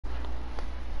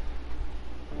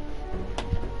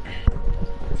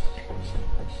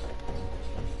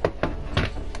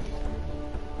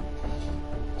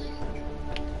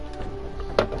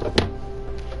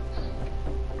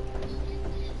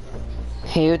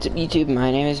Hey, what's up YouTube? My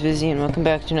name is Busy and welcome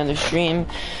back to another stream.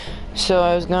 So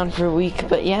I was gone for a week,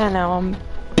 but yeah, now I'm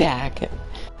back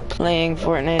playing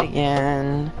Fortnite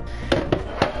again.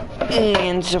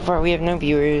 And so far we have no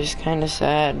viewers, kinda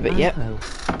sad, but yep.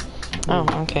 Oh,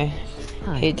 okay.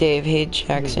 Hi. Hey Dave, hey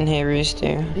Jackson, hey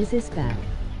Rooster. Business back.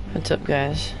 What's up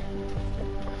guys?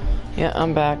 Yeah,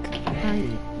 I'm back. Hi.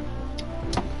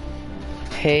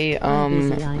 Hey,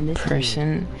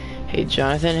 person. Hey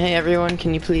Jonathan, hey everyone,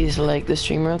 can you please like the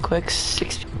stream real quick?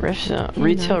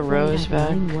 Retail Rose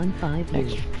back.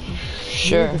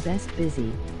 Sure. The best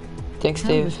busy. Thanks, How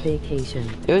Dave. was vacation?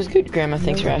 It was good, Grandma.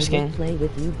 Thanks for asking. Play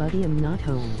with you, buddy. I'm not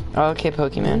home. Okay,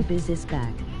 Pokemon. Business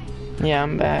back. Yeah,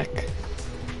 I'm back.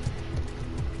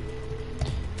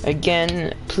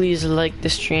 Again, please like the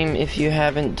stream if you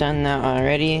haven't done that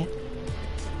already.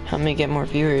 Help me get more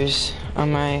viewers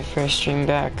on my first stream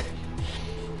back.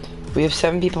 We have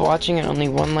 7 people watching and only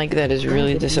 1 like. That is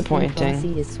really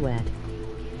disappointing.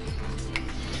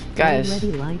 Guys,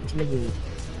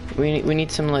 we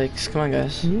need some likes. Come on,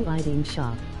 guys. New item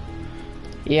shop.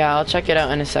 Yeah, I'll check it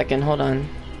out in a second. Hold on.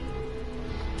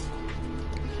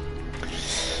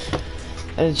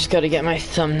 I just gotta get my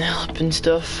thumbnail up and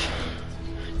stuff.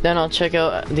 Then I'll check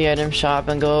out the item shop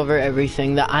and go over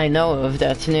everything that I know of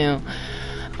that's new.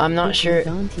 I'm not sure.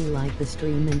 Don't you like the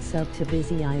stream and sub to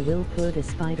Busy? I will put a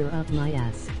spider up my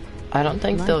ass. I don't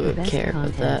think they'll care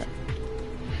about that.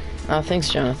 Oh, thanks,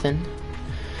 Jonathan.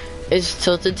 Is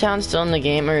Tilted Town still in the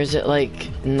game, or is it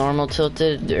like normal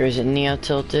tilted, or is it neo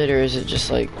tilted, or is it just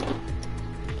like,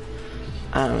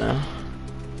 I don't know.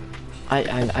 I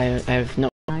have no.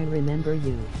 I remember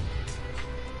you.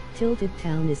 Tilted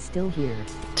Town is still here.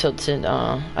 Tilted.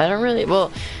 I don't really.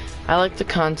 Well, I like the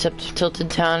concept of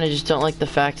Tilted Town. I just don't like the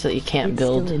fact that you can't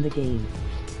build. Still in the game.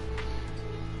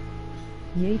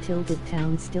 Yay, Tilted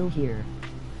Town still here.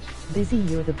 Busy,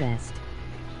 you're the best.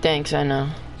 Thanks, I know.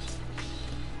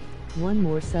 1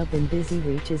 more sub and Busy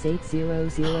reaches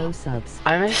 800 subs.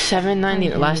 I'm at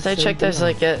 790. Last I checked, I was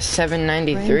like at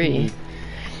 793.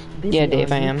 Yeah,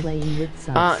 Dave, I am.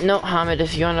 No, Hamid,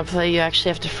 if you want to play, you actually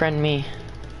have to friend me.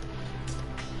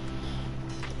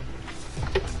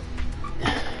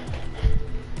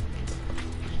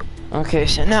 Okay,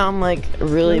 so now I'm like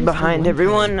really behind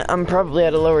everyone. I'm probably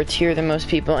at a lower tier than most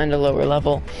people and a lower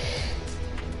level.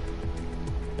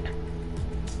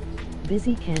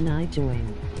 Busy, can I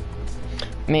join?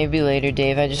 Maybe later,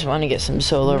 Dave. I just want to get some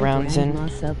solo rounds in.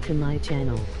 Sub to my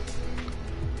channel.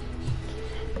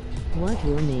 What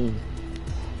your name?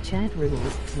 Chat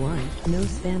rules. 1. No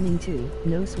spamming. 2.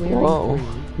 No swearing. Whoa.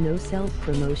 3. No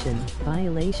self-promotion.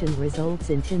 Violation results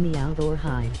in Timmy out or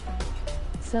hide.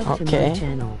 Sub to my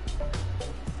channel.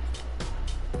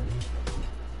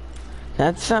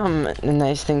 That's a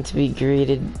nice thing to be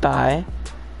greeted by.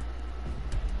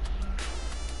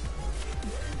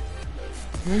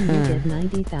 When you get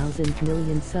 90,000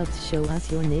 million subs, show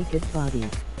us your naked body.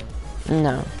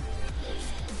 No.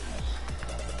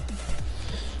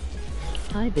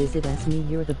 Hi, visit us me,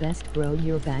 you're the best, bro.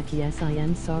 You're back. Yes, I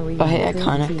am sorry. Oh, hey, I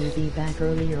Iconic. couldn't be back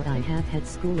earlier. I have had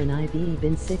school and I've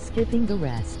been sick, skipping the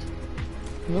rest.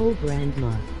 Lol,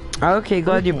 grandma. Okay,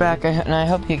 glad you're back, and I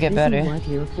hope you get better. What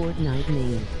your Fortnite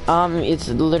name? It's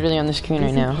literally on the screen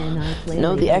right now.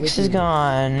 No, the X is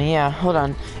gone. Yeah, hold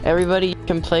on. Everybody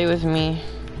can play with me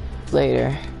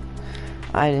later.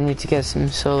 I need to get some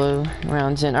solo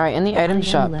rounds in. Alright, in the item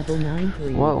shop.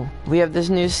 Whoa. We have this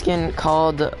new skin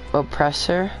called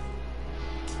Oppressor.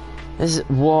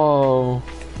 Whoa.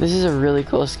 This is a really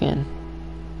cool skin.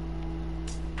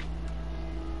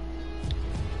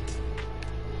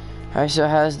 Alright, so it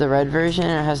has the red version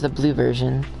and it has the blue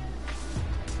version.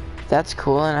 That's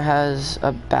cool, and it has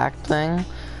a back bling,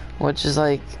 which is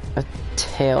like a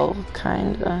tail,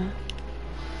 kinda.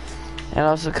 It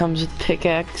also comes with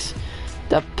pickaxe,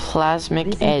 the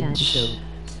plasmic edge.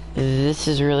 This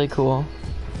is really cool.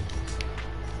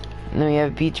 And then we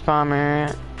have Beach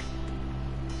Bomber,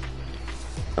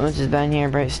 which is down here,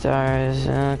 Bright Stars.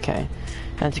 Okay.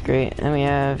 That's great. Then we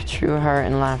have True Heart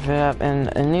and Laugh It Up, and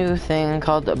a new thing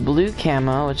called the Blue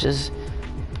Camo, which is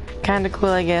kind of cool,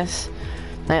 I guess.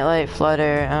 Nightlight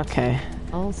Flutter. Okay.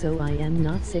 Also, I am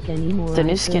not sick anymore. The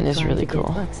new skin is really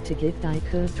cool. To gift. I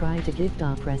could try to gift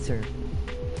Oppressor.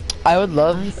 I would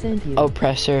love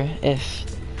Oppressor if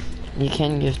you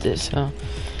can gift it, so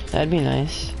that'd be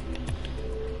nice.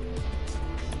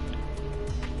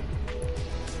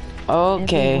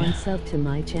 Okay. Everyone sub to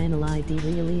my channel. I'd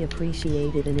really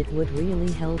appreciate it, and it would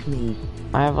really help me.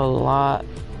 I have a lot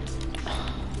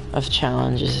of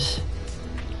challenges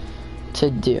to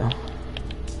do.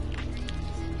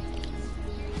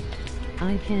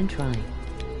 I can try.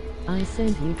 I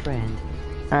sent you friend.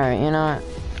 Alright, you know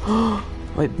what?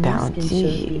 Wait, bounty.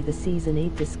 Skin should be the Season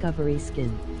 8 Discovery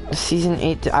skin. Season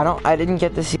 8, I didn't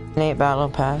get the Season 8 Battle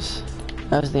Pass.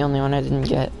 That was the only one I didn't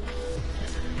get.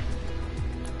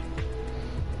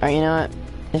 Alright, you know what?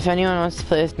 If anyone wants to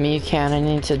play with me, you can. I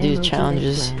need to do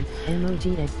challenges.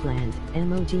 Emoji eggplant,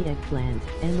 emoji eggplant,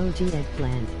 emoji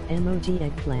eggplant, emoji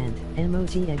eggplant,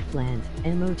 emoji eggplant,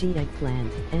 emoji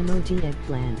eggplant, emoji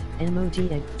eggplant,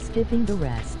 emoji egg. Skipping the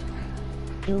rest.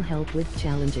 It'll help with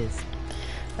challenges.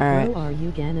 Alright. Bro, are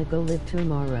you gonna go live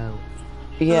tomorrow?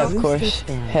 Yeah, of course.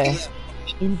 Hey.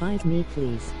 Invite me,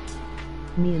 please.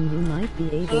 Me and you might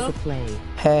be able to play.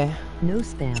 Hey. No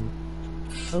spam.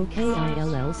 Okay,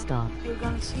 ILL stop. You're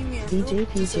gonna see me DJ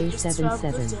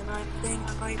PJ77. and I'm playing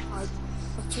on iPad.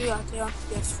 Actually, I play on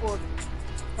PS4.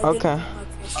 Okay.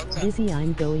 Busy,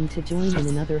 I'm going to join in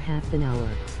another half an hour.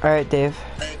 Alright, Dave.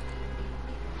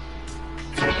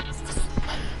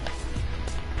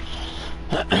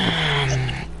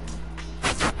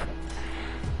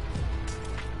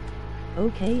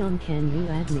 Okay, can you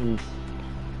add me?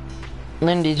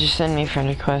 Lindy, just send me a friend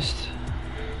request.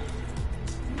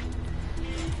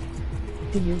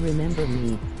 Do you remember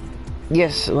me?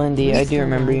 Yes, Lindy, I do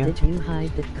remember you. Did you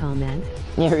hide the comment?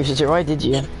 Yeah, Rooster, why did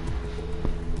you?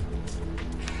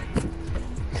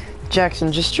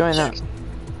 Jackson, just join up.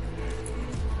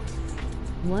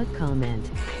 What comment?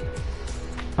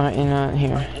 Alright, you're not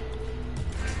here.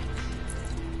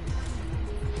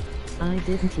 I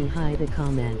didn't hide the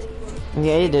comment.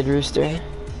 Yeah, you did, Rooster.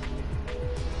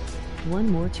 One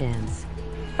more chance.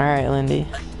 Alright, Lindy.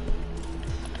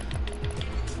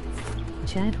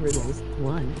 Chat riddles.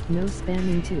 1. No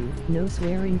spamming. 2. No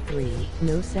swearing. 3.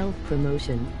 No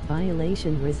self-promotion.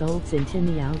 Violation results in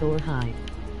Timmy out or hide.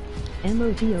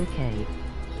 Emoji okay.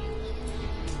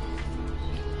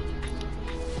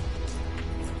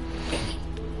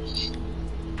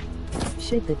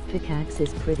 Shit, that pickaxe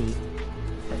is pretty.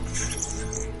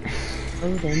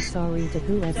 Oh, then sorry to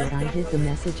whoever I hid the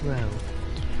message row.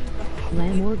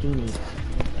 Lamborghini.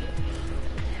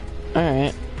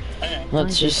 Alright.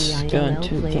 Let's just go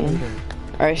into the game.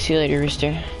 Alright, see you later,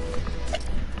 Rooster.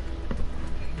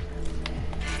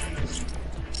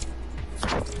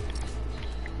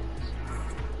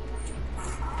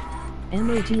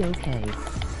 Emoji okay.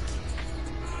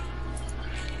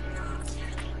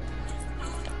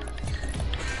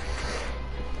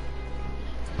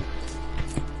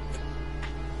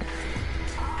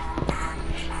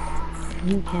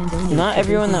 Not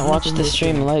everyone that watched the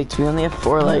stream liked. We only have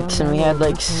 4 likes and we had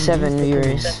like 7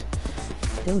 viewers.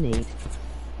 Donate.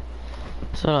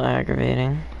 It's a little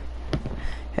aggravating.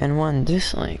 And 1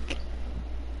 dislike.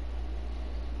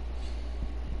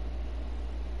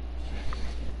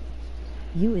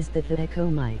 You is the echo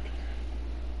mic.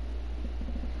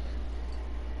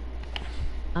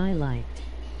 I liked.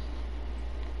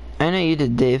 I know you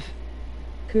did, Dave.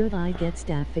 Could I get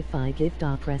staff if I give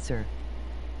oppressor?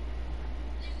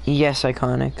 Yes,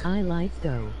 iconic. I like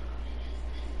though.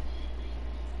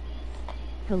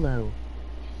 Hello.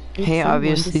 If Hey, someone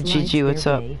obviously, dislikes GG, what's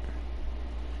their up? way,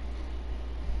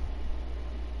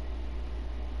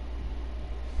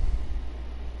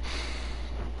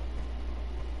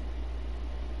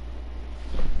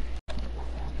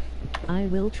 I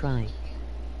will try.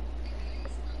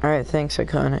 Alright, thanks,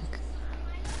 iconic.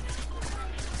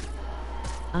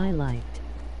 I liked.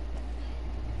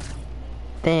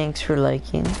 Thanks for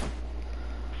liking.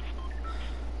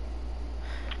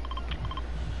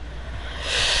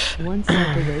 One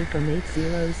step away from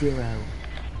 800.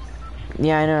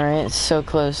 Yeah, I know, right? It's so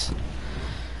close.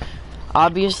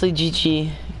 Obviously,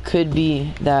 GG could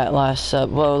be that last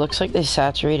sub. Whoa, looks like they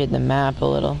saturated the map a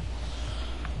little.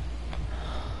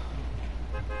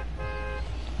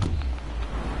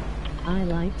 I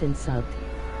liked and subbed.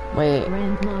 Wait.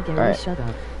 Grandma Gary, Alright. shut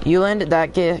up. You land at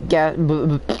that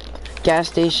gas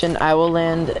station. I will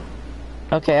land.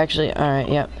 Okay, actually, alright,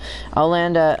 yep. I'll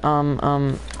land at,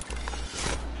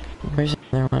 where's the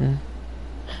other one?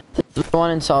 The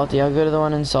one in Salty. I'll go to the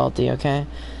one in Salty, okay?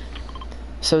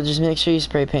 So just make sure you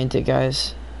spray paint it,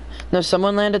 guys. No,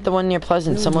 someone land at the one near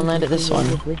Pleasant. Someone land at this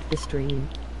one. With the stream.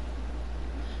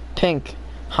 Pink.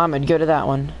 Hamid, go to that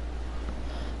one.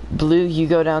 Blue, you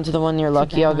go down to the one near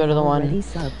Lucky. I'll go to the one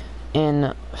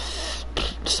in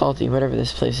Salty, whatever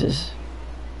this place is.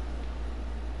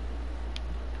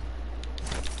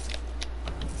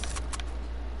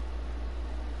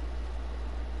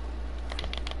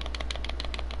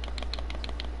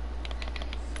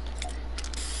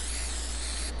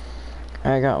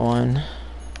 I got one.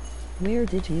 Where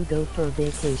did you go for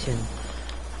vacation?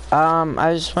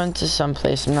 I just went to some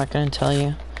place. I'm not gonna tell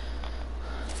you.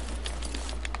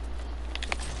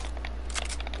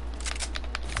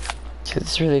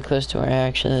 It's really close to where I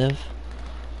actually live.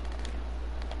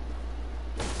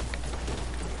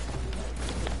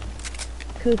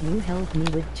 Could you help me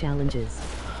with challenges?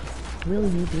 Will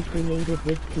you be creative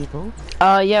with people?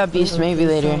 Yeah, Beast, maybe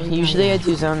Okay, later. sorry, Usually I asked.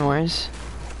 do Zone Wars.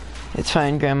 It's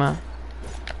fine, Grandma.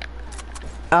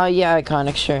 Yeah,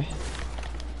 Iconic, sure.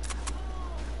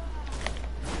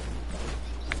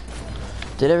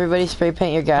 Did everybody spray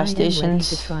paint your gas I am ready stations?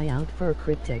 to try out for a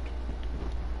cryptic.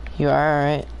 You are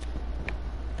alright.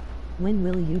 When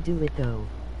will you do it though?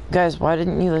 Guys, why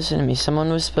didn't you listen to me? Someone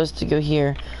was supposed to go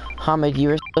here. Hamid, you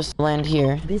were supposed to land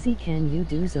here. Busy, can you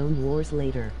do Zone Wars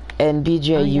later? And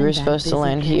BJ, you were supposed to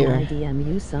land here. I DM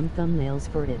you some thumbnails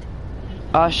for it.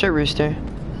 Sure, Rooster.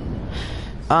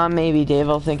 Maybe, Dave,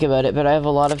 I'll think about it, but I have a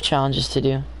lot of challenges to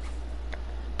do.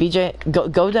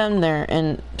 BJ, go down there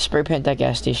and spray paint that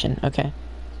gas station, okay?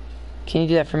 Can you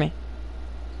do that for me?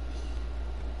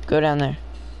 Go down there.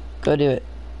 Go do it.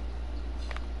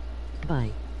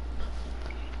 Bye.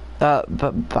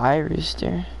 But bye,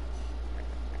 Rooster.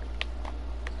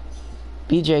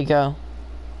 BJ, go.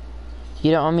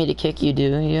 You don't want me to kick you,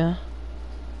 do you?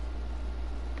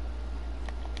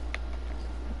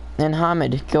 And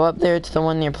Hamid, go up there to the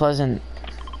one near Pleasant.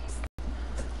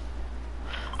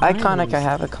 Iconic, I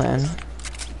have a clan.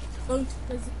 Oh,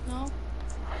 does it now?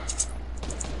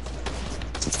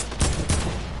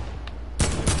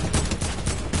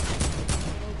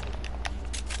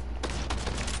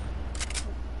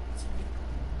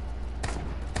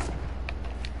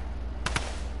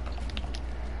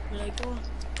 Where I go?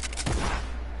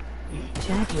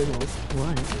 Chat riddles.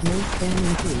 1. No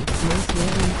spamming. 2. No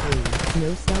swearing. 3. No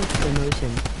self-promotion.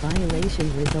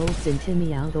 Violation results in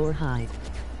Timmy out or hide.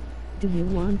 Do you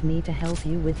want me to help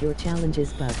you with your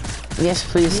challenges, bub? Yes,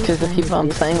 please, because the people I'm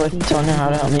playing with don't know how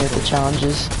to help me with the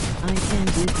challenges. I can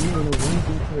beat you in a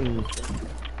 1v3.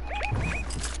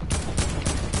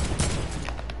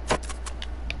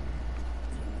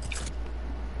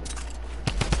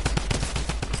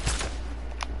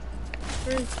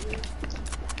 Where is you?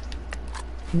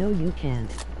 No, you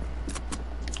can't.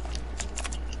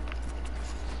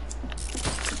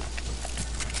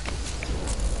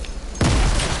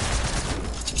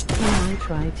 Can I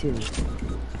try to?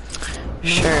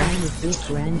 Sure. My time is big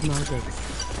grandmatics.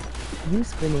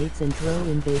 Use grenades and throw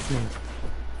in basement.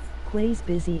 Clay's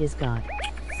busy as God.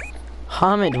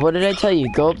 Hamid, what did I tell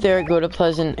you? Go up there, go to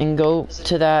Pleasant, and go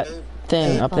to that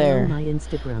thing up Follow there. my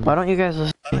Instagram. Why don't you guys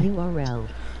listen to me? URL.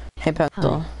 Hey,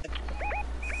 Pencil.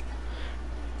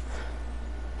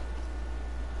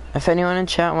 If anyone in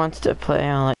chat wants to play,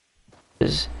 I'll let you,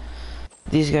 'cause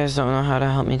these guys don't know how to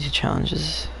help me do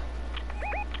challenges.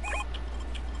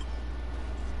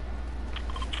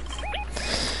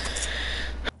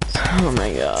 Oh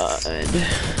my god.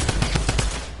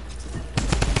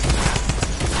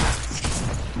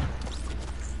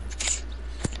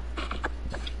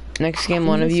 Next game,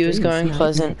 one of you is going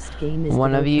Pleasant,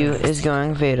 one of you is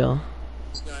going Fatal.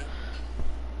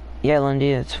 Yeah,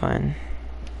 Lindy, that's fine.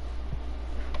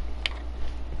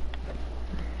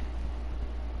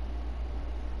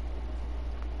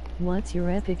 What's your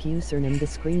epic username? The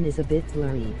screen is a bit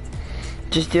blurry.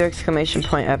 Just do exclamation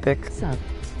point epic. Sup?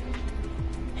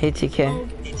 Hey TK.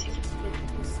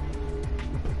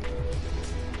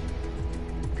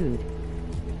 Good.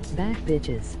 Back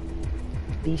bitches.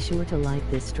 Be sure to like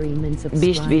this stream and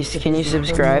subscribe. Beast, can you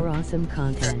subscribe? For more awesome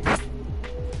content.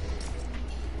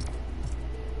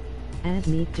 Add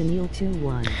me to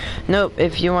Neil21. Nope,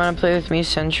 if you want to play with me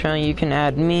Central, you can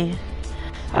add me.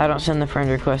 I don't send the friend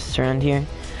requests around here.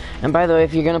 And by the way,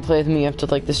 if you're gonna play with me, you have to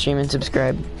like the stream and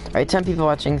subscribe. Alright, 10 people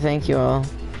watching, thank you all.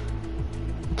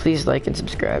 Please like and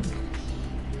subscribe.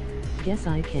 Yes,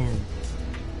 I can.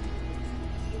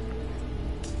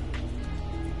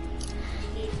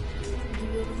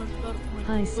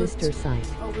 Hi, sister site.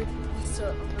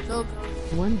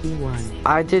 1v1.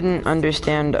 I didn't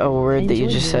understand a word that you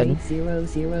Enjoy just your said.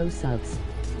 800 subs.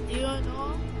 Do you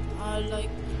know? I like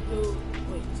to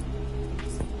wait.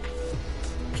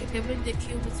 Kevin the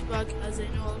Cube is back as an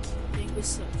old thing with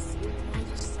subs. You know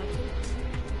just second.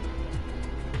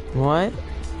 What?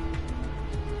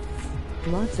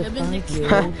 Lots of Kevin the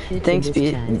 5-year-old kids Thanks, in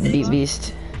this chat.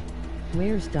 Beast.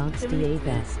 Where's Doc's DA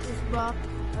best? Is back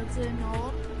as an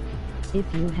old. If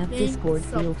you have Thanks, Discord,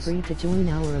 feel subs. free to join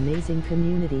our amazing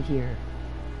community here.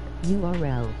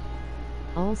 URL.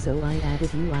 Also, I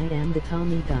added you. I am the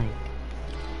Tommy guy.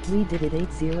 We did it.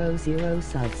 800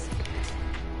 subs.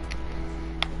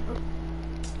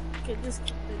 Okay, just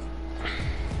keep it.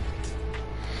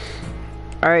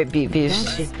 Alright, Doc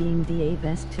Beast. is being DA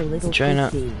best to little Join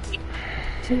up. 50.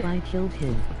 2 I killed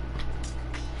him.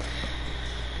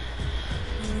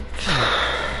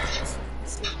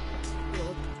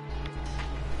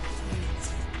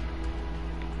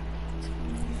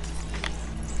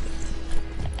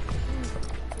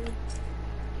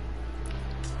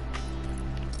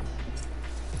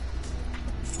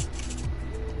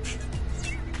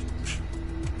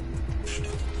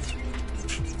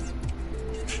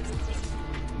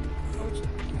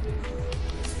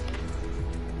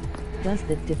 Does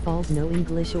the default know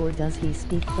English or does he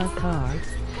speak fuck cards?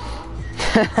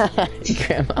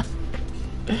 Grandma.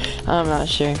 I'm not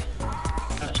sure.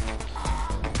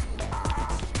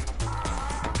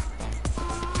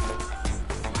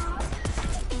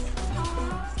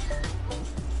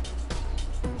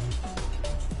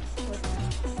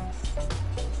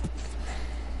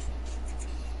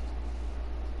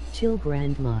 Chill,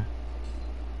 grandma.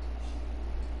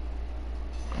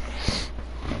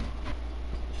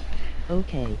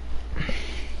 Okay.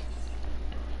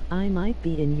 I might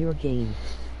be in your game.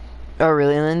 Oh,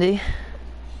 really, Lindy?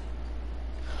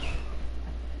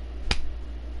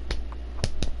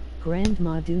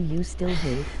 Grandma, do you still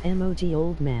hate emoji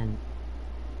old man?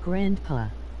 Grandpa.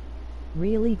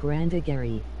 Really, Granda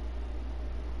Gary?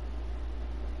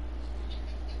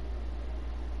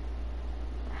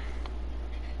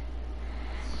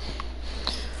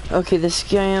 Okay, this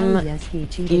game, Oh, yes, he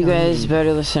cheated you on guys me.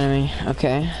 better listen to me,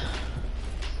 okay?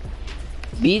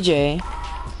 BJ,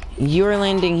 you are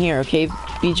landing here, okay?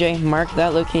 BJ, mark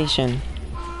that location.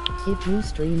 If you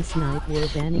stream snipe, we're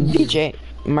banning you. BJ,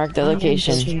 mark that I am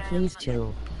location. joking, please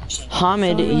chill.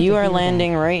 Hamid, Sorry you to are hear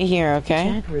landing that. right here,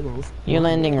 okay? Chat rules. You're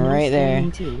landing No right there.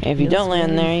 spamming too. If you No don't land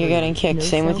swearing there, you're free. getting kicked. No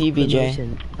Same with you, BJ.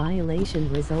 self-promotion. Violation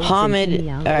results Hamid, in me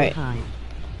out or alright. high.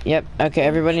 Yep, okay,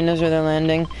 everybody knows where they're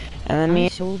landing. And then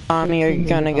me and Tommy are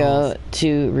gonna go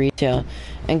to retail.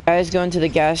 And guys, go into the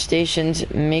gas stations,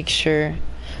 make sure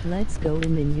Let's go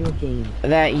in your game.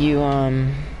 that you,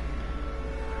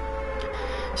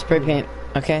 spray paint,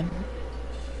 okay?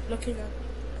 Looking at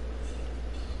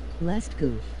Let's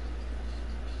go.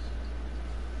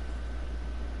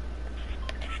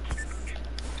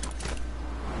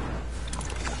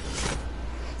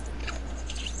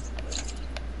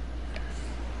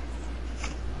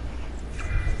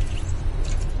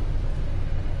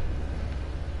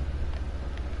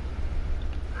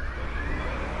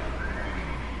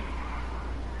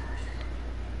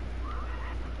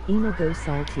 Emo go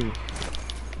salty.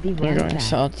 Be You're right going back.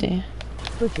 salty.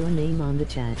 Put your name on the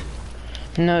chat.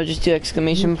 No, just do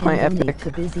exclamation You can point donate epic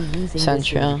to busy using this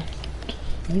central. link.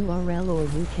 URL or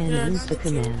you can yeah, use the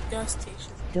command. gas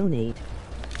station. Donate.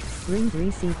 Bring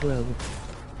greasy bro.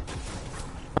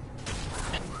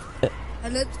 I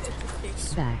let it take the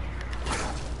place. Back.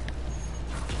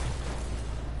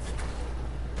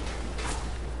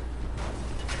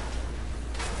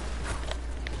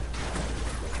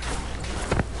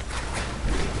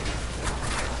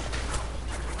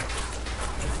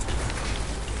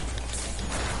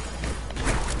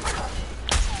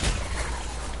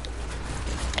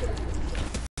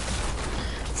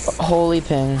 Holy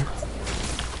ping.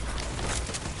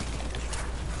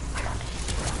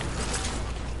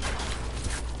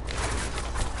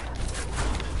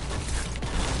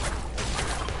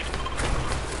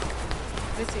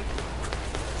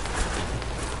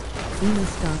 Emo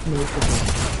stop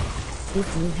messaging. If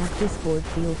you have Discord,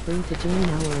 feel free to join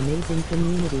our amazing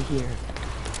community here.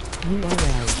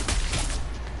 URL.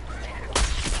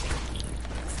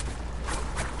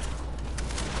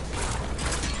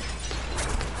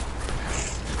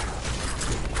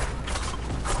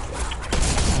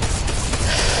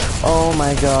 Oh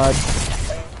my god.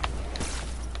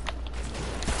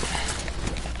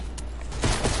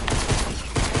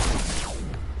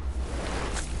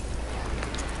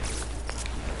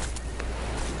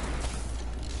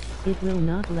 It will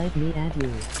not let me add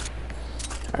you.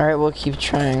 Alright, we'll keep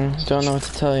trying. Don't know what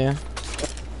to tell you.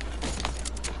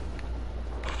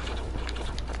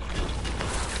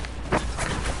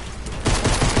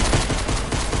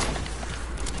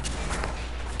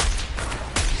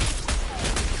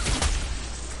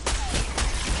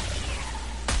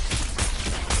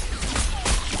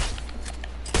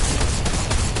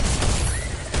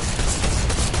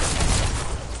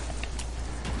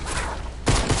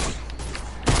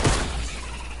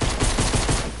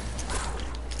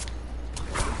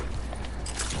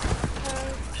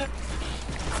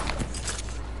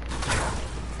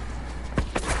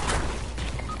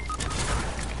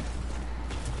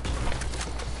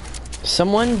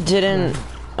 Someone didn't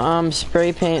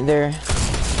spray paint their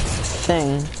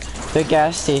thing, their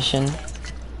gas station.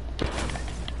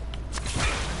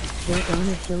 They're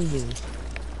gonna kill you.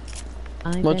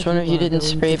 I Which bet one of you are didn't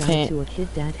going spray to die paint to a kid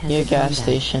that has your a gun gas back.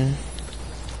 station?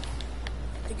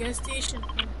 The gas station.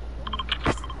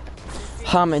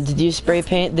 Hamid, did you spray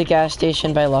paint the gas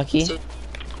station by Lucky?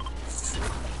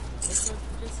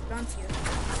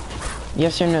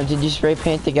 Yes or no? Did you spray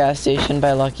paint the gas station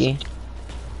by Lucky?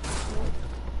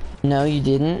 No, you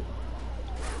didn't.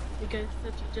 Because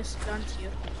that you just got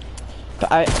here.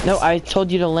 But I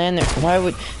told you to land there. Why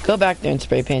would go back there and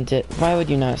spray paint it? Why would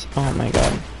you not? Oh my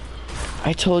god.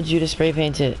 I told you to spray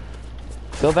paint it.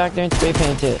 Go back there and spray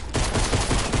paint it.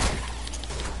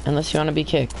 Unless you want to be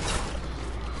kicked.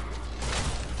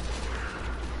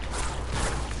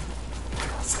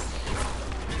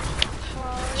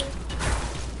 Hi.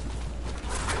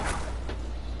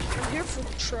 I'm here for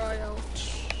the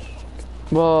tryouts.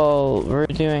 Well, we're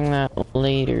doing that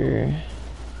later.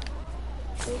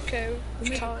 Okay,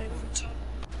 time.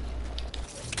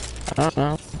 I don't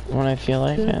know. When I feel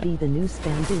like Could it. be the new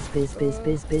spam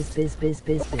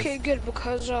biz. Okay, good,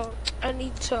 because I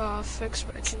need to fix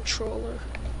my controller.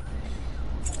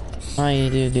 Oh, you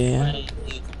do you?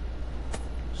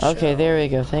 Okay, there we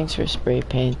go. Thanks for spray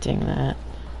painting that.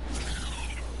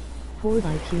 Ford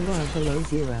IQ are below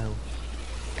 0.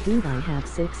 Dude, I have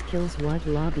 6 kills. What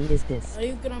lobby is this? Are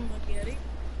you good on Maggetti?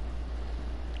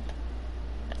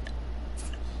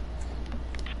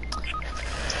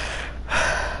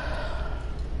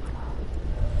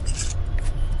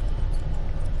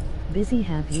 Busy,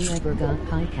 have you ever got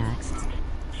pickaxed?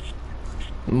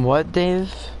 What,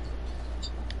 Dave?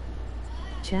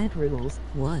 Chat rules: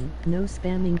 1. No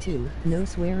spamming. 2. No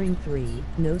swearing. 3.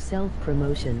 No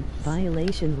self-promotion.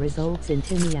 Violation results in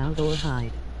Timmy out or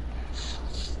hide.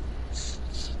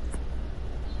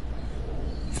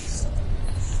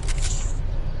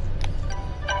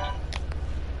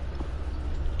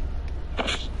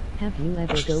 Have you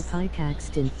ever go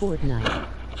pickaxed in Fortnite?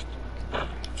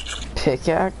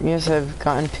 Pickaxe? Yes, I've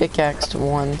gotten pickaxed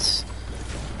once.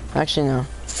 Actually, no.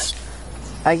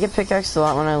 I get pickaxed a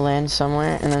lot when I land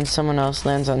somewhere, and then someone else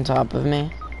lands on top of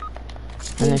me.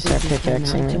 And they start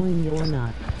pickaxing me. Join you or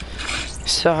not.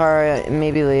 Sahara,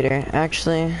 maybe later.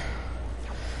 Actually,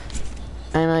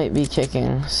 I might be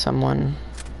kicking someone.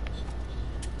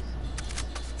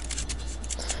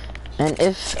 And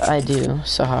if I do,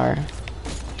 Sahara,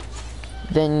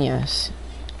 then yes.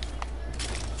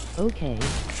 Okay.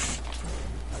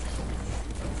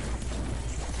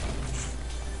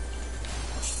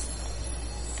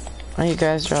 Oh, you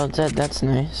guys are all dead. That's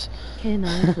nice. Can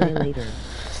I play later?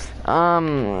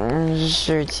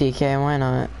 Sure, TK. Why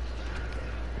not?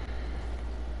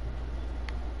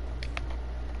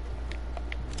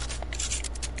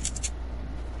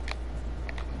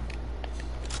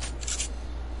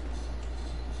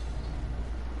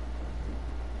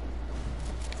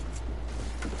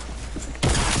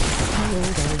 How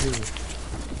old are you?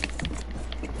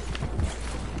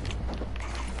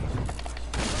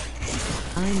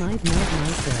 I might not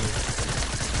myself.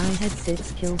 I had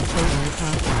 6 kills so I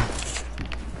popped.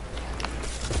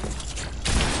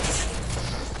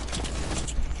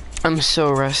 I'm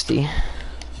so rusty.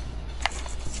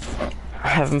 I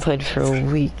haven't played for a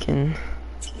week and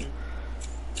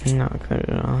not good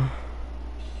at all.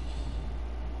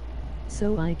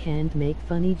 So I can't make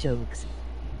funny jokes.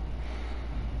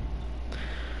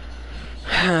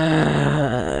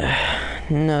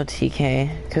 No, TK,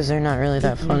 because they're not really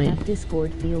that If you funny. have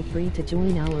Discord, feel free to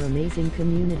join our amazing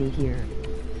community here.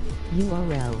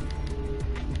 URL.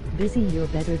 Busy, you're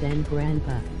better than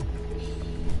Grandpa.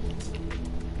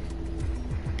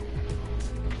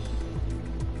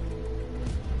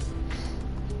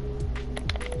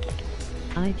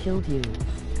 I killed you.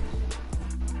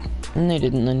 And they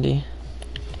didn't, Lindy.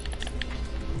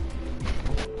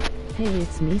 Hey,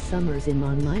 it's me, Summers,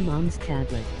 on my mom's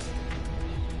tablet.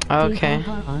 Okay. Hey,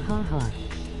 ha ha ha ha ha.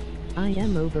 I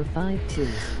am over 5'2".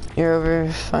 You're over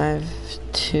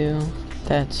 5'2".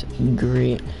 That's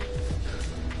great.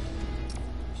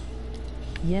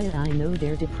 Yeah, I know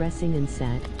they're depressing and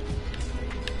sad.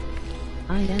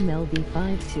 I am LB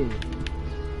 5'2".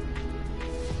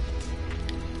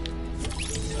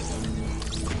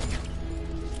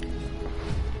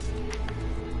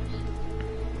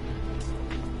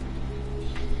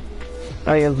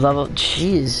 Oh, you're level.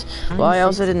 Jeez. Well, I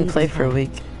also didn't play for a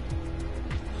week.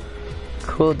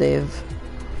 Cool, Dave.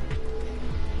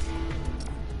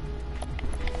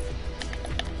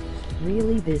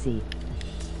 Really busy.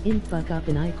 In fuck up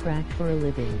and I crack for a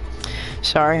living.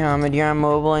 Sorry, Hamid. You're on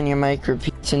mobile and your mic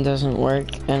repeats and doesn't work,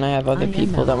 and I have other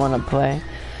people that want to play.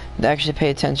 They actually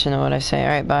pay attention to what I say.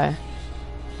 Alright, bye.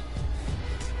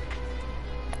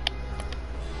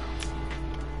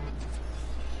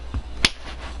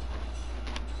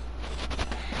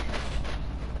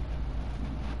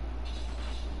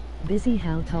 Busy,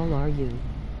 how tall are you?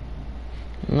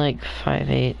 I'm like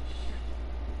 5'8".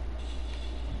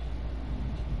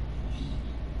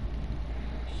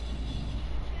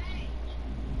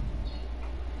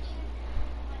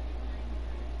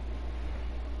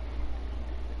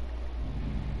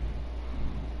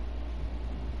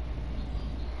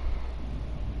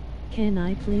 Can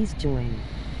I please join?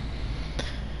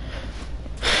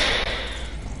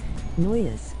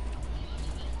 Noyes.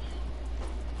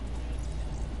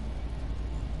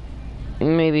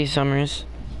 Maybe Summers.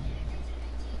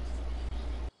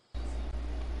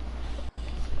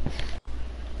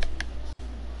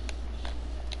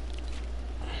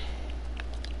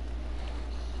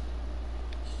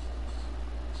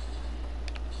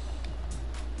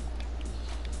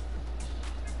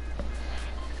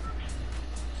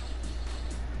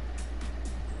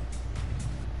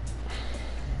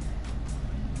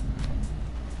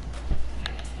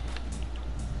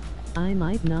 I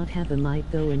might not have a mic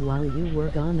though, and while you were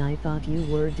gone I thought you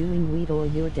were doing weed or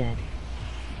you're dead.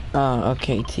 Oh,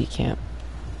 okay, T-Camp.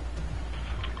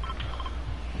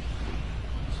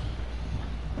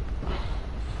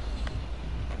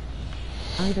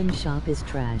 Item shop is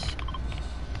trash.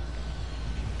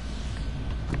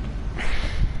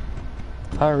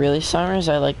 Oh, really, Summers?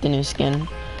 I like the new skin.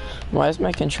 Why is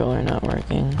my controller not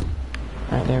working?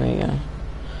 Alright, there we go.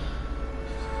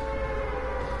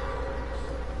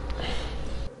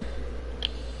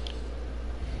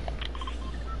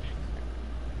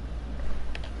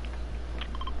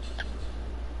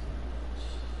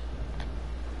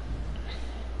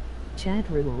 Chat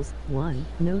rules: 1.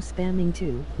 No spamming.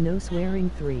 2. No swearing.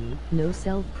 3. No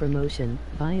self-promotion.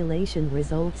 Violation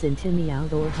results in Timmy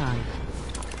out or hide.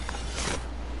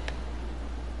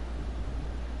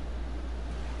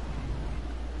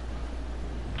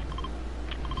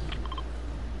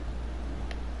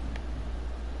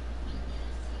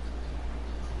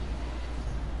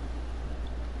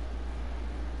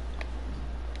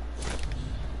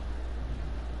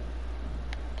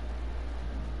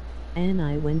 And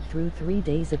I went through 3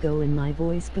 days ago in my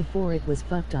voice before it was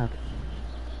fucked up.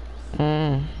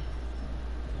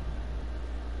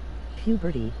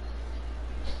 Puberty.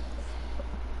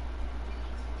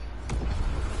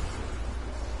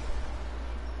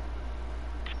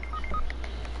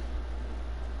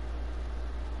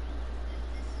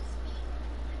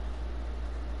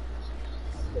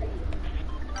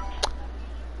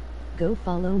 Go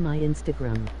follow my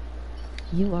Instagram.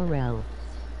 URL.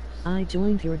 I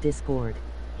joined your Discord.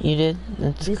 You did?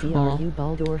 That's Busy, cool. are you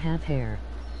bald or have hair?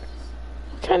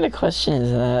 What kind of question is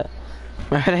that?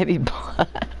 Why would I be bald?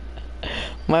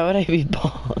 Why would I be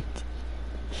bald?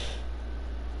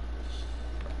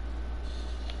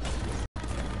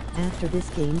 After this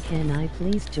game, can I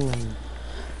please join?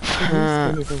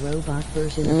 The new skin is a robot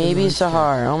version of Maybe the monster.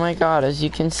 Sahar. Oh my god, as you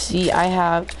can see, I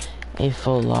have a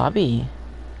full lobby.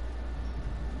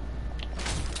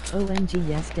 OMG,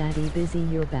 yes daddy, Busy,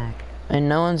 you're back. And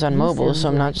no one's on You mobile, so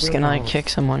sound I'm not like just gonna like royale. kick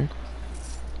someone.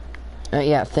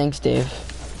 Yeah, thanks, Dave.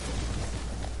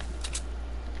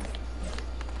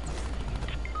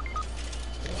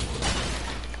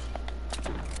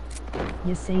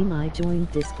 You same, I joined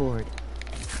Discord.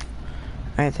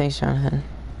 Alright, thanks, Jonathan.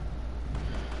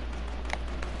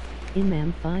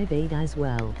 Imam58 as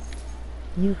well.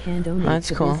 You can donate That's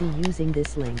to cool. Busy using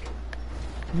this link.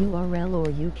 URL, or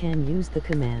you can use the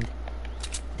command.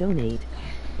 Donate.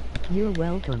 You're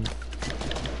welcome.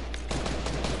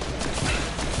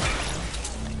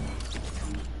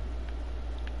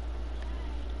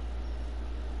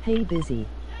 Hey Busy.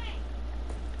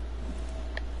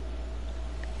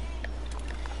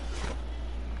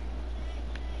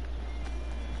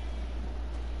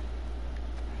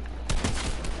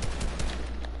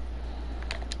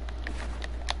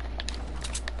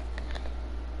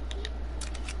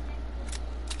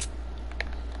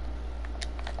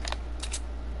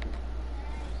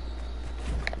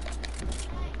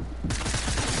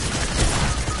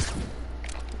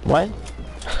 What?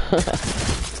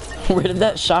 Where did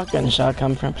that shotgun shot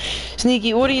come from?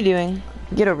 Sneaky, what are you doing?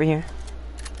 Get over here.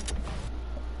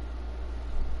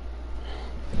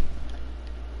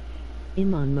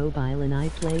 I'm on mobile and I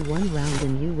play 1 round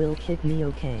and you will kick me,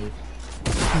 okay?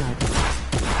 Nuts.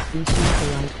 Be sure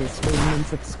to like this stream and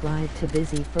subscribe to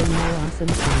Busy for more awesome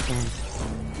content.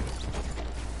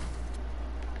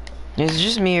 Is it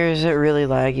just me or is it really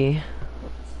laggy?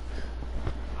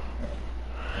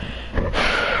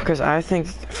 Because I think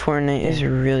Fortnite is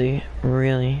really,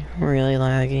 really, really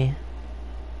laggy.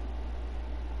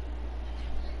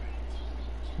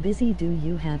 Busy, do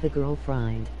you have a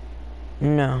girlfriend?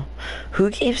 No. Who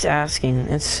keeps asking?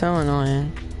 It's so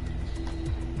annoying.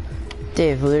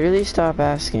 Dave, literally stop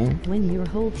asking. When your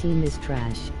whole team is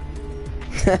trash.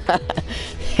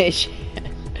 Hey,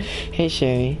 hey,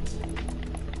 Sherry.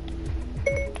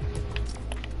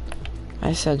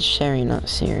 I said Sherry, not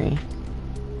Siri.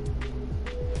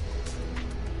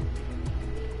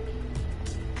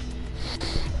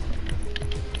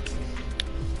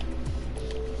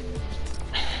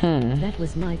 That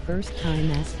was my first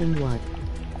time asking what.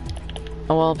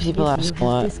 Well, people If ask you a have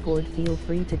lot. Discord, feel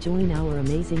free to join our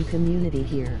amazing community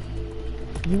here.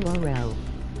 URL.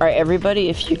 Alright, everybody,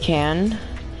 if you can,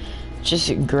 just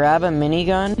grab a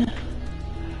minigun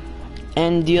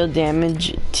and deal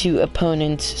damage to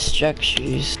opponents'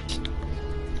 structures.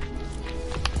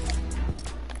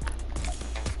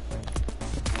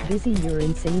 Busy, you're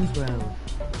insane, bro.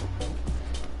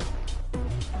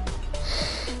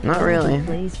 Not really. He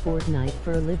plays Fortnite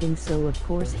for a living, so of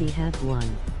course he had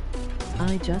one.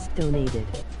 I just donated.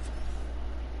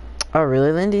 Oh,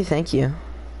 really, Lindy? Thank you.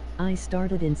 I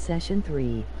started in session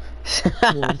 3.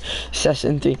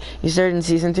 Session 3. You started in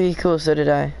season 3? Cool, so did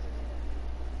I.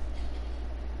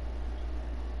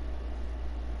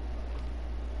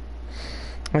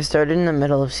 I started in the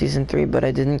middle of season 3, but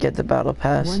I didn't get the battle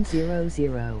pass.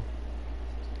 100.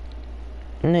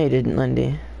 No, you didn't,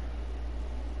 Lindy.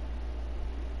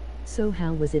 So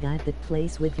how was it at that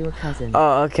place with your cousin?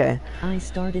 Oh, okay. I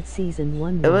started season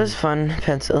 1. It was fun,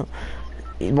 pencil.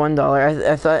 $1.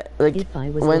 I thought, like,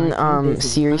 when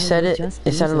Siri said it,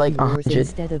 it sounded like 100.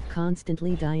 Instead of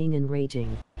constantly dying and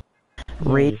raging.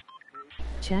 Rate.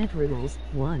 Chat rules.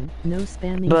 1. No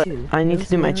spamming. But 2. I need No to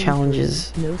do my swearing.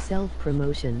 challenges. 3. No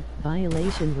self-promotion.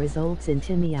 Violation results in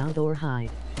Timmy out or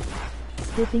hide.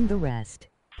 Skipping the rest.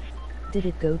 Did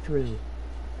it go through?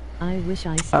 I wish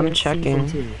I skipped I'm checking.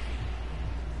 season 2.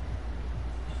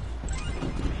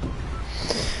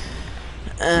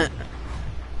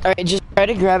 Alright, just try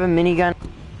to grab a minigun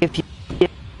if you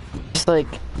just like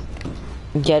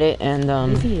get it and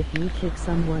Easy, if you kick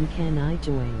someone, can I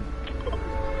join?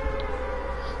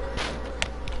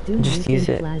 Do you just think use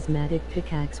it. plasmatic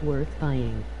pickaxe worth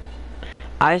buying?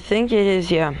 I think it is,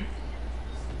 yeah.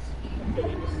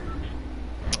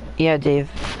 Yeah, Dave.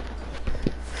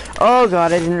 Oh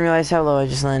god, I didn't realize how low I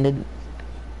just landed.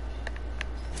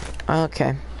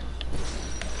 Okay.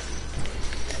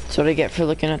 That's what I get for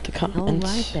looking at the comments.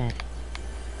 Alright then.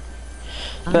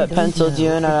 But Pencil, do you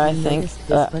know what I think?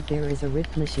 But there is a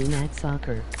rift machine at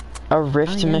soccer. A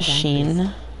rift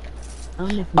machine?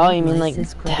 Oh, you mean like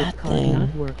that thing?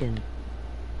 Not working.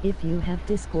 If you have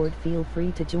Discord, feel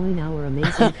free to join our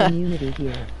amazing community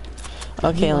here.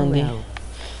 Okay, URL.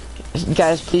 Lindy.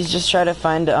 Guys, please just try to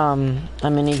find a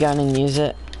minigun and use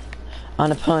it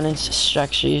on opponents'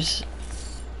 structures.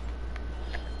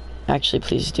 Actually,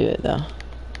 please do it though.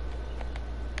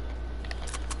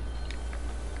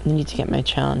 I need to get my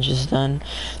challenges done.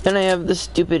 Then I have the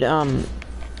stupid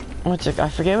what's it? I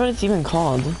forget what it's even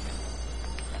called.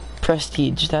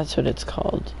 Prestige. That's what it's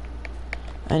called.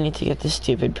 I need to get the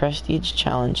stupid prestige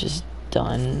challenges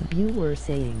done. You were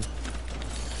saying.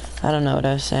 I don't know what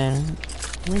I was saying.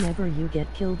 Whenever you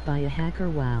get killed by a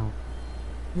hacker, wow.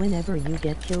 Whenever you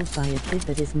get killed by a kid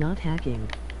that is not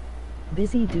hacking.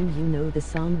 Busy, do you know the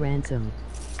song Ransom?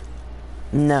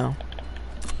 No.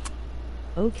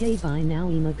 Okay, bye now,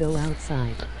 Ema, go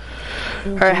outside.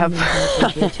 Alright, have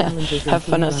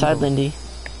fun outside, Lindy.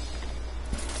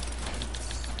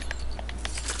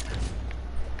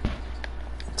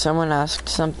 Someone asked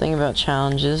something about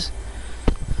challenges.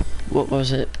 What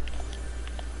was it?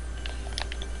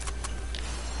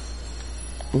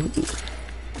 Ooh.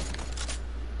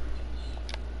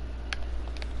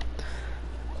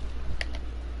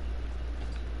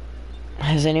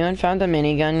 Has anyone found a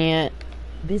minigun yet?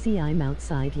 Busy, I'm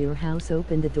outside your house,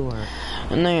 open the door.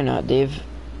 No, you're not, Dave.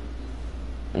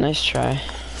 Nice try.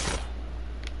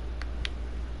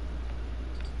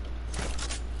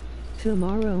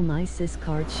 Tomorrow my sys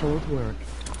card should work.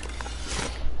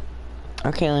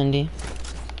 Okay, Lindy.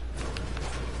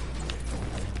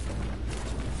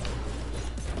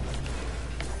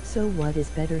 So what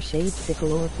is better, shade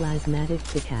sickle or plasmatic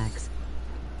pickaxe?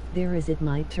 There is it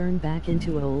might turn back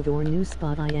into old or new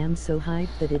spot. I am so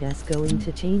hyped that it is going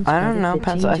to change. I don't know,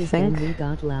 Pencil. I think we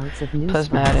got lots of new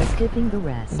plasmatic. spots, skipping the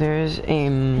rest. There's a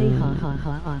Hey ha ha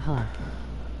ha ha ha.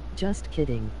 Just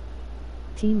kidding.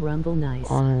 Team Rumble nice.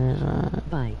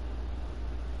 Bye.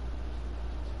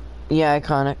 Yeah,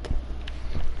 iconic.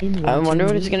 I wonder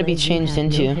what it's gonna be changed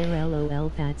into. No hair,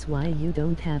 LOL, that's why you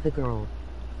don't have a girl.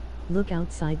 Look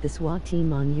outside the SWAT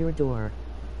team on your door.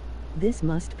 This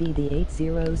must be the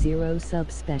 800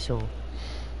 sub special.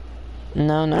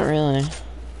 No, not really.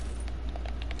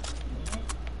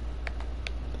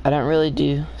 I don't really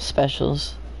do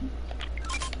specials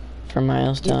for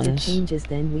milestones. If it changes,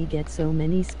 then we get so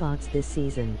many spots this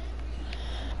season.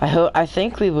 I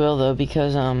think we will though,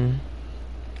 because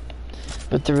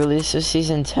with the release of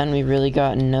season 10 we really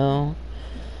got no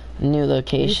new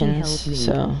locations,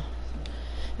 so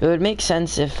it would make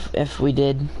sense if we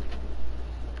did.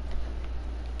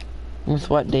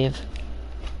 With what, Dave?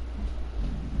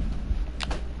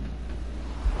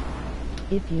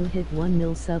 If you hit 1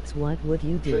 mil subs, what would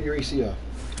you do? Shut your AC off.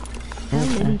 How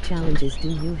many challenges do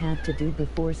you have to do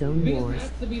before Zone Wars?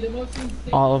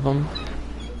 All of them.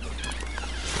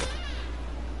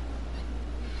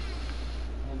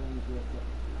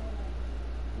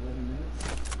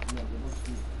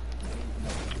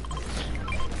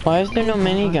 Why is there no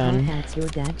minigun? That's your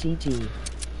dad, GG.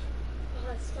 Oh,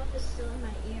 that stuff is still in my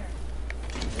ear.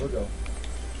 We'll go.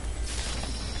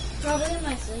 Probably in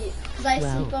my sleep, because I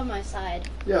Well. sleep on my side.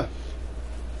 Yeah.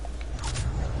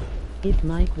 If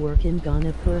Mike working,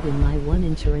 gonna put in my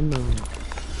 1-incher and moan.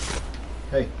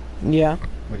 Hey, Yeah.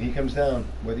 when he comes down,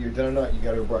 whether you're done or not, you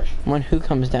gotta brush. When who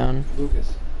comes down?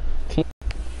 Lucas. Oh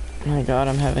my god,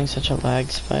 I'm having such a lag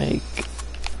spike.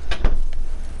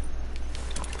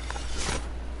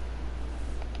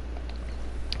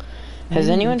 Has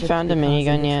anyone found a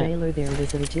minigun yet? Trailer, there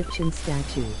was an Egyptian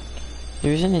statue.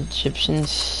 There's an Egyptian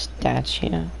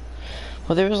statue.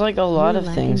 Well, there was like a lot of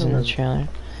things in the trailer.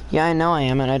 Yeah, I know I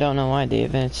am, and I don't know why,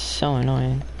 Dave. It's so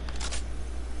annoying.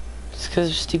 It's because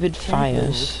of stupid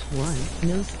FiOS. 1.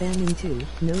 No spamming. 2.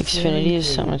 No Xfinity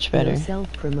is so much better. No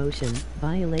self-promotion.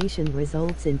 Violation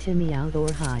results in Timmy out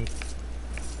or hide.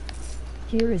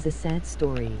 Here is a sad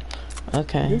story.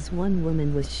 Okay. This one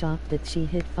woman was shocked that she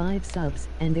hit 5 subs,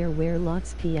 and there were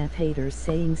lots PF haters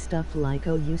saying stuff like,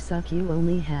 "Oh, you suck, you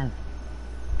only have."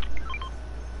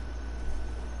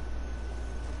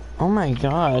 Oh my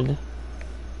god.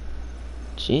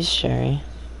 Jeez, Sherry.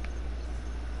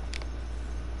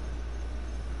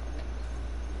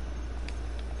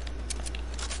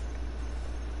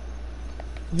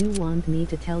 You want me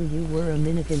to tell you we're a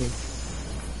minigunist?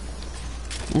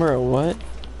 We're a what?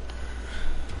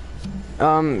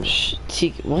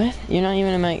 What? You're not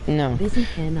even a mic. No. Busy,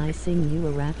 can I sing you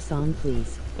a rap song,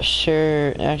 please?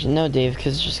 Sure. Actually, no, Dave,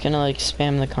 because it's just gonna like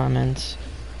spam the comments.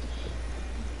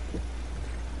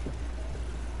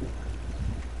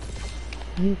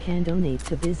 You can donate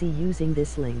to Busy using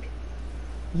this link.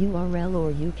 URL,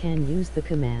 or you can use the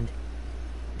command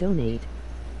donate.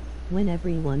 When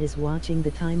everyone is watching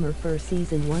the timer for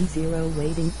season 10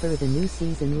 waiting for the new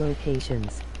season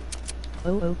locations.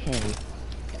 Oh, okay.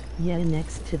 Yeah,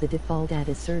 next to the default at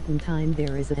a certain time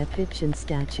there is a Egyptian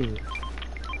statue.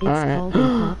 It's called a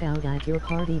pop out at your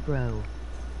party, bro.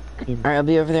 Alright, I'll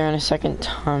be over there in a second,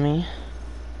 Tommy.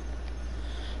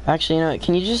 Actually, you know what,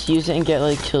 can you just use it and get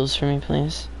like kills for me,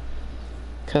 please?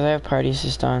 Because I have party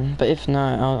assist on. But if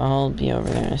not, I'll be over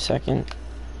there in a second.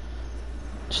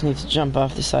 Just need to jump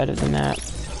off the side of the map.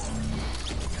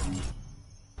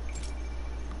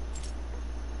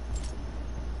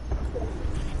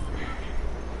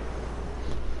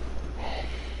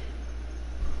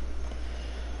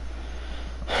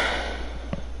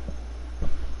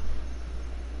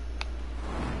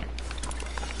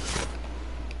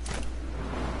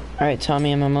 Alright,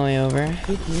 Tommy, I'm on my way over.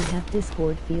 If you have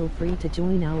Discord, feel free to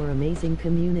join our amazing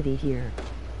community here.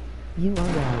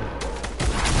 URL.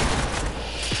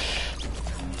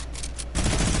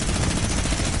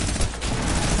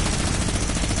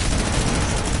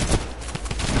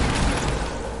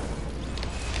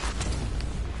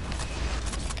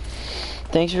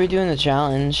 Thanks for doing the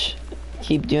challenge.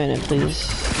 Keep doing it, please.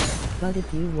 But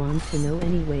if you want to know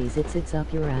anyways, it's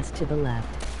up your ass to the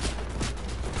left.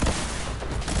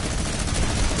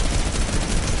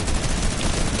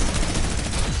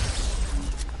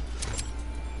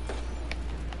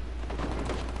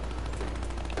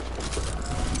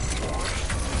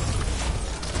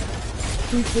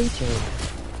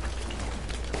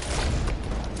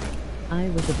 I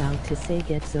was about to say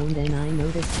get zoned and I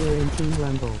noticed we're in Team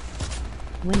Rumble.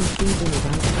 When a season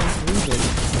about that reason,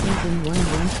 season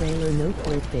 1 trailer, no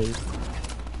clickbait.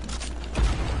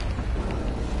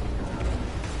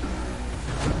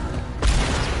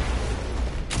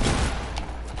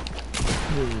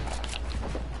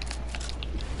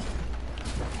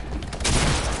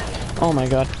 Oh my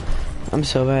god. I'm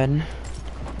so bad.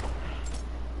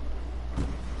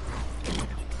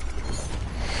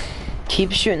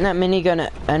 Keep shooting that minigun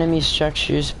at enemy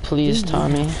structures, please,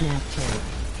 Tommy.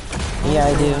 Yeah,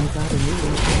 I do.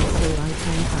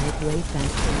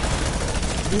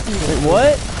 Wait,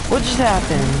 what? What just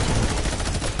happened?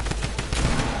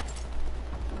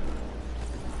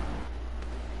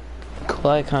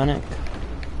 Cool, iconic.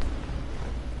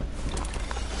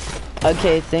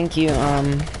 Okay, thank you,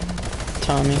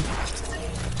 Tommy.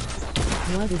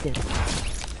 What is it?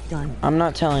 Done. I'm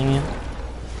not telling you.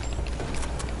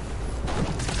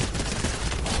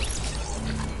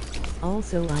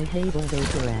 Also, I hate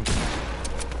autocorrect.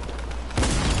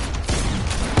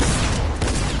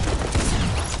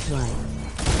 Why?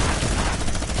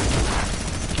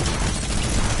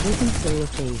 Isn't so a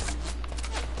face.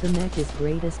 The mech is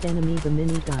greatest enemy, the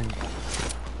minigun.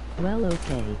 Well,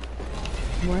 okay.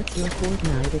 What's your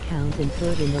Fortnite account and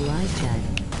put in the live chat?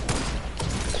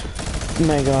 Oh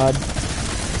my god.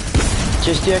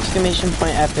 Just do exclamation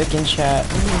point epic in chat.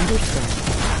 I understand.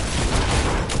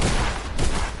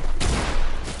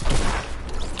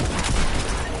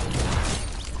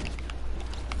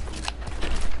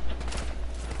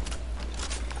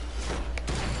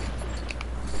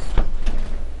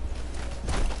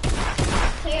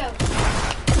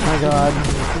 Oh my god.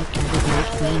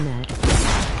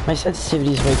 My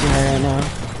sensitivity is way too high right now.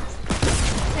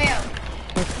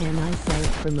 But can I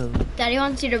self-promote? Daddy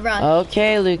wants you to run.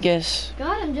 Okay, Lucas.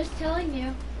 God, I'm just telling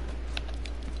you.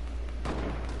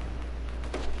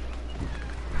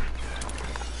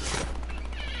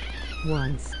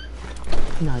 Once.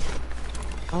 Nut.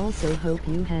 Also hope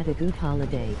you had a good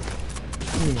holiday.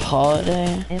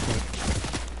 Holiday? Epic.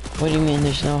 What do you mean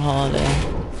there's no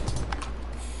holiday?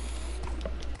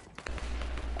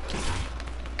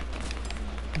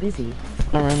 Busy.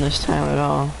 Not around this time at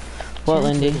all. What,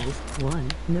 Lindy?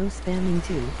 1. No spamming.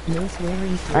 2. No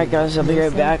swearing. 3. Alright guys, I'll be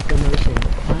right back. Promotion.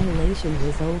 Violation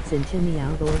results in Timmy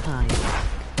out or high.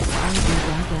 I'll be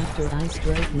back after I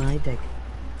stroke my dick.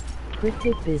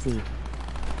 Cryptic busy.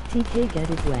 TK get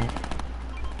it wet.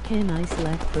 Can I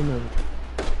select promote?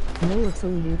 No,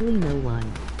 absolutely no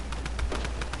one.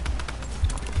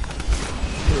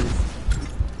 Please.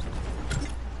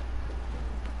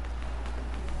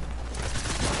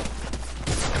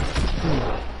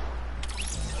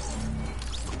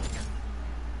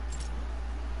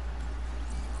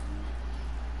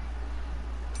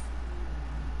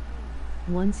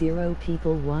 One zero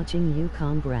people watching you,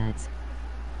 congrats.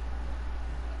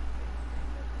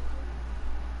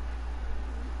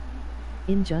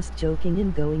 In just joking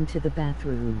and going to the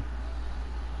bathroom.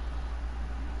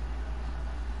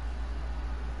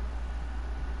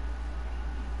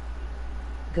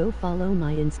 Go follow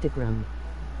my Instagram.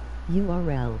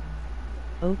 URL.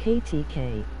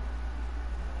 OKTK.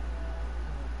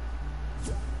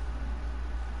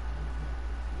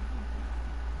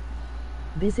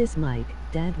 Business Mike,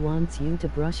 Dad wants you to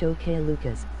brush. Okay,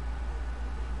 Lucas.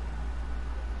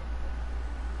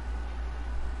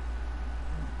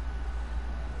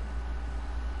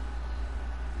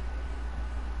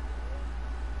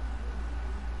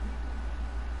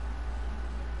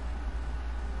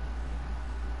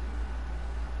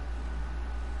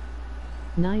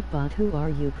 Nightbot, who are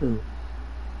you, poo?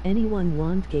 Anyone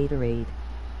want Gatorade?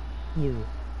 You.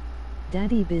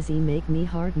 Daddy busy, make me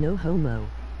hard, no homo.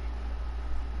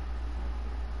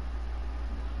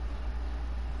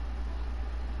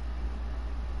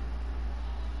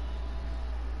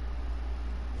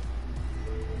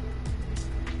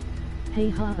 Hey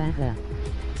ha ha.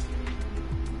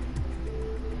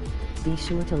 Be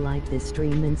sure to like this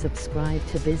stream and subscribe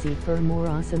to Busy for more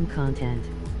awesome content.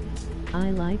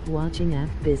 I like watching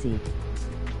Act Busy.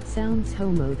 Sounds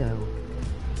homo though.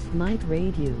 Might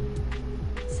raid you.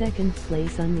 Second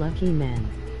place, unlucky man.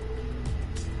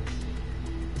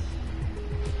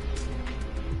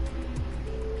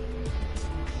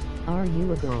 Are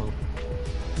you a girl?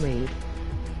 Raid.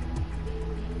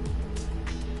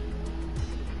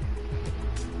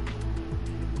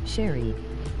 Sherry.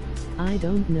 I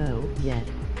don't know yet.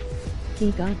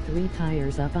 He got 3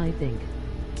 tires up, I think.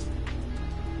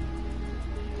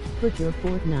 Put your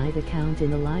Fortnite account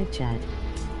in the live chat.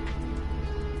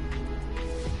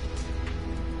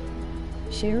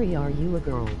 Sherry, are you a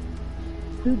girl?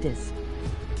 Who dis?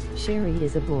 Sherry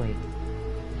is a boy.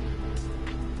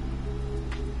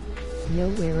 Yo,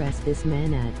 where is this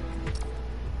man at?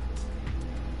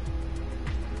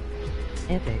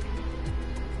 Epic.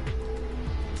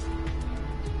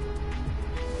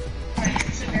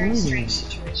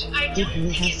 If you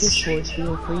have Discord,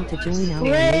 feel free to join our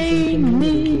amazing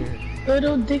community here.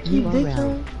 Little dicky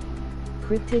URL.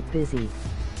 Cryptic busy.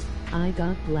 I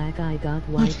got black, I got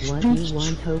white, what you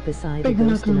want, hope aside a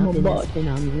ghost and up in a spin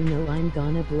on, you know I'm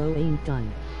gonna blow, ain't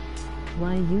done.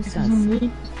 Why you sus?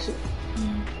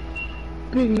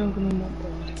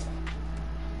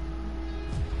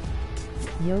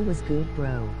 Yo, was good,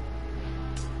 bro.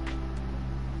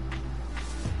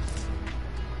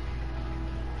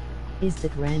 Is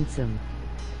that ransom?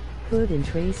 Put in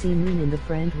Tracy Moon in the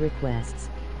friend requests.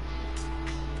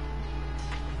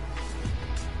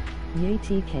 Yay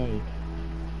TK.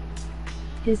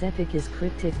 His epic is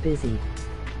cryptic busy.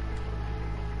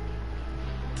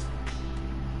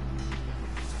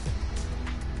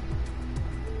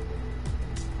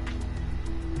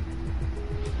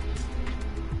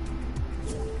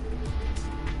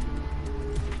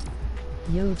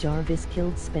 Yo, Jarvis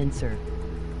killed Spencer.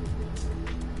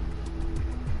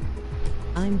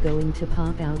 I'm going to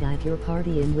pop out at your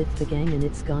party and with the gang and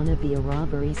it's gonna be a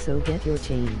robbery, so get your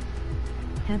chain.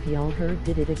 Have y'all heard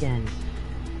did it again?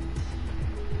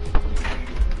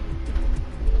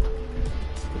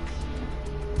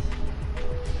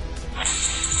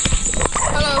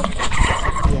 Hello.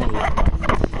 Yay.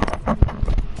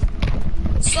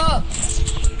 What's up?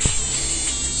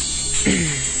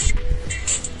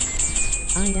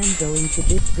 I am going to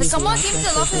this. Can someone give me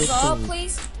the love as well,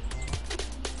 please?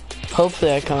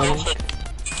 Hopefully I can. Pardon?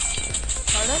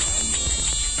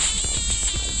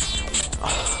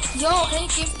 Yo, can you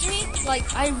gift me?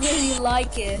 Like, I really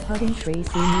like it. Hugging Tracy.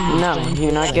 No,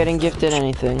 you're not getting gifted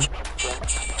anything.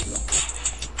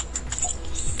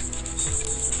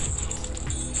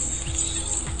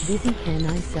 Busy, can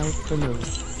I self-promote?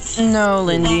 No,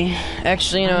 Lindy.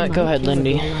 Actually, you know what? Go ahead,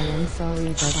 Lindy. I am sorry,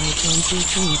 but I can't do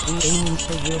things aiming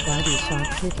for your body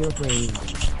shots hit your brain.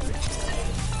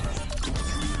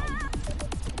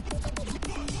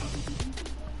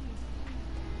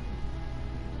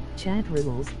 Chat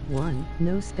rules: 1.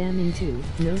 No spamming. 2.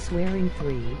 No swearing.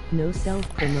 3. No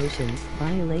self-promotion.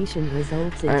 Violation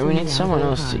results in Alright, we need 2 someone hour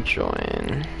else to high.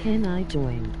 join. Can I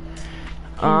join?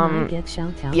 Can I get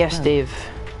shout out? Yes, Dave.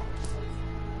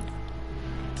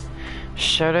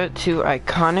 Shout out to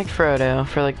Iconic Frodo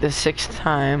for like the 6th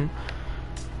time.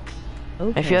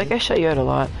 Okay. I feel like I shout you out a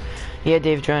lot. Yeah,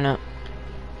 Dave, join up.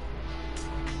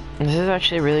 This is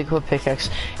actually a really cool pickaxe.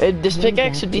 This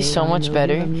pickaxe would be so much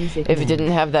better if it didn't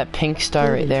have that pink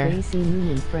star right there. Tracy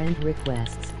Noonan friend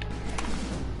requests.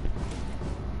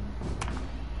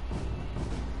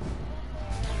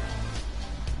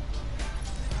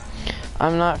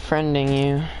 I'm not friending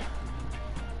you.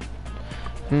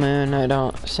 Moon, I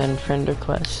don't send friend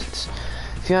requests.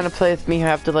 If you want to play with me, you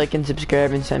have to like and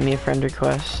subscribe and send me a friend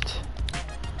request.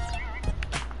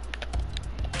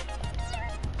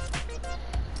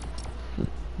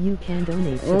 You can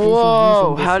donate to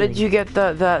Whoa! Busy How using did this you get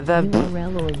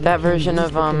URL, or you that can version use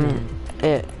of the command.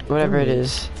 it, whatever it Donate.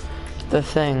 is, the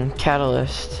thing,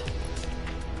 Catalyst?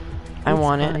 I It's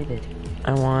want it. private.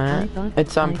 I I want it. thought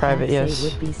It's on I private, had yes. say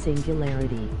would be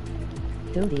singularity.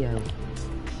 Dodio.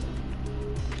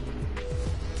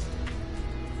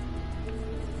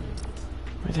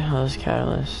 Where the hell is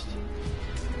Catalyst?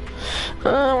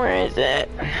 Oh, where is it?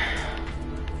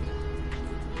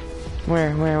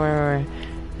 Where?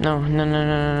 No.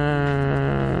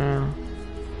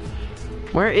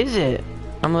 Where is it?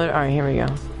 I'm literally, alright, here we go.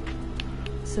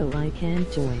 So I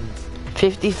can join.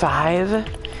 55?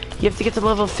 You have to get to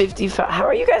level 55. How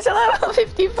are you guys at level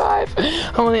 55?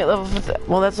 I'm only at level 50.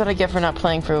 Well, that's what I get for not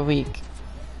playing for a week.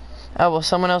 Oh, well,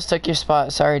 someone else took your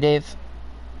spot. Sorry, Dave.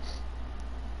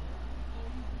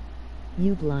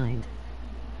 You blind.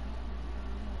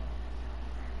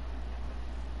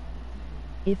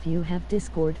 If you have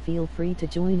Discord, feel free to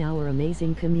join our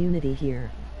amazing community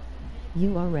here.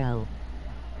 URL.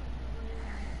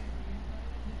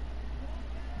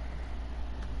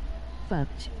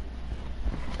 Fudge.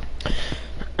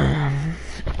 How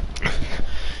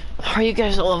are you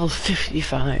guys at level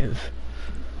 55?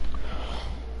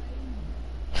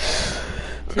 To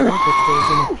epic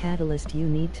version of Catalyst, you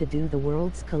need to do the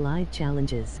Worlds Collide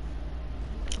challenges.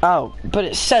 Oh, but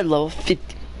it said level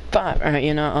 55. Alright,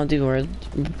 you know, I'll do world.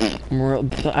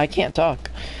 I can't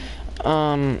talk.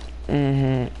 How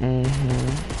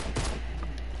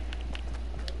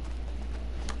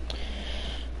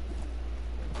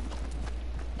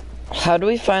do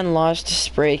we find lost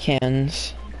spray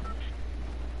cans?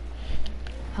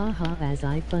 Haha, as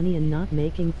I funny and not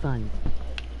making fun.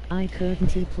 I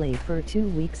couldn't play for 2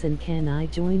 weeks and can I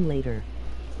join later?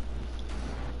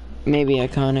 Maybe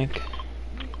Iconic.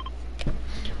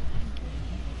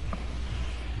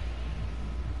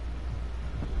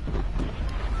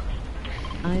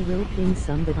 I will ping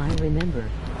some that I remember.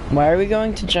 Why are we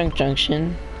going to Junk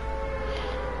Junction?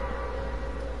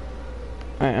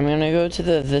 Alright, I'm gonna go to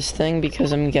this thing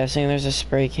because I'm guessing there's a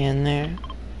spray can there.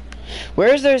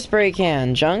 Where's their spray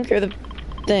can? Junk or the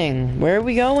thing? Where are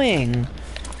we going?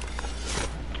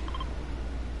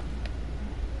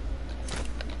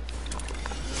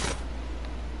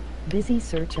 Busy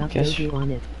search upload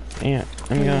on it. Yeah,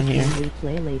 I'm going here. Can we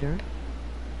play later?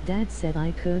 Dad said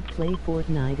I could play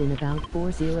Fortnite in about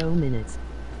 40 minutes.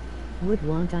 Would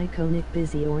want Iconic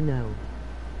busy or no?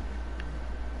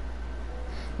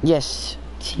 Yes,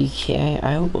 TK,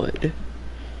 I would.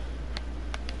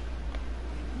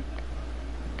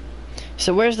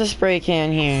 So where's the spray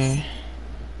can here?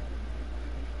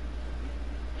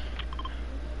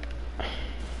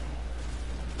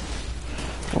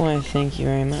 Why, thank you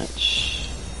very much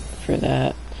for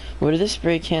that. What do the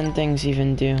spray can things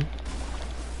even do?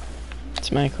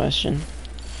 That's my question.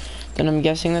 Then I'm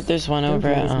guessing that there's one over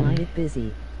at mighty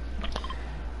busy.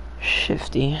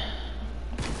 Shifty.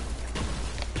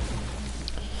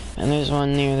 And there's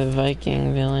one near the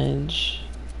Viking village.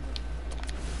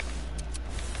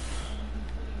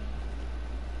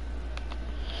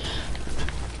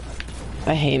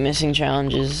 I hate missing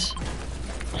challenges.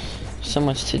 So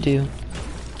much to do.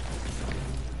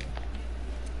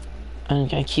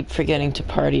 And I keep forgetting to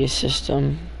party assist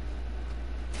them.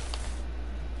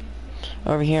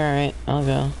 Over here, alright, I'll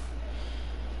go.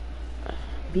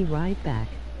 Be right back.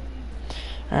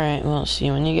 Alright, well, see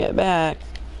you when you get back.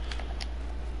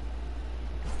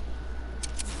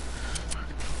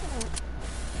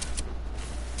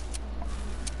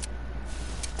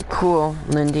 Cool,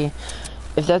 Lindy.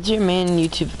 If that's your main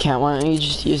YouTube account, why don't you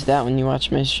just use that when you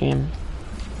watch my stream?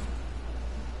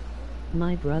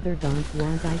 My brother don't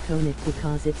want iconic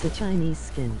because it's a Chinese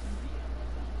skin.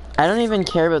 I don't even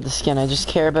care about the skin, I just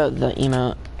care about the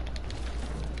emote.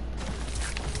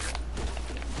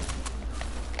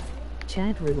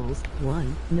 Chat rules.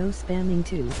 1. No spamming.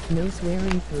 2. No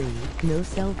swearing. 3. No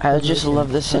self. I just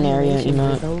love the scenario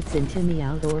emote. Results in Timmy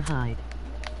out or hide.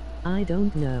 I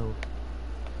don't know.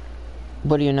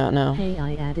 What do you not know? Hey,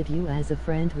 I added you as a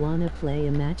friend. Wanna play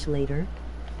a match later?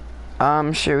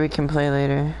 Sure, we can play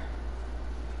later.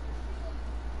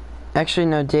 Actually,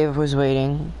 no, Dave was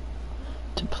waiting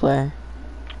to play.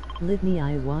 Litany,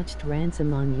 I watched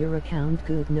Ransom on your account.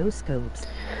 Good, no scopes.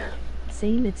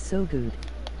 Same, it's so good.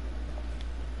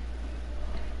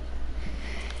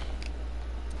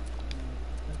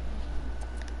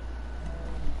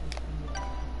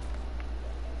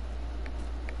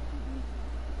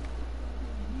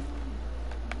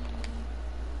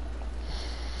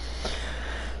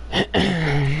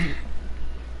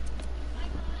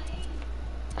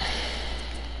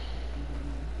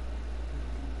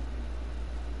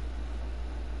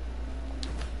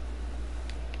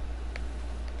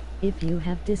 If you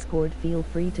have Discord, feel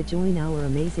free to join our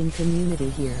amazing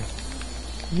community here.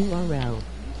 URL.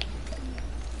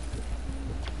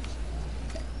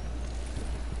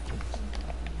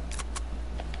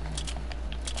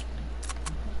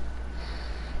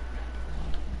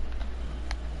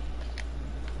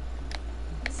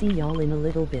 See y'all in a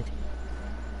little bit.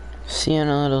 See you in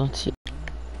a little.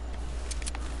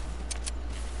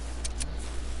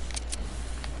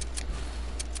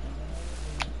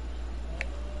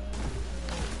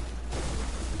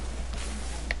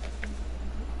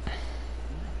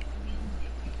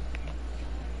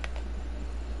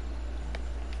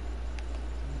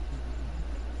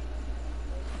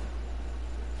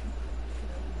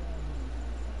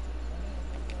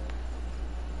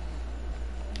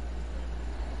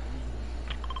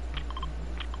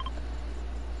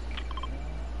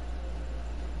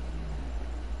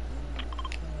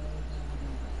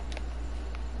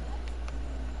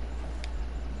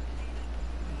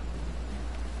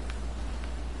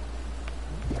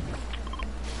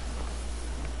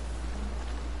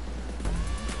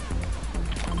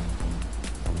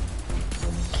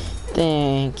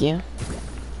 Thank you.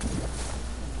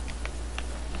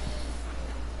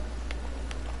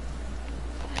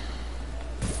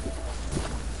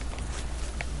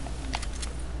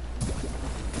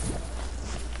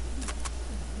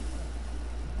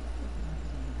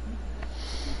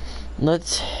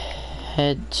 Let's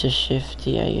head to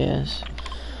Shifty, I guess.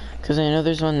 Because I know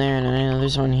there's one there and I know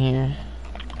there's one here.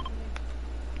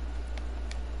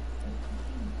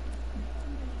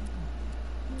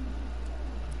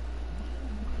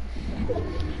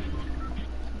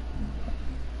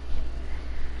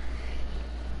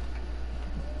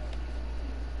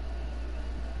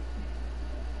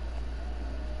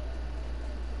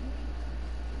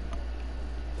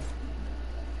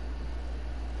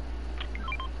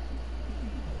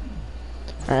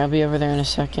 Alright, I'll be over there in a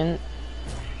second.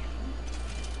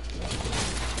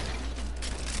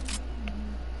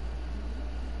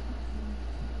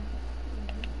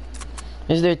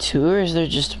 Is there two or is there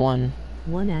just one?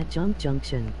 One at Junk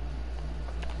Junction.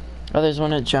 Oh, there's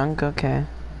one at Junk? Okay.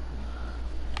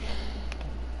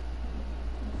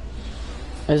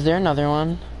 Is there another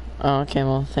one? Oh, okay,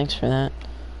 well, thanks for that.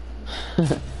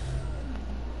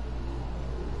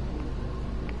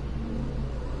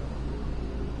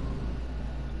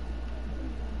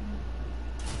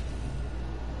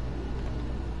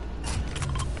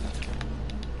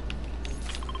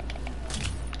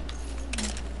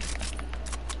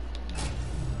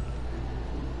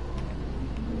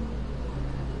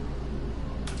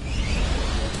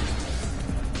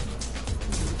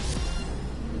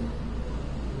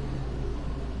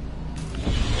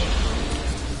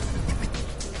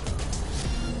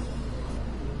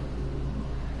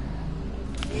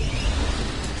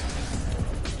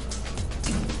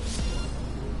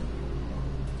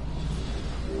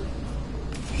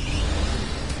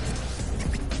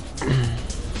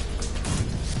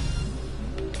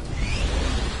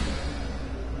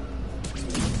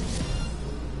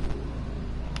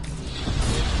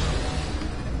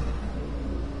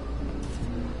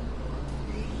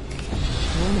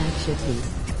 Shifty.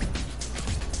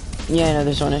 Yeah, I know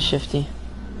there's one at Shifty.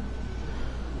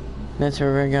 That's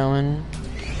where we're going.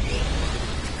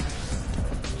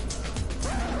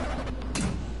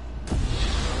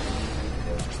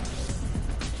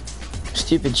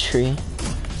 Stupid tree.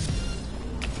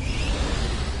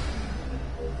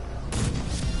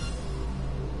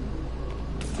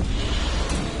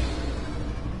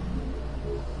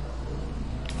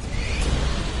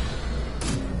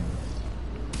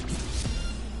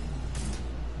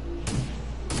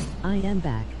 I am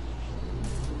back.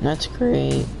 That's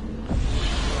great.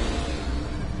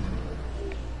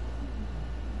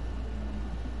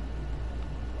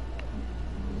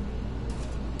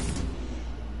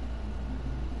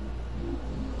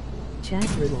 Chat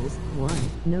riddles. 1.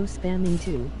 No spamming.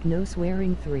 2. No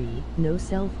swearing. 3. No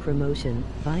self-promotion.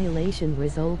 Violation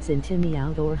results in Timmy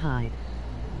out or hide.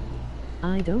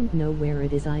 I don't know where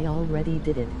it is. I already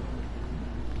did it.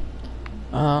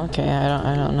 Oh, okay.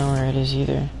 I don't know where it is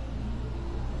either.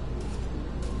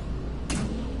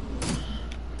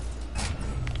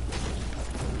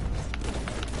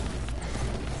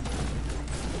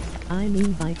 I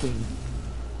mean Viking.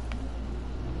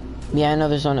 Yeah, I know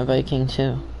there's one at Viking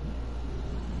too.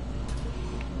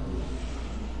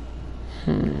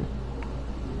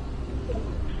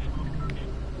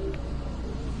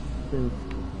 Oof.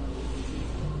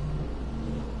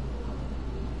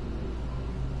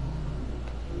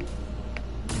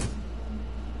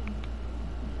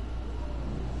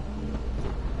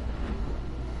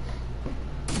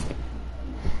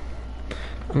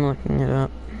 I'm looking it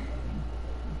up.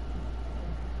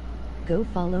 Go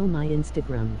follow my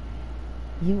Instagram.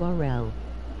 URL.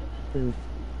 Oof.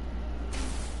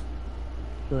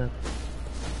 Oof.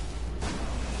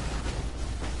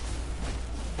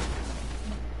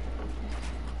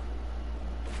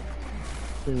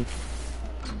 Oof.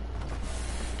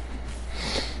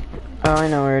 Oh, I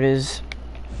know where it is.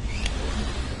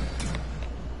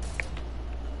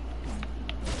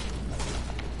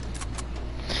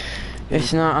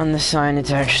 It's not on the sign,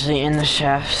 it's actually in the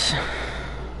shafts.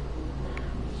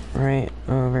 Right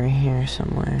over here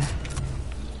somewhere.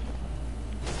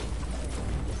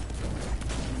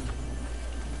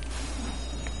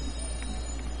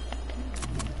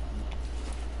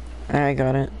 I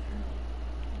got it.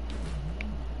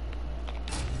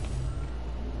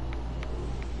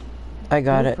 I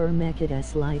got it. For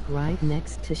Mechadus, like right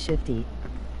next to Shifty.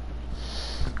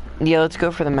 Yeah, let's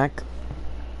go for the mech.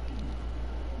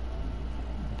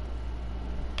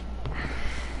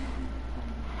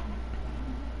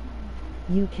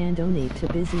 You can donate to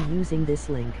Busy using this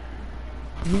link.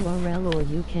 URL, or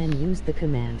you can use the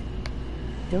command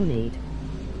donate.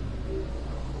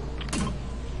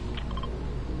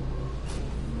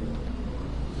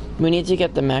 We need to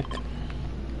get the mech.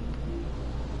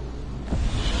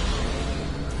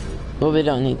 Well, we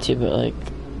don't need to, but like...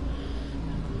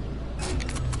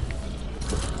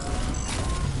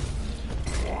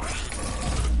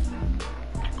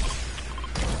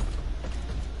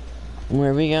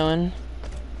 Where are we going?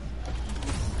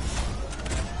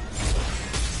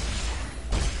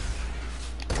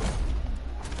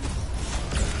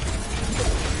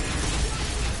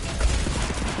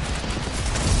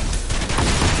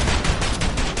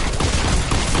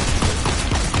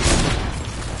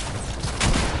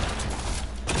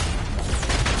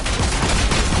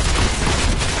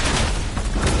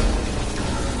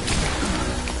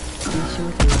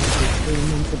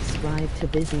 Subscribe to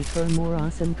Busy for more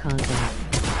awesome content.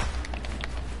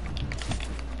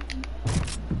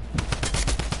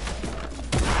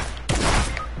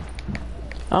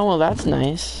 Oh, well, that's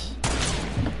nice.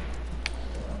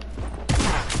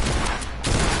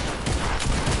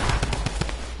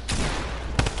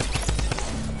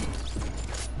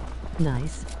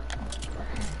 Nice.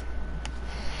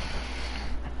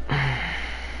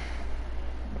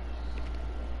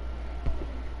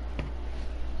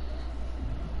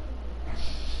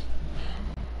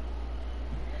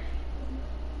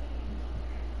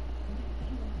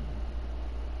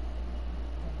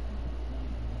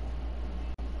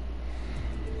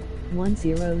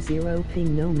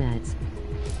 ping nomads.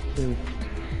 Ooh.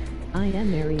 I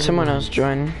am Mary. Someone else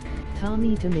join.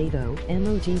 Tommy Tomato,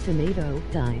 MOG Tomato,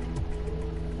 died.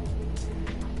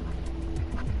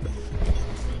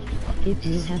 If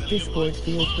you have Discord,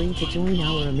 feel free to join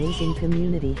our amazing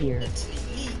community here.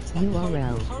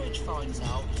 URL. Courage finds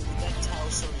out that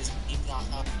Towser is in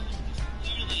that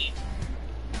Clearly,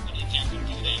 you can't do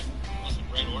that. It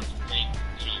wasn't great work, great,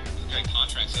 great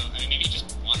contract. So I mean, maybe he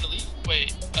just wanted to leave.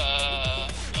 Wait,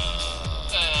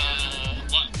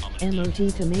 What?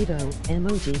 Emoji tomato,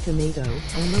 emoji tomato,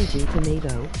 emoji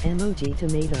tomato, emoji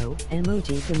tomato,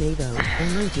 emoji tomato,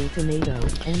 emoji tomato,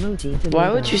 emoji tomato. Why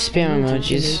would you spam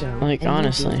emoji emojis? tomato, Like,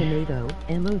 honestly. Emoji tomato,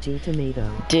 emoji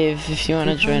tomato. Dave, if you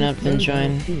want to join up, then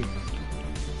join.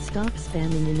 Stop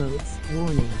spamming emotes,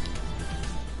 warning.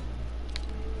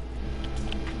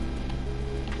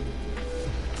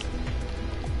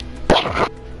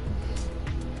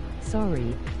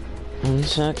 Sorry.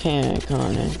 It's okay,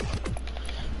 Connor.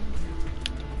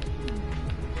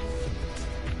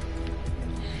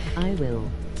 I will.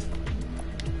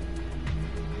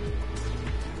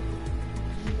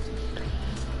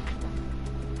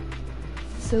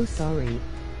 So sorry.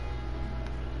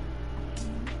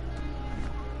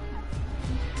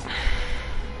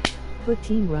 Put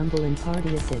Team Rumble in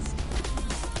party assist.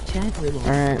 Chat rule.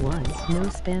 Alright. 1. No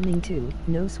spamming. 2.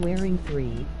 No swearing.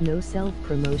 3. No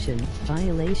self-promotion.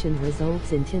 Violation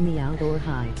results in Timmy out or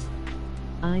hide.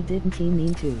 I didn't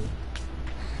mean to.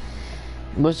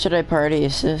 What should I party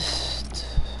assist?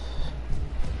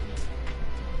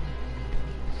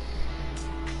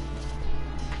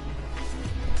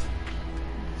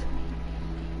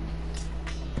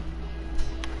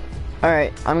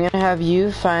 Alright, I'm gonna have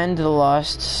you find the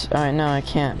lost. Alright, no, I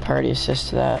can't party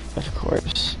assist to that, of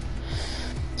course.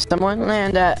 Someone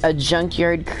land at a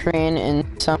junkyard crane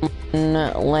and someone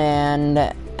land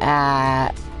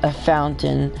at a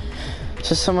fountain.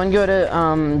 So someone go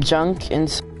to junk and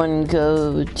someone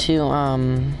go to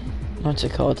what's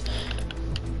it called?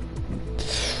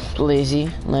 Lazy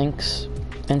links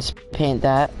and paint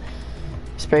that.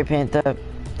 Spray paint the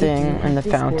thing in the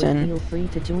fountain. Feel free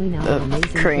to join our The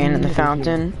amazing crane in the community.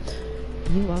 fountain.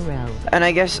 URL. And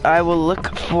I guess I will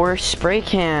look for spray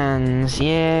cans.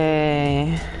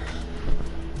 Yay.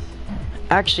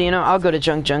 Actually, you know, I'll go to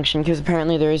Junk Junction because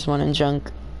apparently there is one in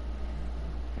Junk.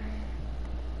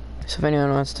 So if anyone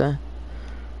wants to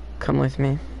come with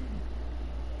me.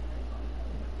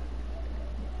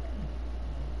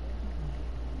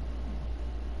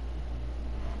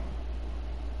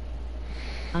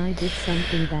 I did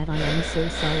something that I am so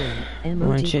sorry.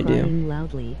 What'd Emoji you do? crying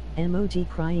loudly. Emoji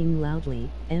crying loudly.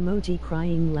 Emoji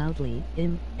crying loudly.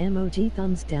 Emoji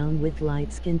thumbs down with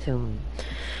light skin tone.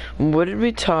 What did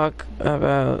we talk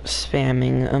about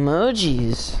spamming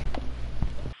emojis?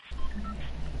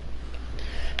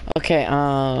 Okay,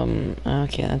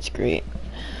 okay, that's great.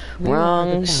 Where are the Wrong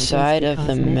fountains side of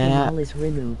the because map. methanol is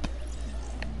removed.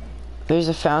 There's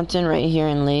a fountain right here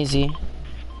in Lazy.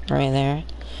 Right there.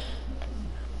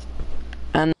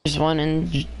 And there's one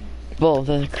in, well,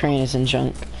 the crane is in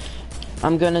Junk.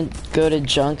 I'm gonna go to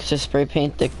Junk to spray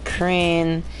paint the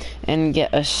crane and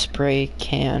get a spray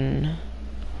can.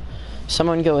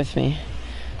 Someone go with me.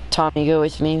 Tommy, go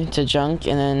with me to Junk,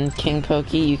 and then King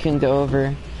Pokey, you can go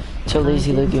over to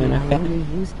Lazy Lagoon, I okay?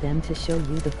 only used them to show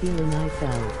you the feeling I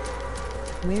felt.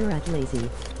 Where at Lazy?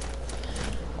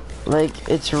 Like,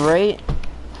 it's right,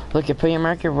 look, put your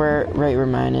marker right where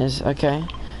mine is, okay?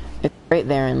 It's right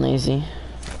there in Lazy.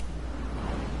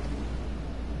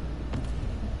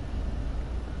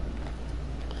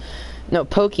 No,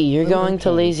 Pokey, you're going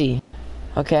to Lazy,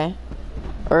 okay?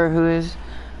 Or who is?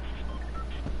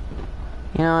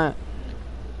 You know what?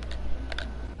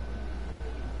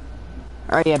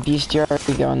 Oh yeah, Beast, you're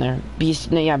already going there.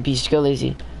 Beast, no, yeah, Beast, go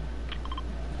Lazy.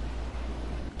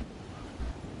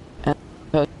 And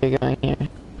Pokey, you're going here.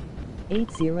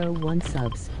 801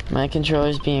 subs. My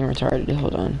controller's being retarded,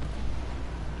 hold on.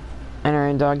 And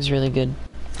our dog's really good.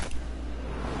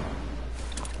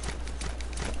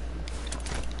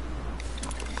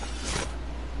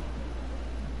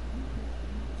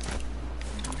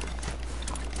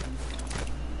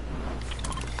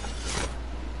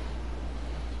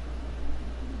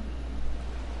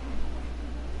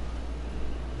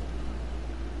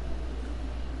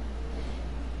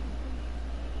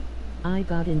 I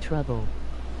got in trouble.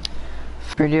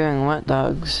 For doing what,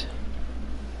 dogs?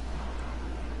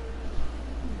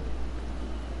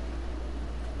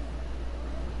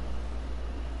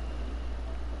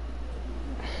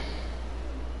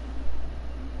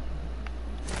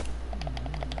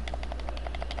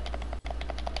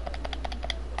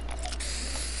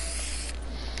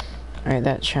 Alright,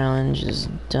 that challenge is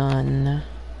done.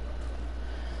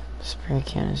 Spray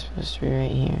can is supposed to be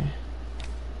right here.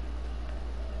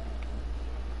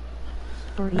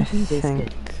 For I eating think.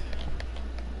 biscuit.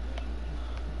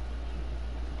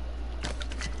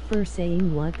 For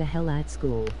saying what the hell at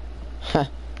school. Huh.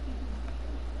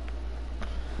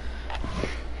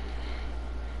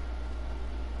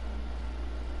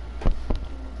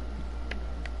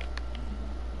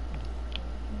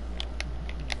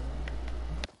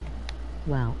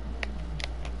 Wow.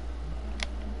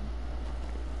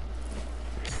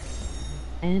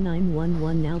 And I'm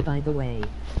 1-1 now, by the way.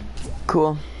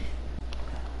 Cool.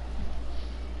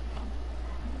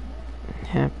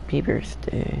 Happy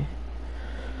birthday.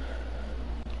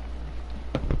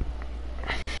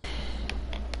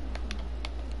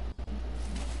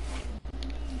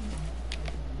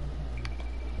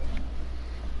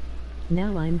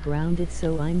 Now I'm grounded,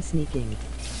 so I'm sneaking.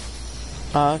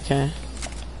 Oh, okay.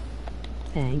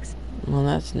 Thanks. Well,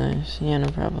 that's nice. Yeah, no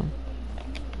problem.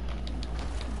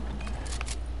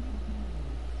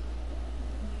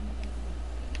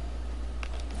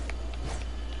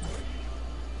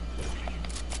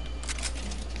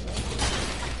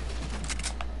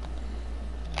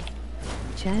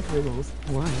 Chat rules: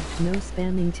 1. No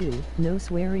spamming. 2. No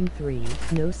swearing. 3.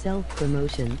 No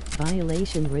self-promotion.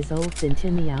 Violation results in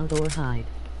Timmy out or hide.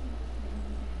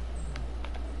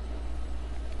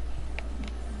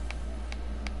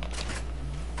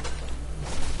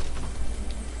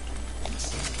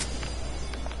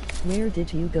 Where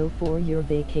did you go for your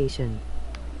vacation?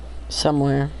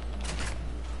 Somewhere.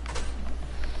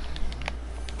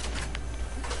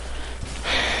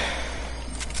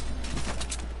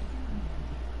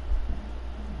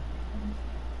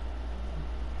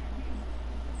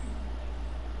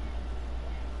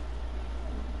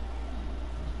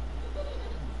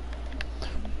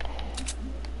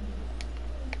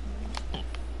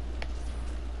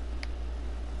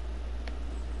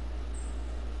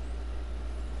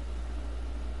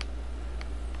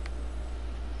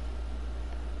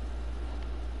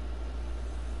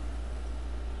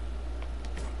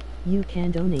 You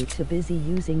can donate to Busy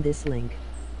using this link.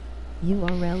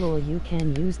 URL, or you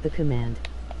can use the command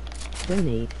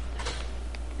donate.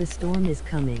 The storm is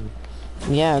coming.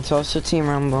 Yeah, it's also Team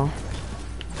Rumble.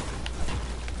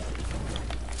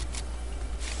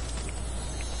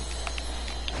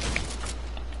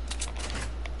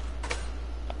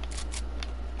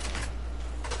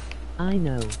 I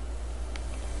know.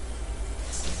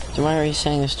 So why are you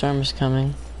saying the storm is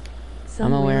coming?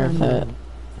 Somewhere I'm aware of that. unknown.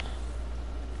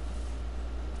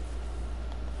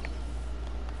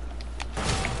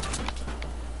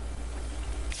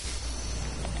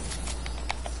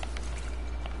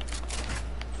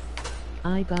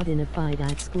 I got in a fight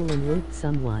at school and raped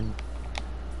someone.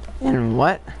 And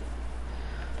what?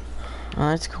 Oh,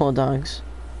 that's cool, dogs.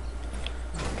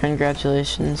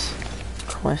 Congratulations.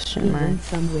 Question He mark. went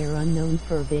somewhere unknown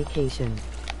for vacation.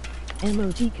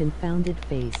 Emoji confounded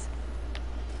face.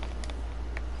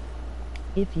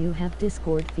 If you have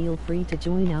Discord, feel free to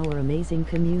join our amazing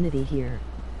community here.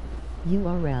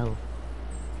 URL.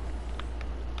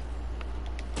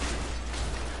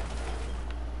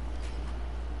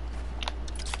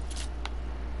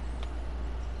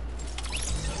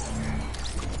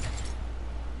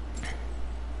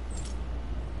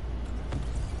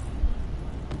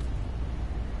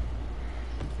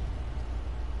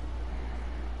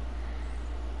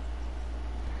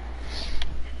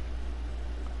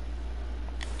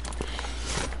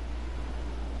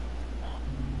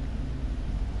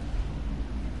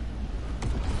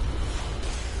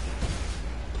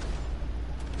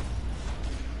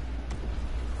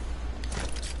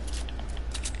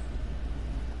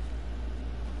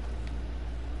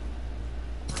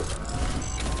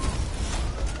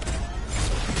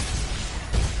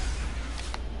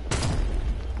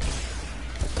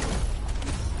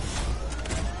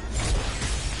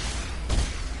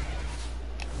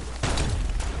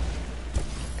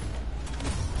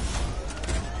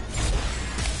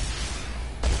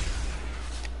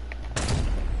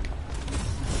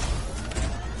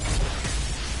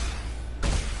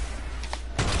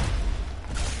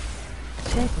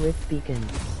 Check Rift Beacon.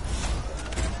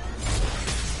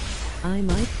 I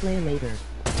might play later.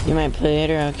 You might play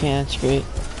later? Okay, that's great.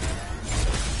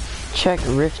 Check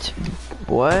Rift.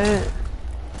 What?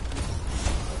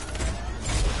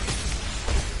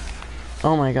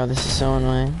 Oh my god, this is so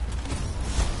annoying.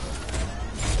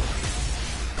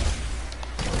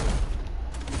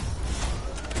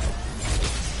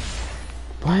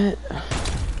 What?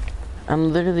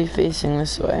 I'm literally facing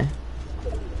this way.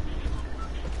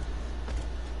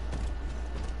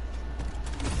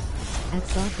 At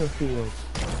soccer field.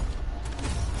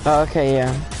 Oh, okay,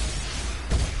 yeah.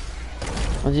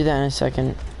 I'll do that in a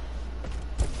second.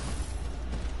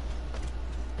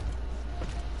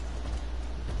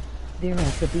 There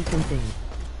at the beacon thing.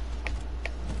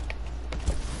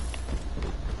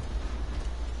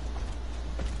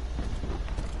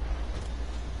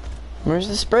 Where's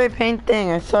the spray paint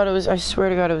thing? I thought it was, I swear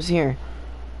to god it was here.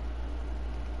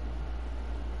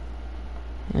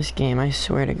 This game, I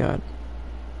swear to god.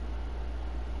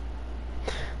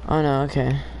 Oh no,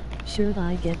 okay. Should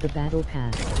I get the battle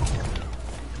pass?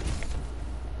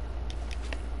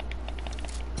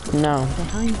 No.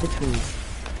 Behind the trees.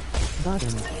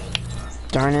 Bottom.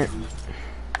 Darn it.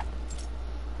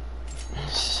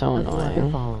 So Of annoying.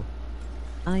 waterfall.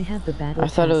 I have the battle I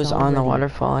thought it pass was on the already.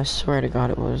 waterfall. I swear to God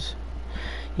it was.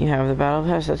 You have the battle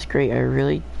pass? That's great. I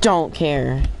really don't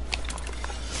care.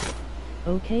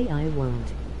 Okay, I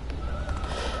won't.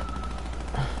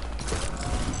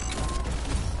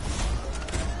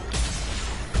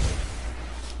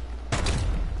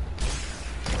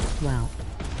 Wow.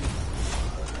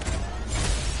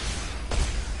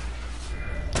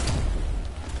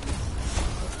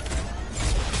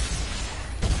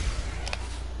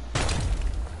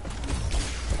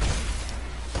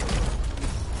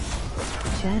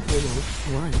 Chat rules.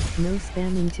 1. No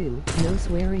spamming. 2. No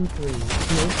swearing. 3. No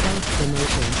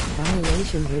self-promotion.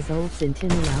 Violation results in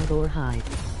 10 allowed or hide.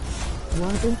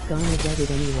 Wasn't gonna get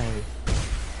it anyway.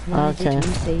 Why did Okay.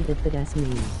 you say that? That's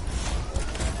me.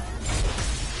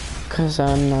 Cause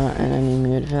I'm not in any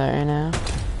mood for that right now.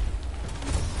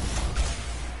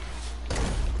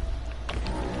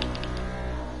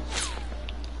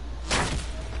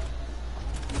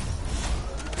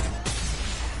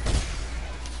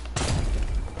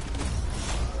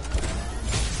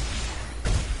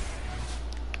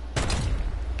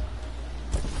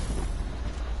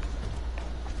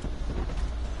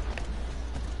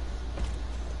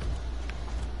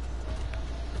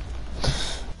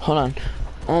 Hold on.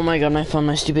 Oh my god, my phone,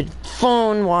 my stupid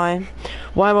phone, why?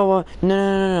 Why? No,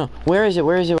 no. Where is it?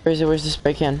 Where's the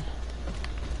spray can?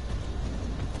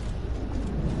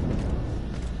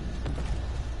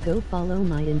 Go follow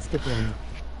my Instagram.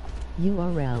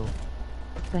 URL.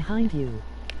 Behind you.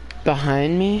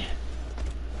 Behind me?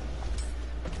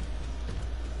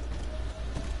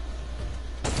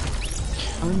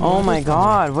 On Oh my waterfall.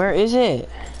 god, where is it?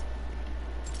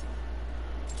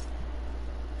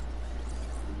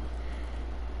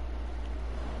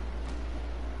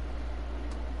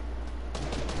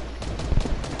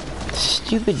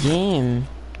 Stupid game.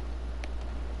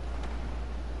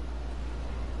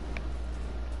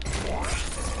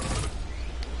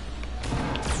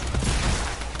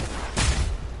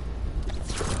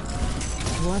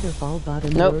 Waterfall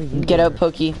bottom. Nope, where you get out, were.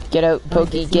 Pokey. Get out, By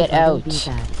Pokey, the get sea, I will out. be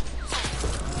back.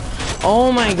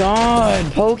 Oh my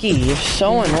god, Pokey, you're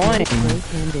so There's no annoying. spray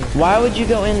can there. Why would you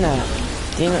go in that?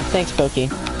 Damn it, thanks, Pokey.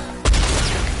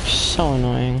 So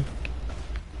annoying.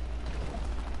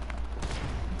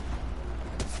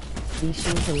 Be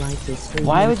sure to like this stream.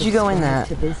 Why and would you go in subscribe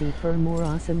that? To Busy for more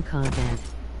awesome content.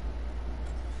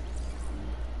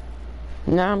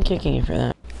 Now I'm kicking you for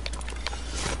that.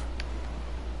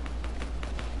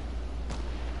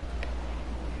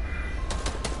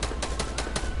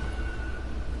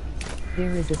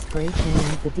 There is a spray can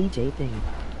at the DJ thing.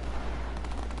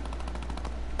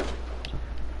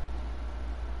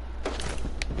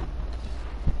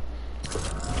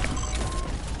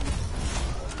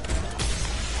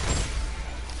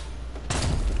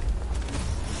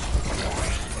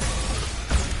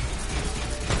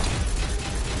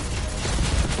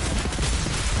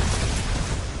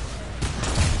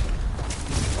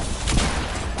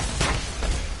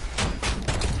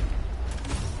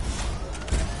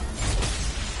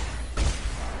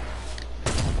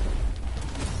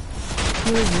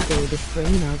 Here you go, the spray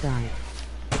and I'll die.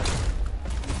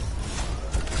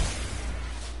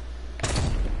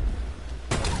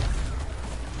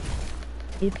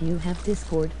 If you have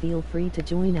Discord, feel free to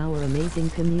join our amazing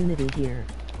community here.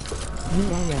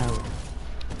 URL.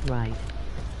 Right.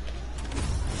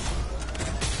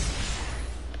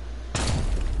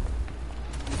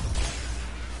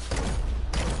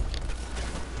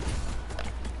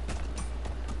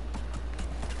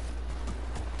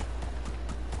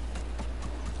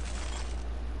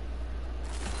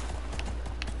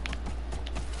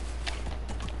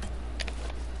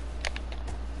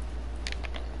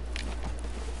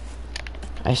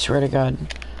 I swear to God.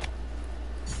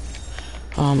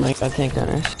 Oh my god, thank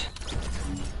goodness.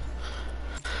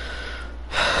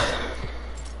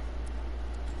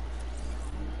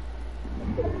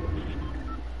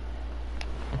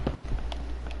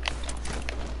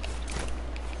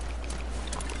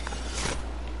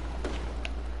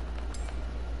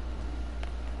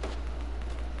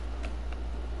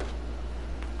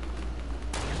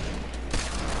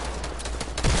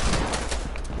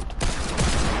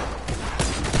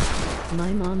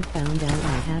 My mom found out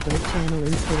I have a channel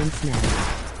influence now.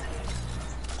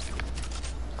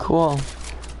 Cool.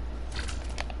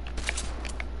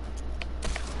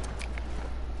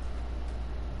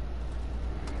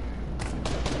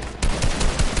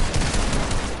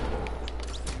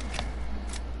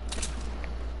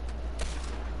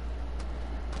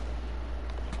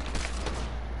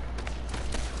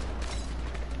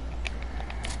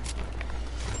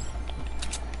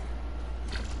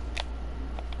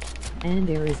 And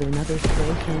there is another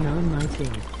spray can on my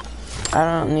thing. I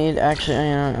don't need, actually,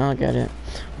 I'll get it.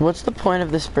 What's the point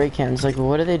of the spray cans? Like,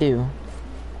 what do they do?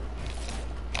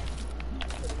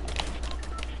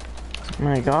 Oh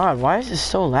my god, why is this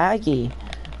so laggy?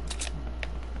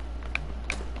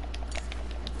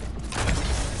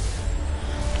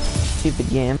 Stupid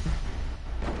game.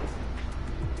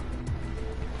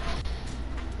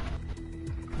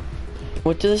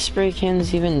 What do the spray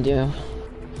cans even do?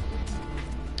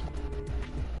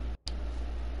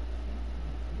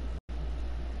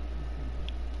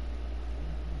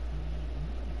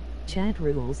 Chat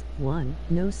rules: 1.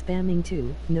 No spamming.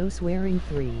 2. No swearing.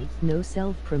 3. No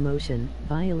self-promotion.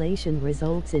 Violation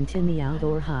results in Timmy out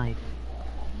or hide.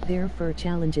 Therefore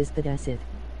challenges the it.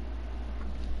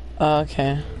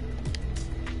 Okay.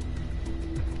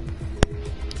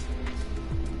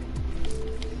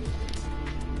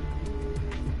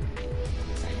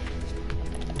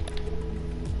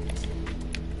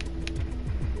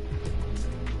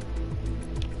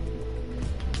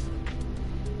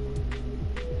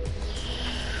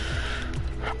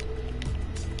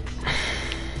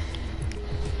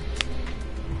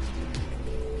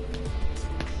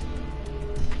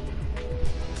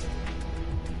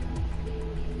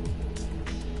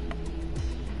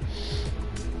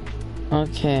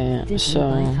 Okay, Did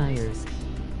so... you buy tires?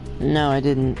 No, I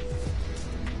didn't.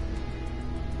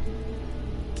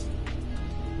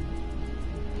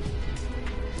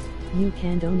 You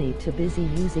can donate to Busy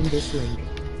using this link.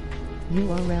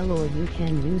 URL, or you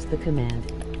can use the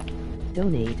command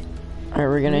donate. Alright,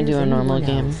 we're gonna do a normal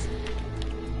game.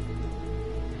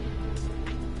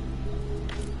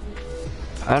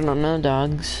 I don't know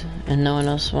dogs, and no one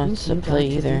else wants to play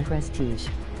either. Prestige.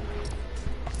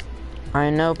 I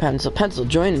know, Pencil. Pencil,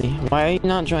 join me. Why are you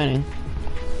not joining?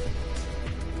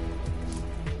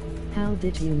 How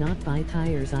did you not buy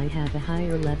tires? I have a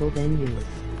higher level than you.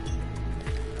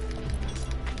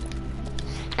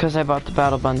 Because I bought the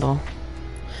battle bundle.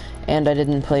 And I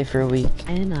didn't play for a week.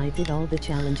 And I did all the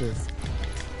challenges.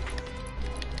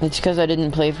 It's because I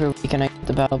didn't play for a week and I got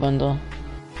the battle bundle.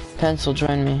 Pencil,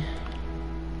 join me.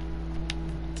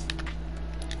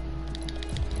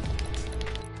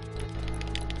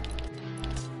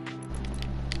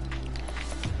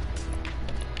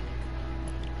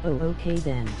 Oh, okay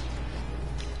then.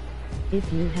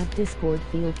 If you have Discord,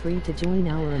 feel free to join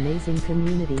our amazing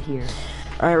community here.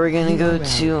 Alright, we're gonna go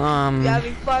URL. to, You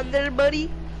having fun there, buddy?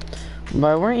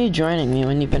 Why weren't you joining me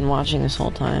when you've been watching this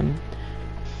whole time?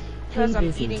 Because Hey, I'm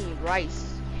Busy. eating rice.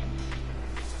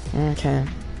 Okay.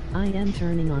 I am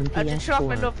turning on I just turned off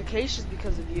my PS4. notifications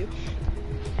because of you.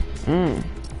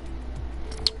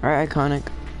 Alright, iconic.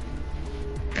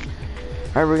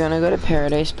 Alright, we're gonna go to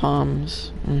Paradise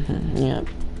Palms. Yep.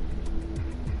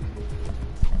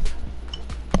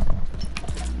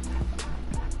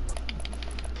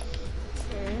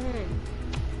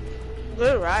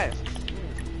 Good rice.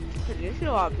 You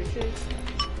feel obviously.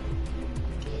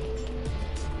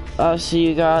 Oh, so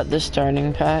you got the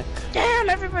starting pack? Damn,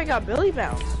 everybody got Billy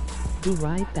Bounce. Be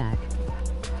right back.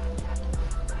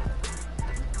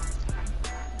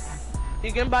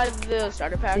 You can buy the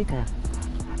starter pack. Pika.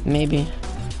 Maybe.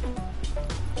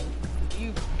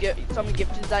 You get someone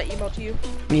gifted that email to you.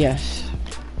 Yes.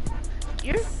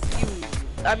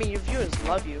 I mean, your viewers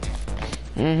love you.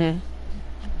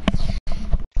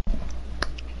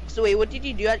 So wait, what did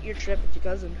you do at your trip with your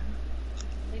cousin?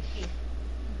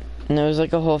 And it was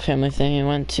like a whole family thing. We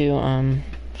went to,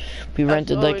 we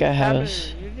rented So like a it's family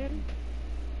house. reunion?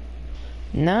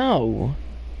 No.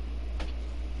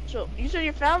 So you said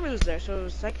your family was there, so it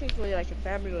was technically like a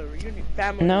family reunion.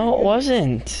 No, it reunion.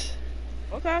 wasn't.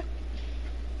 Okay.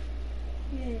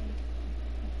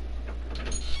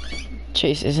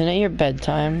 Chase, isn't it your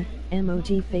bedtime?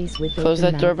 Emoji face with Close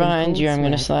open that door mouth and behind cold you, I'm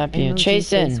gonna sweat. slap you. Emoji face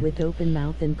Chasen. with open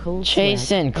mouth and cold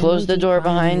Chasen, sweat. close the Emoji door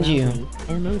crying behind you. loudly.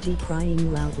 Emoji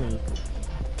crying loudly.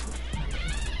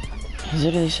 He's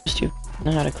literally so stupid.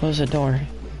 Know how to close a door.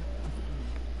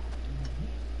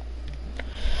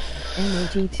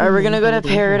 Emoji Alright, we're gonna go to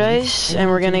holding Paradise, hands. and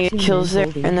we're gonna Emoji get two kills men there,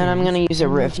 holding and then I'm hands. gonna use a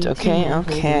rift, Emoji two okay? men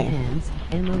holding Okay. hands.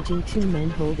 Emoji 2 men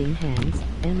holding hands.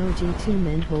 Emoji 2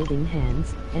 men holding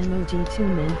hands. Emoji 2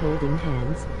 men holding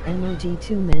hands. Emoji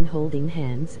 2 men holding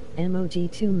hands. Emoji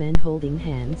 2 men holding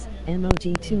hands.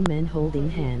 Emoji 2 men holding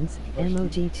hands.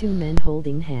 Emoji 2 men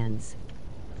holding hands.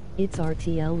 It's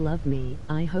RTL, love me.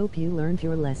 I hope you learned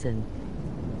your lesson.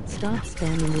 Stop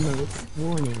spamming emotes.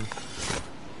 Warning.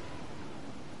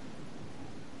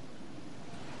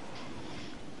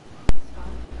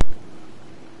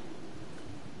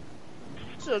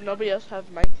 So nobody else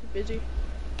have mic busy?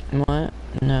 What?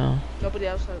 No. Nobody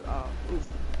else has oof.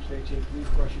 JJ, please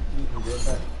brush your teeth and go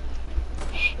back.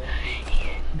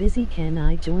 Busy, can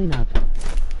I join up?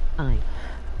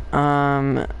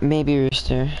 Maybe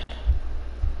Rooster.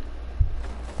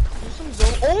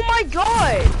 Oh my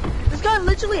god! This guy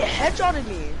literally headshotted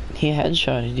me. He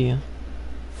headshotted you.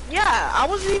 Yeah, I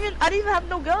didn't even have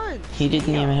no guns. He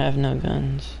didn't even have no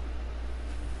guns.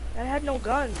 I had no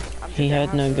guns. He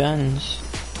had no guns.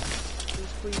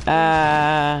 Please.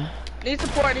 Need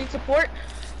support.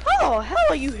 How the hell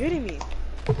are you hitting me?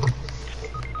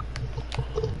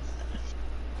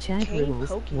 Chat rules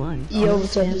Pokey. 1. Yo,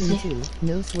 what's up, 2.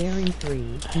 No swearing 3.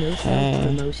 No Hey.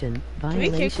 self-promotion. we kick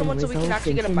Violation someone so we can results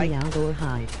actually in get a mic? out or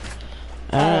hide.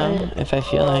 I don't know if I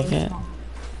feel like it.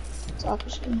 It's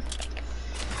opposite.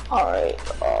 Alright,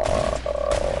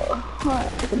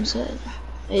 alright, like I said.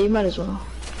 Hey, you might as well.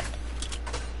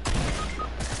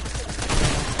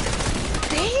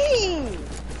 Dang!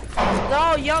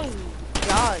 No, young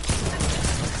God.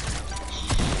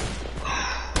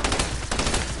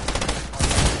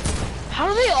 How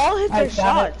do they all hit their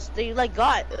shots? They like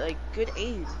got like good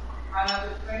aim.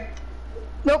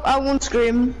 Nope, I won't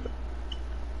scream.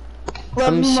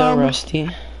 I'm so rusty.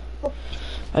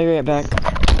 I'll be right back.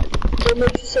 What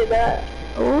makes you say that?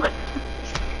 Oh.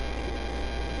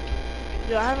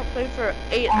 Dude, I haven't played for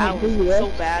 8 Oh, hours. really? It's so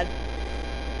bad.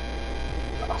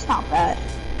 That's not bad.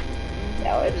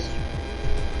 No, it is.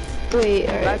 Wait,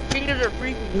 My alright. fingers are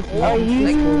freaking If cold. Are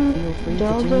you- feel free to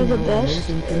Dogs join are the our best?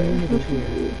 amazing community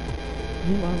here.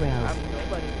 URL. I'm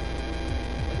nobody.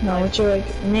 No, what's your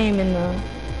like name in the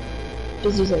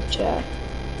Busy's like chat?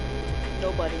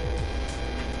 Nobody.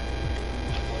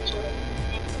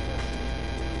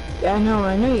 Yeah,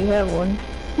 I know you have one.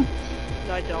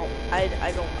 No, I don't. I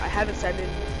don't. I haven't sent it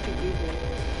to Google.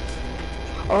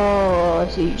 Oh,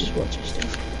 I see. You just watch your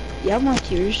stuff. Yeah, I'm not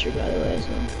curious, by the way. So.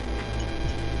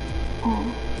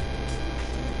 Oh.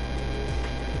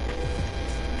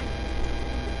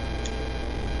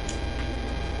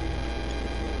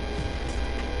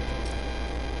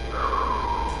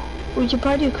 We should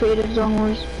probably do creative Zone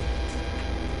Wars.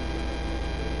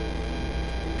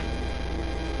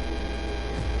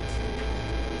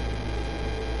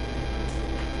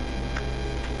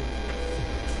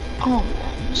 Oh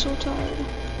man, I'm so tired.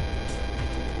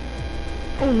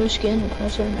 Oh, new skin,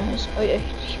 that's very nice. Oh yeah,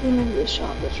 you remember this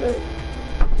shop, that's right.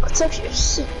 It's actually a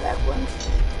sick back one.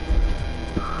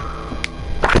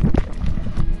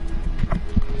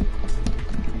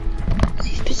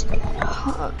 These busy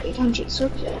 800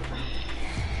 subs yet.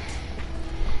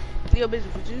 Yo, busy.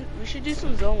 We should do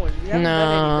some zone wars. We haven't done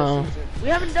any of this season. We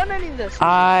haven't done any of this season.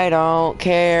 I don't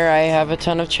care. I have a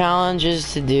ton of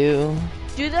challenges to do.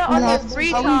 Do that on your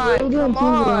free time. Come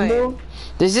on.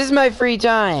 This is my free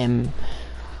time.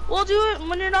 We'll do it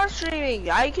when you're not streaming.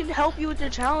 I can help you with your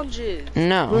challenges.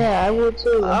 No. Yeah, I will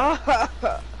too. Ah.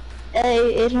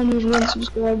 Hey, 801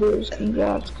 subscribers.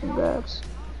 Congrats.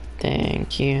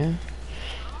 Thank you.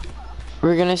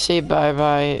 We're gonna say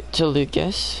bye-bye to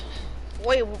Lucas.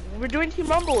 Wait, we're doing team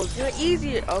rumbles. Do it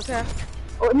easier. Okay.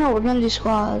 Oh no, we're gonna do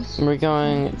squads. We're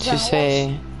going to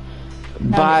say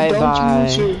No,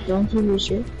 bye-bye. Don't you lose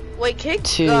your. Wait, kick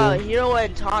To- Hero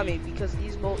and Tommy because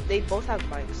they both have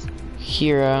mics.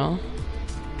 Hero.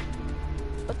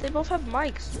 But they both have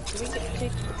mics. Can we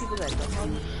kick the people that don't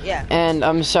have? Yeah. And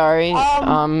I'm sorry,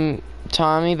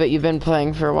 Tommy, but you've been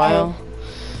playing for a while.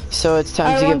 So it's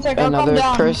time to one give sec, I'll calm another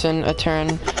down. person a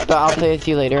turn. But I'll play with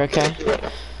you later, okay?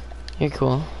 You're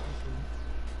cool.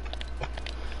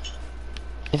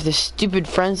 If this stupid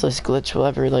friends list glitch will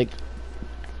ever, like...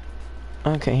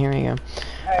 Okay, here we go.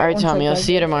 Alright, one Tommy, sec, I'll guys.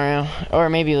 see you tomorrow. Or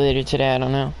maybe later today, I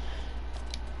don't know.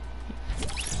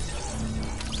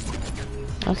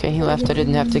 Okay, he left. I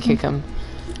didn't have to kick him.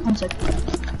 1 sec.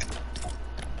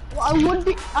 Well, I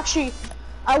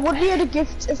would be able to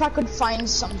gift if I could find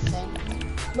something.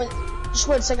 But just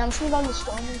wait a second, I'm just going down the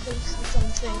storm in case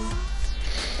something.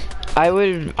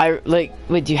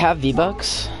 Wait, do you have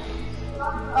V-Bucks?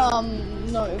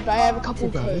 No, but I have a couple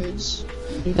codes.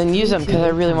 Then use them, because I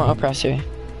really want oppressor.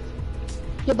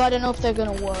 Yeah, but I don't know if they're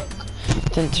gonna work.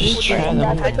 Then just try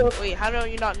them. Wait, how do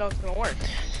you not know it's gonna work?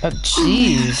 Oh,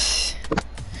 jeez.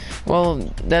 Well,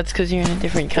 that's because you're in a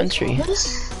different country.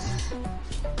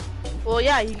 Well,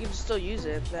 yeah, you can still use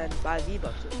it, then buy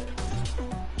V-Bucks with it.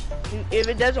 If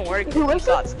it doesn't work, you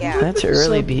got scammed. That's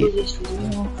early beat.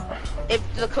 If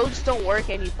the codes don't work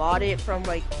and you bought it from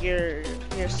like your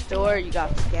store, you got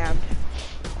scammed.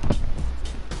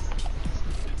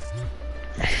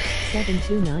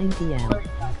 7:29 p.m.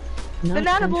 Not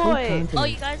Banana country boy! continent. Oh,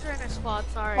 you guys are in a squad,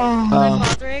 sorry. Oh. Was I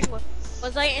bothering?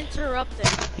 Was I interrupting?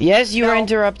 Yes, you were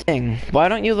interrupting. Why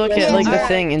don't you look at like the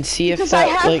thing and see if Because I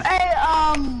that have like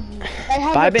a I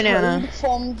have Bye, a banana. code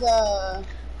from the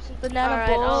Banana Alright,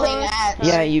 ball. thing at.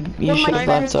 Yeah, you one of should my have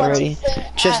friends left went to already. the thing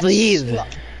Just at leave. He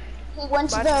went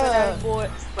to My the banana boy.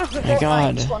 My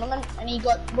God. Fortnite tournament and he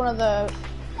got one of the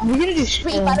We're gonna do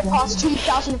free battle pass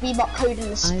 2000 V-Buck code in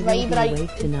the I spray, will but be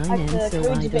awake to 9 the am, so code's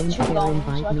I a bit don't too care. long,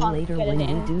 so Invite I me can't later get when it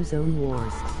we in. do Zone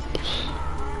Wars.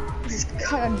 It's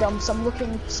kind of dumb, so I'm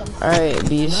looking for some Alright, Love to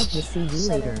Beast. see you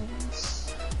later.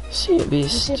 settings. See you, Let me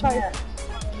see Beast. if I...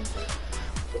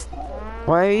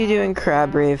 Why are you doing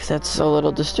crab reef? That's a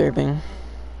little disturbing.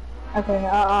 Okay,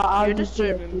 I'll You're just do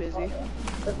it. disturbing, busy.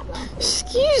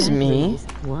 Excuse me.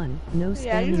 1. No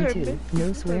Yeah, you spamming. heard 2. me.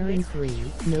 No swearing. 3.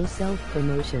 No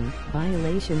self-promotion.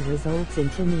 Violation results in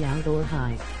Timmy out or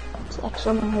hide. It's like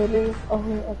someone hated. Oh,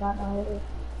 wait, I got no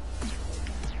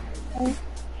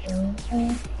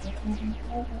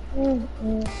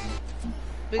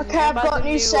Busy, Okay, you I've buy got the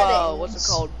new new, settings. what's it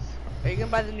called? Are you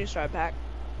gonna buy the new star pack?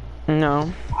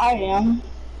 No. I am.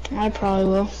 I probably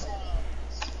will.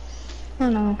 I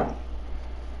don't know.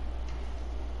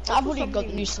 I've already got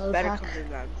the new solar Better pack. comes in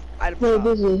that item Very shop.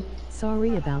 busy.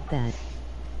 Sorry about that.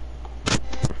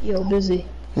 Yo, busy.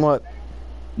 What?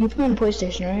 You play on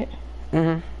PlayStation, right?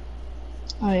 Mm-hmm.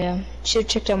 Oh yeah. Should've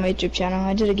checked out my YouTube channel.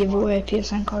 I did a giveaway a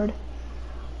PSN card.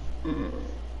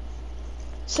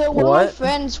 So one of my What?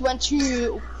 friends went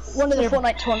to one of the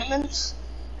Fortnite tournaments,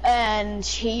 and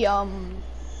he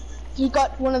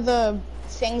got one of the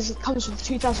things that comes with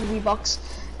 2,000 V-Bucks,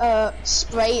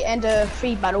 spray and a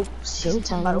free Go season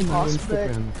 10 follow battle my pass, but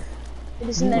Instagram. it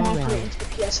isn't then URL. put into the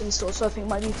PSN store, so I think it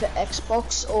might be for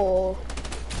Xbox or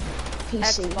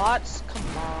PC. Xbox?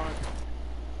 Come on.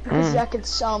 Because like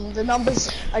it's the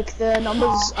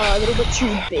numbers are a little bit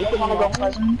too big. And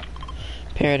long.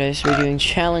 Paradise, we're doing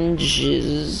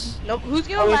challenges. Nope, who's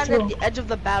gonna land at the edge of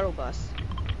the battle bus?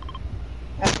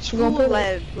 Who will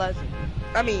land Pleasant?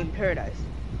 I mean, Paradise.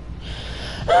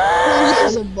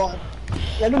 This is a bot.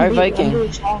 Our Viking.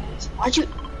 Why'd you?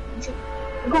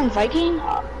 You're going Viking?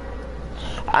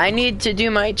 I need to do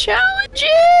my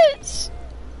challenges!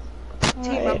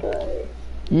 Team up.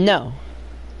 No.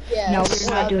 Yeah. No, we're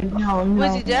not doing. No, no.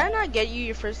 Wizzy, did I not get you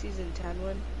your first season 10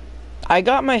 win? I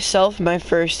got myself my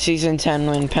first season 10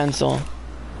 win pencil.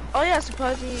 Oh yeah,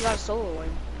 surprisingly you got a solo win.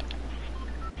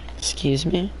 Excuse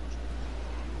me?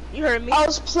 You heard me. I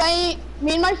was playing.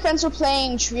 Me and my friends were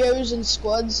playing trios and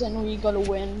squads, and we got a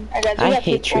win. I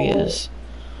hate trios.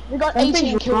 We got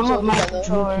 18 kills wrong with my altogether.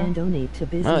 You can donate to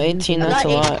Busy. Oh, 18, I that's got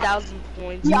a lot. 8,000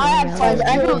 points. Yeah, I had 5 I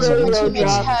kills, got and my really teammates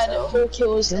low had drop, 4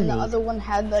 kills, and the Donate. other one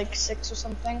had like 6 or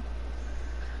something.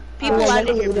 People Yeah,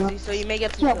 landed yeah, here, yeah. Busy, so you may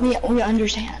get some Yeah, kills. we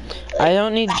understand. I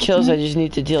don't need kills, I just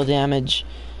need to deal damage.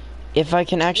 If I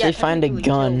can actually find a technically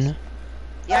gun. kills.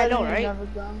 Yeah, I know, didn't right? have a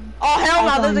gun. Oh hell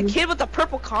no, there's a gun. kid with a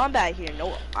purple combat here.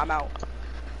 No, I'm out.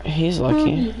 He's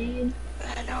lucky.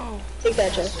 I know. Take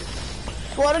that, Jess.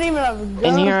 Well, I don't even have a gun.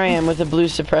 And here I am with a blue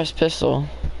suppressed pistol.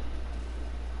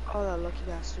 Oh, that lucky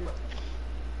bastard.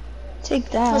 Take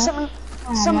For that. someone,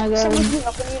 Oh someone my God. came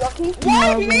up and you lucky.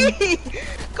 Why me?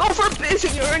 Go for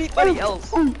Busy or anybody else.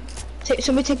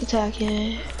 Somebody take the tack,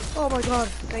 yeah. Oh my god,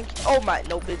 thank you. Oh my,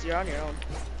 no Busy, you're on your own.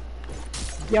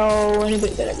 Yo,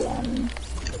 anybody got a gun?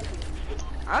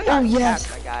 I got Oh, yes.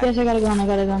 attacked, my guy. Yes, I got a gun, I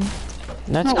got a gun.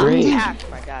 That's No, I'm great. attacked,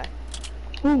 my guy.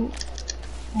 Ooh.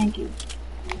 Thank you.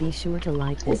 Be sure to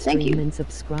like Well, this thank stream you. and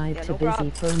subscribe Yeah, to no Busy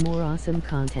problem. for more awesome Love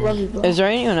content. you, bro. Is there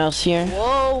anyone else here?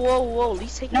 Whoa, whoa, whoa, at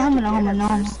least take me No, out to no, dinner no,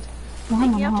 first. Take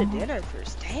me out to no. dinner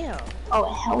first, damn.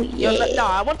 Oh, hell Yo, yeah. no,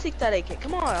 I want to take that AK.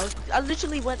 Come on, I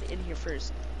literally went in here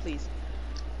first, please.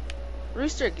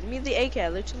 Rooster, give me the AK. I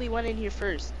literally went in here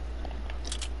first.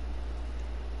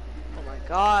 Oh my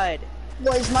god.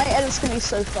 Boys, my edit's gonna be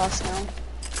so fast now.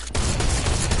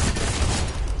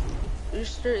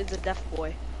 Rooster is a deaf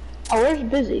boy. Oh, where's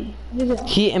Busy?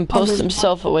 He imposed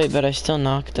himself away, but I still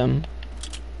knocked him.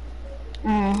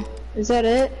 Is that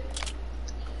it?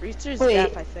 Rooster's Wait.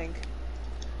 deaf, I think.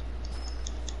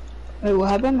 Wait, what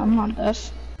happened? I'm not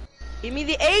deaf. Give me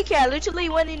the AK. I literally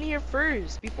went in here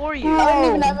first, before you. I don't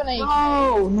even have an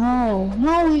AK.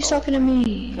 No, he's talking to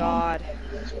me. God.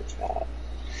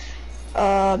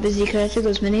 Busy, can I take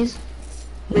those minis?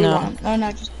 No.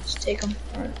 No, just take them.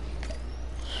 Alright.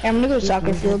 Yeah, I'm gonna go to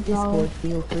soccer field. Discord,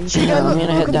 feel free Yeah, I'm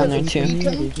gonna head down there too.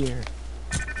 community here.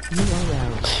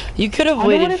 URL. You could have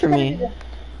waited for me.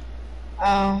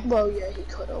 Oh, Well, yeah, he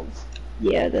could have.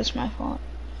 yeah, that's my fault.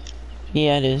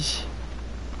 Yeah, it is.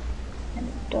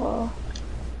 Duh.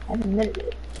 I admitted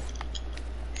it.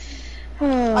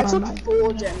 I took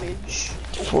 4 damage.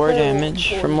 4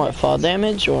 damage from what? Fall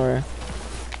damage or?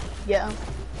 Yeah,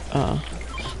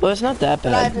 Well, it's not that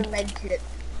but I have bad. a med kit.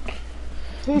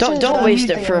 Don't waste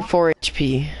it for a 4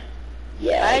 HP.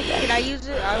 Yeah. Can I use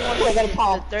it? I want to I got a use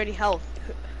pop. the 30 health.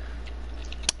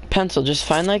 Pencil, just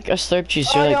find like a slurp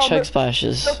juice or Oh, like yo, chug but-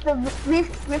 splashes. Look, the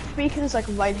rift beacon is like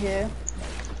right here.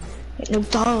 No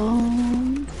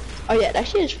dumb. Oh yeah, that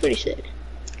shit is pretty sick.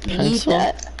 Need Pencil?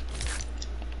 that.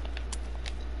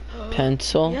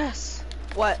 Pencil, Yes.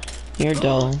 What? you're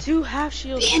dull. 2 half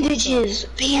shields. Bandages!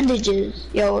 Bandages!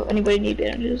 Yo, anybody need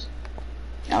bandages?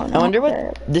 No, I wonder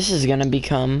what this is gonna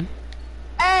become.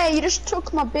 Hey, you just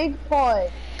took my big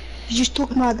boy. You just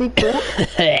took my big boy.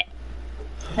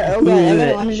 No. Oh god, I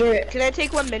gotta wonder it. Can I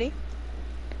take 1 mini?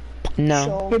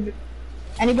 So,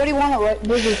 Anybody want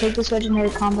to take this legendary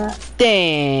combat?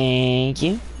 Thank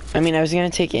you. I mean, I was gonna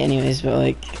take it anyways, but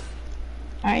like.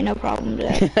 Alright, no problem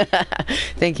with that.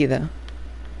 Thank you though.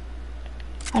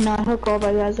 I know, I hook all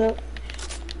my guys up.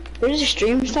 There's a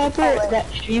stream sniper that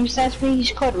stream snipes me.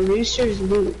 He's called Rooster's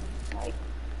Loot. Like,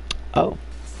 Oh,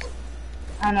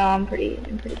 I know, I'm pretty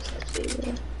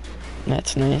sexy.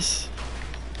 that's nice.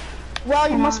 well,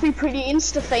 you must be pretty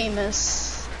insta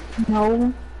famous.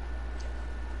 No.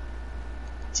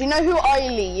 Do you know who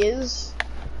Eiley is?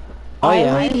 Oh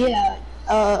yeah.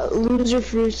 Yeah. Loser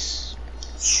Fruits.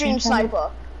 Stream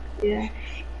sniper. Yeah.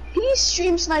 He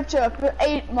stream sniped her for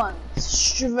 8 months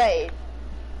straight.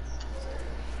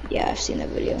 Yeah, I've seen that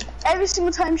video. Every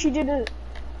single time she did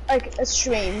a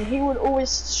stream, he would always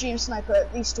stream snipe her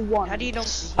at least once. How do you know?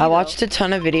 I watched a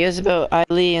ton of videos about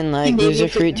Eiley and like Loser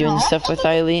Fruit doing stuff with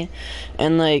Eiley,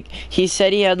 and like he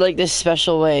said he had like this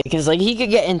special way because like he could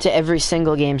get into every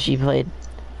single game she played.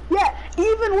 Yeah,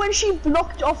 even when she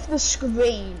blocked off the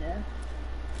screen.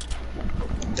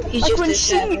 He's Like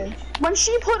just when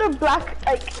she put a black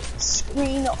like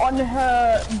screen on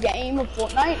her game of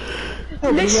Fortnite,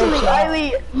 literally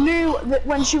Eiley knew that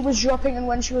when she was dropping and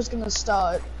when she was gonna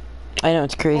start. I know,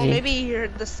 it's Well, crazy. maybe you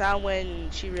heard the sound when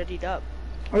she readied up.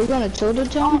 Are we going to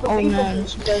Tilted Town? Oh man,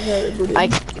 I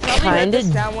heard the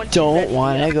sound when kinda she don't readied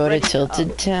want to up, go to readied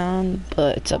Tilted up. Town,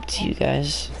 but it's up to you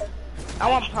guys. I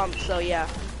want pump, so yeah.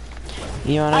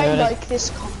 You wanna I go to? like this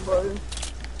combo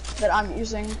that I'm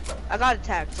using. I got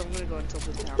attacked, so I'm gonna go into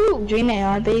the town. Ooh, green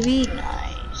AR, baby.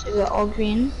 Nice. Is it all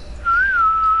green?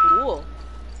 Cool.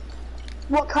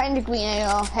 What kind of green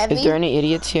AR? Heavy? Is there any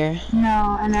idiots here?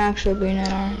 No, an actual green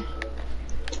AR.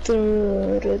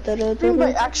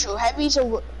 But actual heavies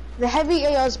are the heavy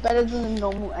AR is better than the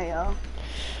normal AR.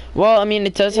 Well, I mean,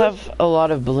 it does have a lot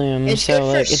of bloom, It's so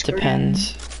good for like it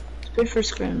depends. It's good for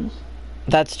scrims.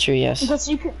 That's true, yes. Because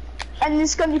you can, and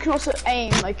this gun you can also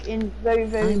aim like in very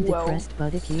I'm well. depressed,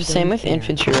 but if you Same don't with care.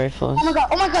 infantry rifles.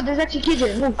 Oh my god, there's actually kids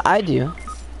here. Move. I do.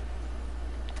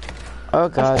 Oh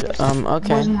god,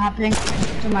 okay. Wasn't happening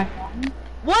to my phone.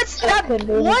 What's I that? couldn't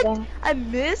do What? anything. I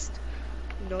missed?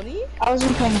 Noni? I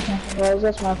wasn't paying attention, guys.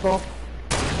 That's my fault.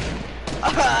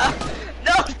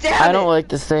 No, damn I don't it. like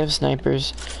this. They have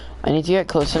snipers. I need to get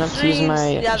close enough to use Streams, my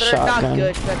yeah, they're shotgun. not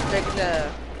good, but they're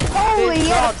gonna... Holy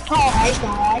yeah!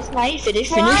 Nice.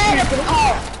 Finish.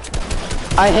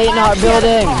 I hate not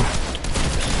building.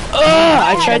 Ugh,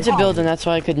 I tried to build and that's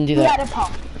why I couldn't do You that. gotta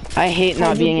pump. I hate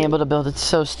not being able to build. It's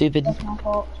so stupid. It's my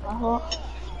fault.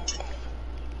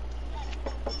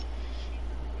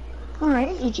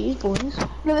 Alright, GG's, boys.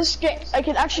 No, this game I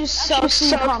can actually suck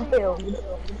so can't build.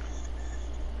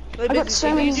 Wait, I got did so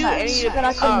you many do hacks any that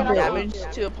I couldn't build.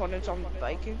 damage to opponents on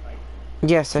Viking?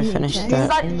 Yes, I Yeah, finished check that.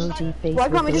 out emoji face Why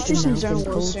can't we with just do open some mouth zone and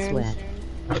wars cold soon? sweat.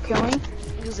 Can we?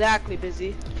 Exactly,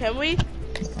 busy. Can we?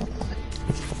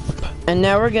 And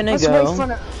now we're gonna Let's wait go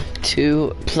for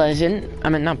to Pleasant. I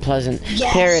mean, not Pleasant.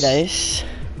 Yes. Paradise.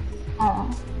 Oh.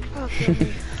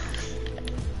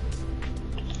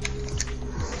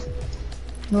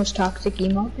 Most toxic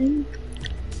emote thing?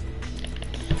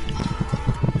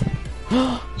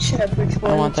 Shut up, rich boy.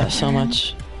 I want that so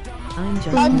much. I'm just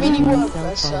I really making want myself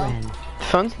this, a rent.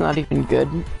 Phone's not even good.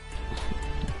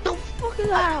 The fuck is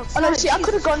that outside? Honestly, I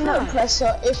could have gotten the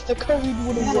compressor if the code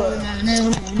would have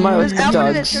worked. My There's Alvin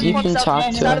and dogs, Tim you wants can out talk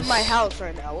inside to of my us. house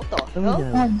right now. What the Oh hell?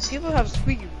 no. People have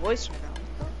squeaky voice right now.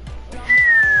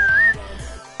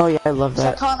 Oh yeah, I love I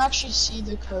that. can't actually see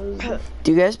the code.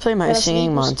 Do you guys play My Yes,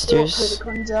 Singing equals Monsters? to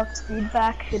conduct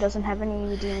feedback. Who doesn't have any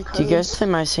redeeming codes? Do you guys play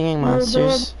My Singing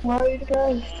Monsters?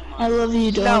 I love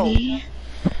you, doggy.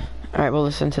 Alright, well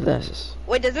listen to this.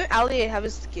 Wait, doesn't Ali have a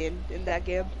skin in that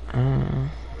game?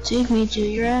 Take me to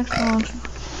your iPhone.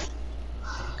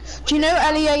 Do you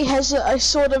know LEA has a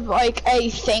sort of like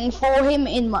a thing for him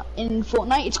in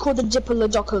Fortnite? It's called the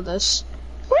Diplodocus.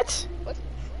 What?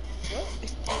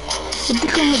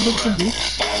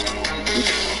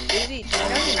 Busy, do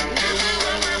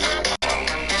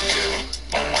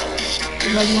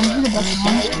you have any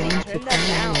music? Turn that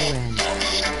down.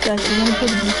 Guys, you wanna play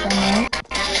the beach one, right?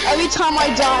 Every time I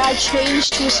die, I change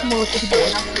to a smaller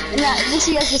keyboard. And that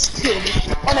literally as this kid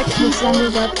on a This song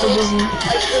keyboard goes out for Busy.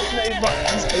 like with no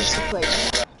buttons, basically.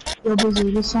 Yo,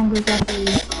 Busy, this song goes out for you.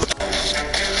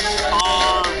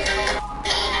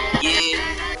 Yeah.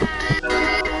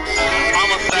 I'm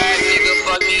a fag nigga,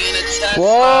 fuck me in a Tesla.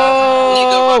 Whoa!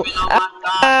 Nigga rubbing on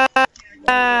my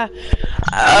thigh.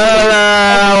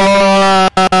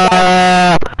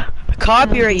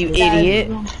 Copyright, you idiot.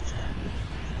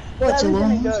 What's Where are we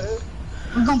alone? gonna go?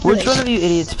 I'm gonna play Which one of you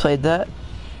idiots played that?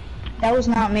 That was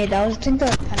not me, that was, I think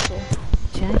that was Pencil.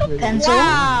 Chat room. Pencil?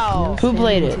 Wow. Who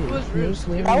played it? No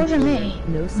swearing. That wasn't me.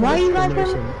 No Why are you guys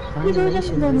promotion. He's always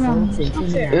Violation going wrong.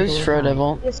 results in It was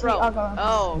Frodevil. Yes, we are going.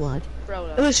 Oh. What? It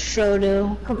Frodo. was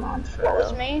Frodo. Come on, That Frodo.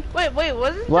 was me. Wait,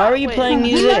 wasn't Why that- were you wait, playing was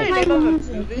music? that the name of a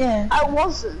movie? Yeah. I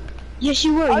wasn't. Yes,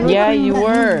 you were. Yeah, you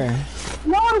were.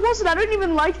 No, I wasn't. I don't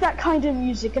even like that kind of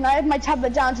music, and I had my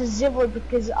tablet down to 0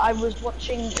 because I was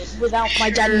watching it without my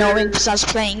dad knowing because I was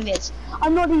playing this.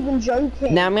 I'm not even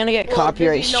joking. Now I'm gonna get Well,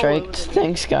 copyright does he know it striked. was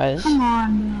Thanks, guys. Come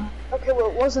on. Okay, well,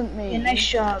 it wasn't me. Yeah, nice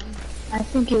job. I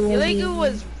think it was. I think it you.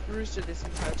 was Rooster this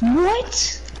entire time.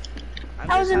 What? I'm That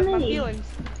just wasn't having my me. feelings.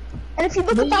 And if you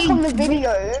look back on the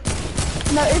video,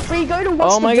 no, if we go to watch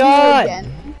Oh the my video God.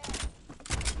 again,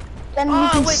 then you Oh,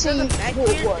 can wait, see there's a who back it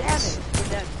here? Damn was. it. We're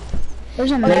dead.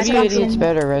 There's a Maybe nice you idiots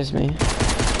better res me. I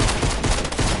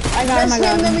got him, That's I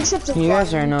got him, then him. we shift to You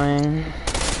guys are annoying.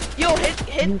 Yo, You hit the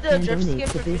can drift donate skin to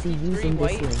for Busy 53 using this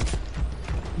white. link.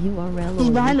 URL He's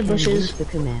or behind you the can bushes. use the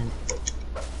command.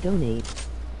 Donate.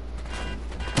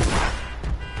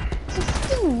 It's a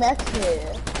fucking mech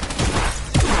here.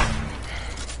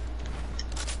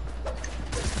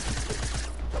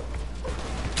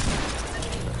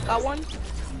 Got one?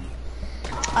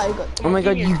 I got. Oh my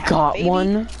god, you got Baby.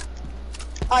 one?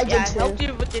 I Yeah, did I too. helped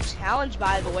you with the challenge,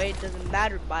 by the way. It doesn't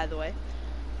matter, by the way.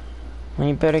 Well,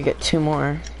 you better get 2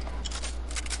 more.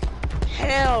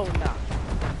 Hell no.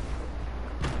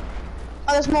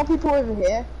 Oh, there's more people over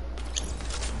here.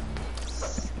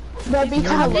 That'd be How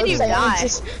kind of did you die?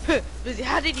 Just, Busy,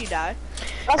 how did you die?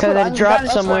 Cause I dropped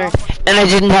somewhere and I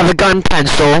didn't have a gun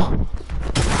pencil.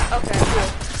 Okay, cool.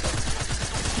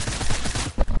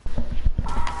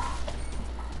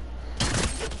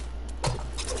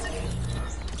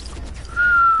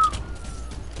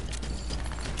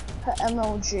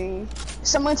 MLG.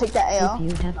 Someone take that AR.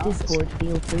 If you have Discord,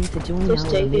 feel free to join Just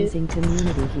our take it. amazing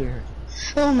community here.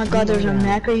 Oh my god, there's a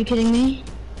mech. Are you kidding me?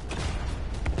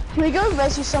 Can we go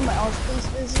rescue someone else, please,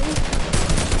 Busy?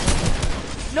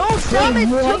 No, stop Wait, it!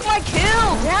 what? Took my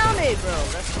kill! Damn it, bro.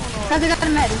 That's going on. Guys, I got a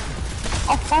med.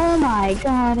 Oh my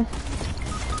god.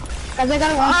 Guys, I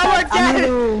got a one Oh, shot. we're I'm dead. gonna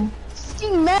do...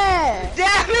 Fucking mad.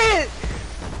 Damn it!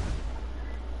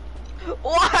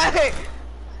 Why?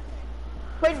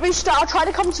 Wait, restart. I'll try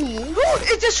to come to you. Ooh,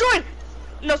 it's destroyed!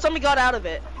 No, somebody got out of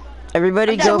it.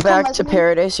 Everybody Okay, go we'll come back back to to me.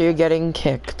 paradise or you're getting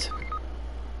kicked.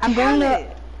 I'm going Damn to...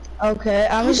 it. Okay,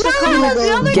 I was Where just the going hell to is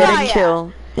the go... other Get guy a at?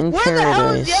 kill in Where the hell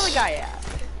is the other paradise. guy at?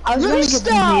 I was going to get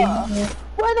Restart. the...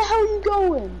 Where the hell are you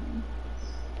going?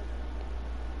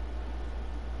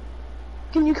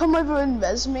 Can you come over and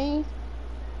res me?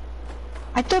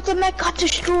 I thought the mech got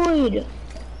destroyed.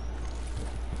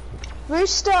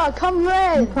 Rooster, come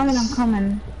res. I'm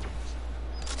coming.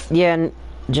 Yeah,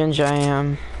 Ginger, I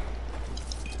am.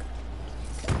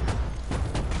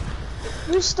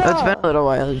 Rooster. It's been a little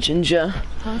while, Ginger.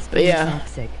 Possibly yeah.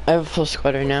 toxic. I have a full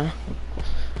squatter now.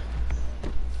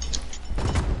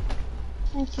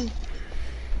 Thank you.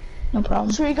 No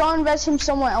problem. Should we go and res him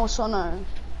somewhere else or no?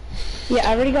 Yeah,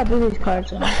 I already got Billy's card,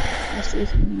 so... Let's do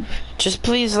something. Just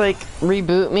please, like,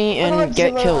 reboot me and like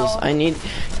get 0 kills. hours. I need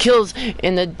kills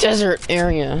in the desert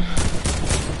area.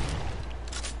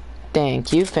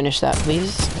 Thank you. Finish that,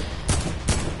 please.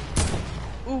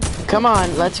 Come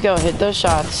on, let's go. Hit those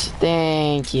shots.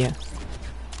 Thank you.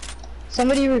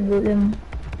 Somebody reboot him.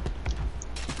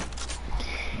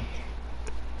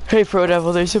 Hey, Pro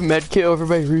Devil, there's a med kit over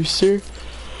by Rooster.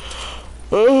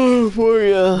 Oh, for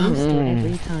ya. Rooster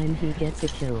every time he gets a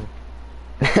kill.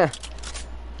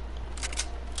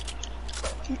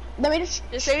 Let me just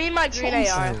Just give me my green Change.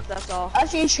 AR, that's all.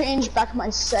 actually change back my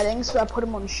settings so I put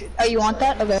him on shoot. Oh, you want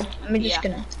that? Okay. Let me just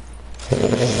Yeah. gonna...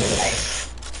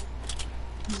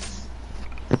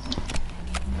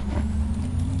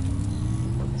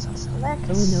 Select.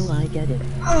 Oh no, I get it.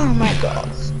 Oh my god.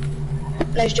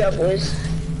 Nice job, boys.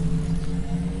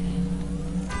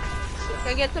 Can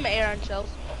I get some air and shells?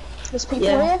 There's people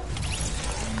Yeah. here.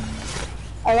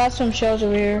 I got some shells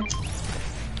over here.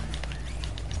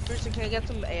 Brewster, can I get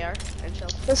some AR and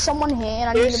shells? There's someone here and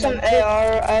I There's need some a med kit.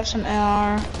 AR. I have some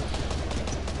AR.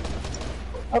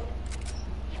 Oh,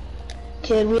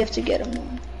 kid. We have to get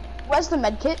him. Where's the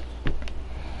med kit?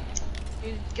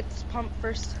 You get this pump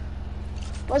first.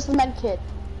 Where's the med kit?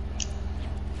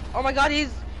 Oh my god, he's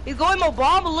going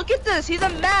Obama. Look at this. He's a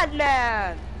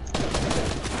madman.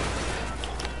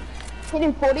 Hit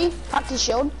him 40. Cracked his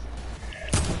shield.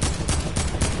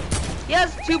 He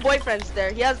has 2 boyfriends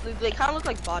there. They kind of look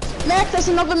like bots. Mech, there's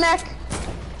another mech.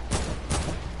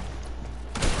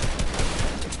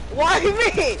 Why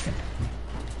me?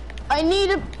 I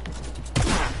need a.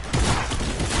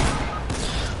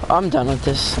 I'm done with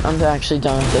this. I'm actually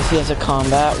done with this. He has a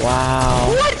combat. Wow.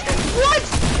 What?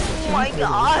 Oh my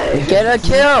god. Get a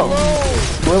kill.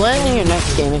 Whoa. We're landing your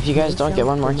next game if you guys don't get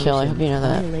one more kill. I hope you know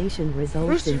that. Violation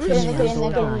results in Get in there, get in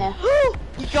there, get in there.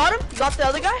 You got him? You got the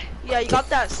other guy? Yeah, you got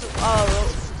that.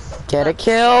 Get a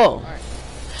kill.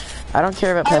 I don't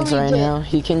care about I Pencil right already did. now.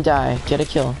 He can die. Get a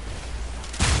kill.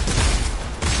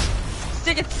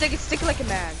 Stick it like a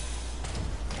man.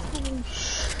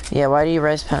 Yeah, why do you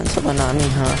res Pencil but not me,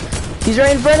 huh? He's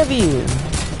right in front of you.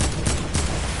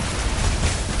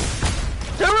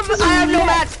 I have no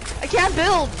mats. I can't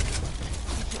build.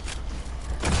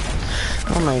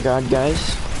 Oh my god, guys.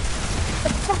 The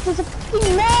fuck is a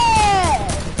fucking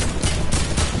mech?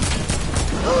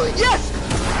 Yes.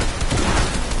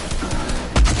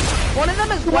 One of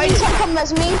them is Wait, white. can't come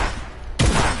as me.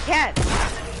 Can't.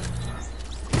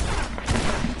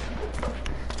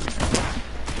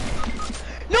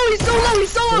 No, he's so low.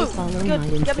 He's so Go low. follow my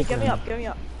Good. Get me Instagram. up. Get me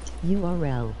up.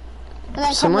 URL. And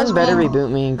then Someone come better as me.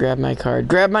 reboot me and grab my card.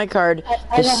 Grab my card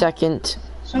I the don't- second.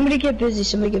 Somebody get busy.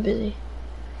 Somebody get busy.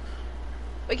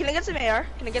 Wait, can I get some AR?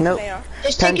 Can I get Nope. some AR?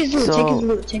 Just take his loot. Take his Pencil.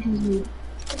 loot. Take his loot.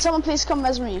 Can someone please come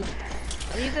as me?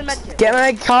 He's in medkit. Get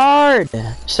my card.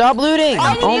 Stop looting.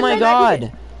 I need Oh to my get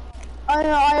god. I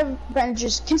know, I have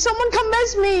bandages. Can someone come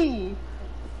as me?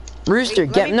 Rooster, Wait,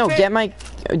 let get me no, fit. get my.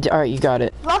 Alright, you got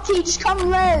it. Lucky, just come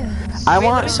res. I Wait, let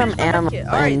want me some finish my ammo medkit.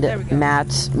 Alright, there we and go.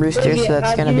 mats, Rooster, so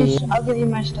that's gonna be. I'll give you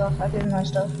my stuff. I'll give you my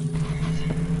stuff.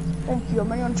 Thank you,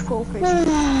 I'm only on 12 pages.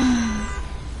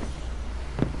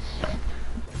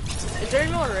 Is there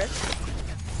any more risk?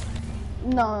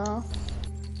 No.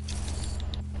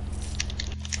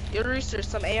 Yo, Rooster,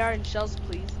 some AR and shells,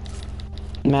 please.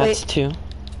 Mats too.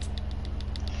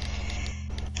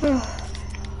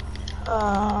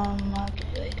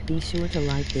 Okay. Be sure to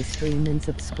like this stream and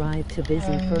subscribe to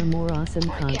Busy for more awesome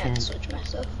I can't content. switch my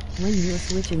stuff. When you're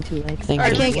switching to Xbox, Thank I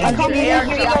you. can't AR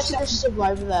believe you shells. guys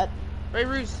survive that. Right,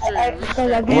 Rooster.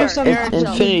 I'll give you AR some- and shells.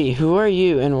 Infinity, who are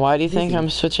you and why do you think I'm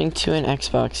switching to an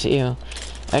Xbox? Ew.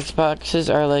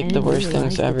 Xboxes are like the And worst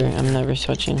things realize ever. it. I'm never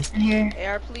switching. In here.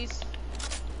 AR, please.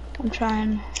 I'm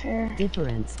trying. Here.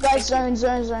 difference. Guys,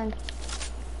 zone.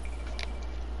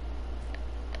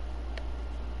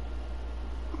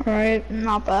 Alright,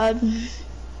 not bad.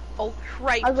 Oh,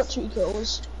 Christ. I got 2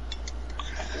 kills.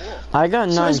 I got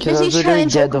So none is because I was Busy's literally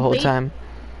challenge dead the whole complete? time.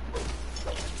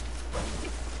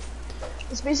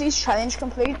 Is Busy's challenge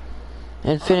complete?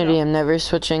 Infinity, I'm never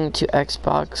switching to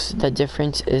Xbox. The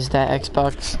difference is that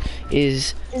Xbox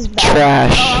is Is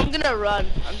bad. Oh, trash. I'm gonna run.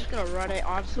 I'm just gonna run it,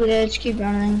 honestly. Yeah, just keep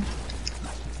running.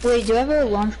 Wait, do I have a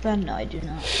launch pad? No, I do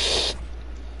not.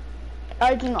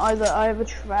 I didn't either, I have a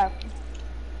trap.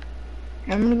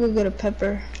 I'm gonna go get a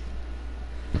pepper.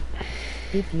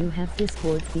 If you have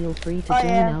Discord, feel free to Oh, join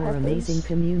yeah, our peppers. amazing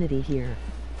community here.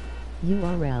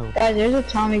 URL. Guys, there's a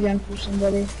Tommy gun for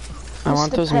somebody. I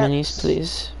want Mr. those Peps. minis,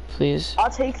 please. Please. I'll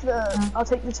take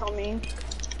the Tommy.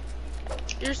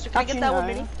 Rooster, can I get Actually, that one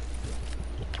no. mini?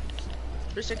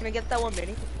 Rooster, can I get that one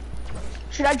mini?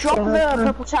 Should I drop Yeah, the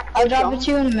purple tack? I'll drop it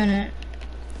to you in a minute.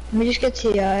 Let me just get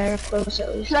to close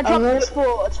at least. Should I I'll drop go this to-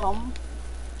 for a Tom?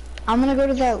 I'm gonna go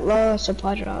to that low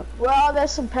supply drop. Well,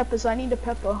 there's some peppers, I need a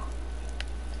pepper.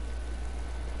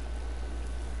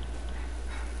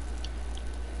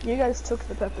 You guys took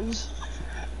the peppers.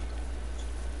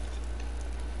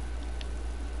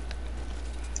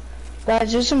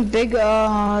 Guys, there's some big,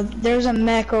 there's a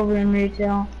mech over in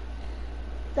retail.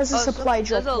 There's a supply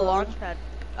drop. There's a though. launch pad.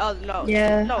 Oh, no.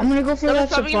 Yeah, No. I'm gonna go for Someone's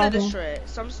that probably supply gonna drop. destroy it.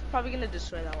 Someone's probably gonna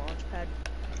destroy that launch pad.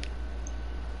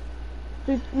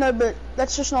 Dude, no, but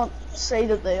let's just not say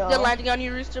that they are. They're landing on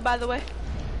you, Rooster, by the way.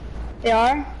 They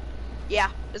are? Yeah,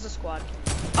 it's a squad.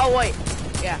 Oh, wait.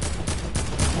 Yeah.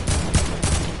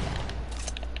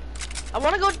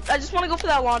 I just wanna go for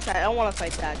that launch pad. I don't wanna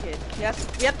fight that kid. Yes,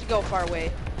 we have to go far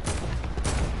away.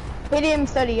 Hit him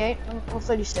 38 or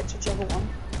 36, whichever one.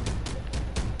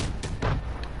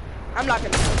 I'm not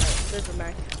gonna kill it. There's a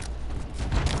mech.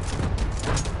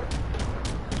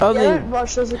 Oh, Yeah, don't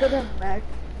rush, there's a good mech.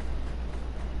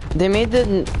 they made the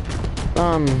they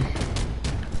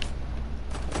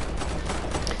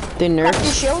Crack your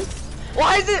nerfed shield.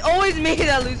 Why is it always me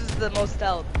that loses the most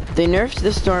health? They nerfed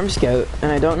the Storm Scout,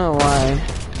 and I don't know why.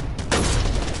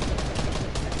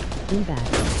 Be back.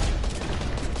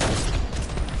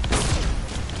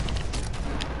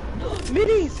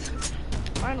 Minis!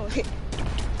 Finally.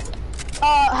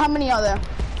 How many are there?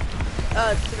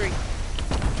 3.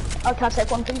 Oh, can I take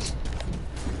one, please?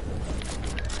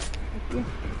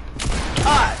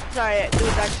 Sorry, it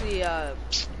was actually,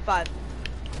 5.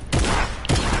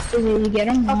 Did you get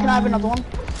him? Oh, can I have another one?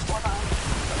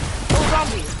 Oh,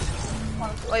 zombie!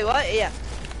 Wait, what? Yeah.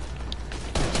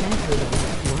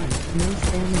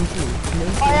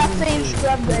 I have to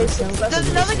scrub this. There's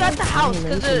another guy at the house,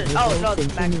 cause oh, no, it's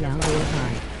back there.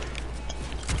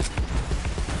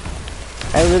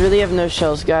 I literally have no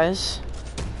shells, guys.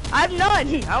 I have none! I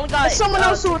only got There's someone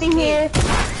else already here. I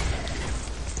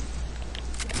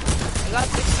got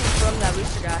 16 from that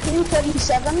rooster guy.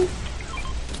 237.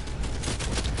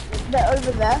 They're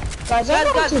over there. Guys, Guys,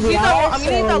 I'm gonna use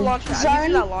that launch pad. I'm Zone.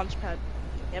 using that launch pad.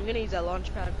 Yeah, I'm gonna use that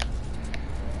launch pad.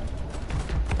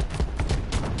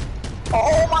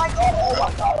 Oh my god, oh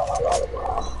my god, oh my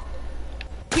god.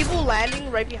 People landing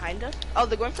right behind us. Oh,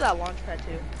 they're going for that launch pad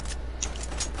too.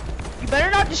 You better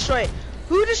not destroy it.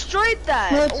 Who destroyed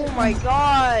that? Oh my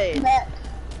god.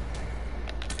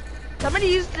 Somebody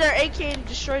used their AK and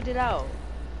destroyed it out.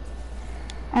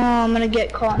 Oh, I'm gonna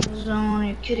get caught in the zone. Are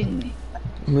you kidding me?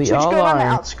 We Should we all go around the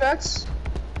are. outskirts?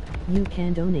 You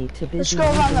can donate to Let's Busy go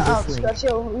around the using this link. outskirts.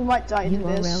 Yo, we might die to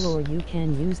this. URL, or you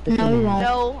can use the No, we command. won't.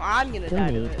 No, I'm gonna die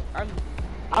to Donate. it.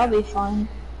 I'll be fine.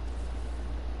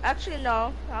 Actually,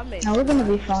 no. I'll make No, we're gonna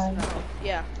be fine. No.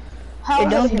 Yeah. How Hey, are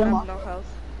don't they do doing? No health.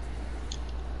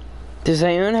 Does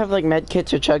anyone have like med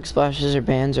kits or chug splashes or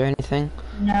bands or anything?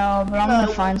 No, but I'm No.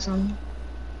 gonna find some.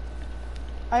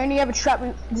 I only have a trap.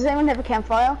 Does anyone have a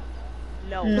campfire?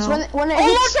 No. No. It's when it Oh,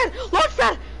 hits, launch pad! Launch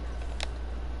pad!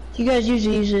 You guys use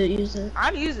it.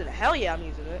 I'm using it. Hell yeah, I'm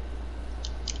using it.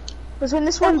 because when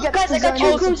this one gets Guys, to I got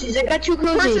zone, 2 cozies. I got 2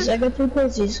 cozies. I got 2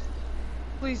 cozies.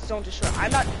 Please don't destroy. I'm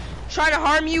not trying to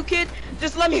harm you, kid.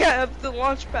 Just let me have the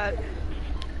launch pad.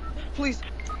 Please.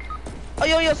 Oh,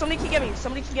 yo, somebody can get me.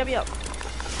 Somebody can get me up.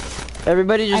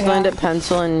 Everybody just I got land it. at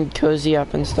pencil and cozy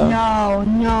up and stuff. No.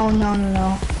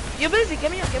 You're busy. Get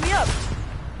me up. Get me up.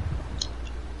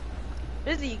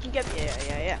 Busy, you can get me.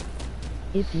 Yeah.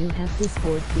 If you have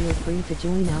Discord, feel free to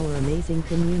join our amazing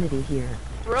community here.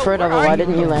 Bro, Fred, where why are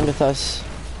didn't you land with us?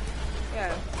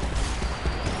 Yeah.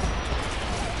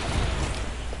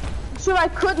 so I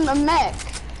couldn't a mech.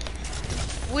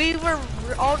 We were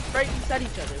all right inside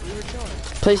each other. We were chilling.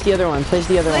 Place the other one. Place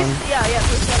the other one. Yeah,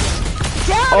 place the other one.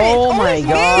 Damn Oh it! my always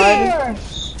god. me!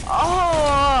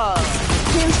 Oh!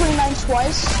 Team 29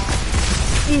 twice.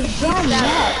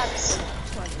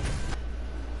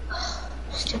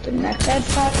 Stupid mech.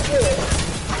 That's not good.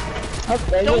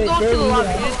 Okay, Don't go to the lobby.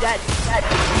 go. You're dead.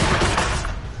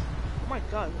 Oh my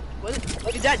god.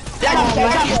 What? You're dead.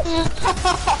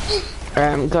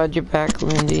 Alright, I'm glad you're back,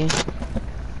 Lindy.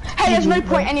 Hey, there's no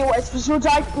point anyways, because we're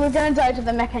gonna die to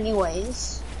the mech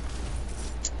anyways.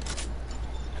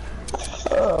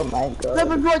 Oh my god. No,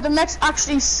 but bro, the mechs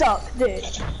actually suck, dude.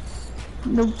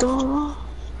 No door.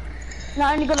 And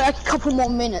I only got like a couple more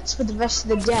minutes for the rest of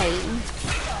the day.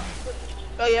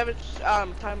 Oh, you have a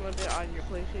time limit on your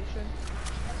PlayStation?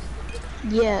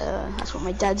 Yeah, that's what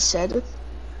my dad said.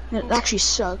 It actually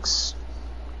sucks.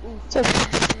 It's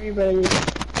okay, everybody.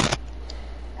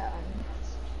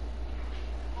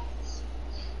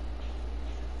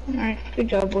 Alright, good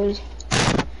job, boys.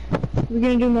 We're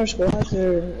gonna do more squads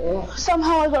or...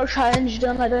 Somehow I got a challenge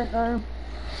done, I don't know.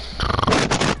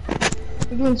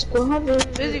 We're doing squads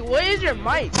or... Busy, what is your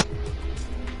mic?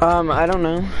 I don't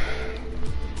know.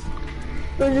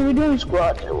 Or are we doing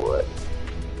squads or what?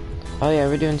 Oh yeah,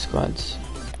 we're doing squads.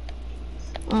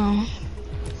 Oh.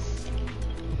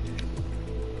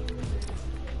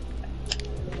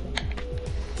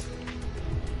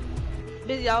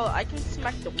 Busy, I can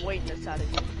smack the whiteness out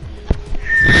of you.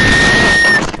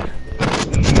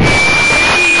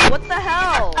 What the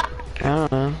hell? I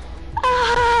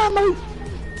don't know.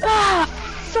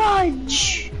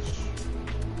 Fudge!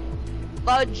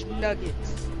 Fudge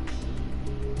nuggets.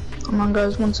 Come on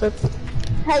guys, 1 sec.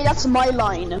 Hey, that's my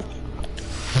line.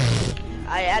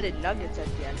 I added nuggets at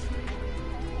the end.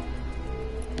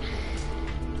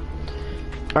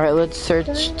 Alright, let's search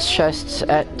chests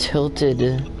at Tilted.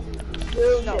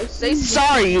 No, say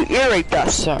sorry, you irrate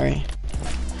us. Sorry.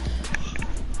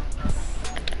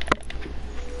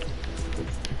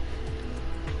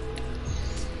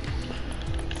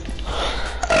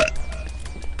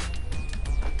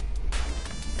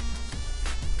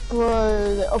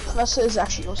 Bro, the oppressor is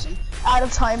actually awesome. Out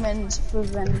of time and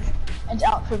revenge. and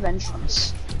out for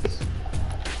vengeance.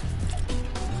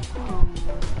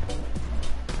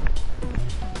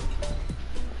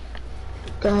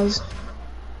 Guys,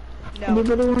 No.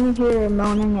 anybody want to hear a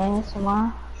moaning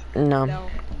ASMR? No. No.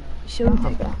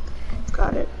 Showtime. Okay,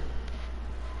 got it.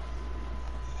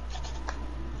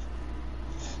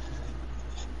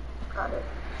 Got it.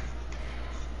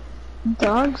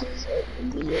 Dogs is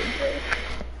weird.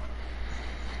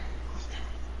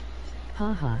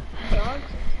 Haha. Dogs?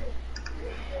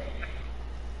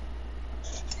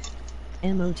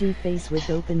 Emoji face with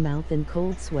open mouth and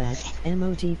cold sweat.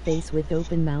 Emoji face with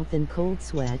open mouth and cold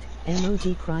sweat.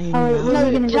 Emoji crying. Oh,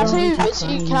 laughing, no, can I tell you,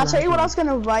 emoji Can I tell you what I was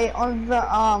laughing. gonna write on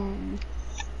the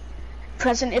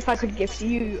present if I could gift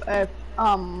you if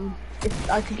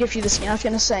I could give you the skin? I was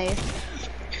gonna say,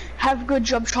 have a good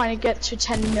job trying to get to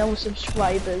 10 mil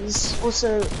subscribers.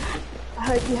 Also, I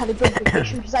hope you had a good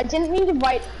vacation, because I didn't mean to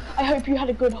write, I hope you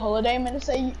had a good holiday. I'm gonna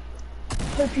say,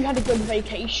 hope you had a good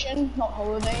vacation, not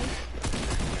holiday.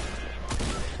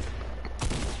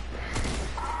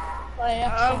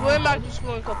 I'm going back to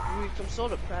school in a couple weeks. I'm so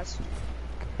depressed.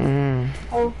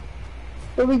 Oh,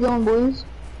 where we going, boys?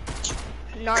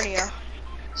 Narnia.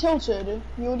 Tilted,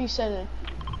 you already said it.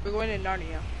 We're going to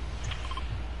Narnia.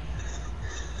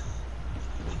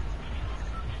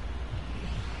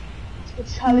 The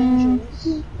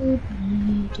challenges.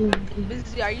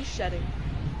 Busy, are you shedding?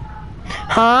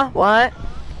 Huh? What?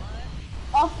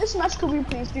 After this match, could we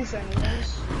please do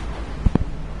friendlies?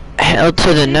 Hell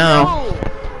to the no.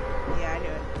 Yeah, I knew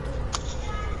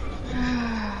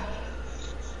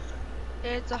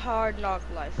it. It's a hard knock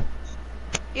life.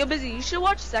 Yo, Busy, you should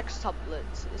watch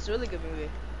Sextuplets. It's a really good movie.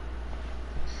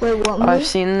 Wait, what movie? I've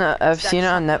seen it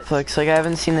on Netflix. Like I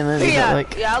haven't seen the movie, Yeah, but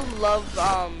like yeah, I love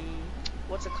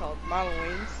what's it called? Marlon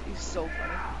Wayans. He's so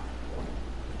funny.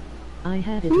 I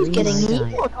had a Who's dream getting I me?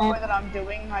 died. The way that I'm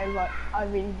doing, I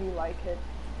really do like it.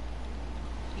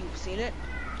 You've seen it?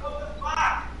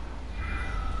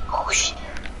 Oh shit.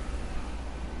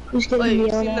 Who's getting Wait, me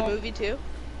you've on seen the that? movie too?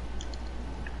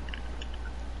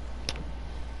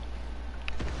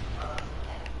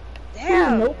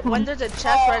 Damn! no When comment. there's a chest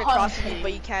right across from you,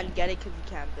 but you can't get it because you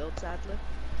can't build, sadly.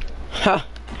 ha.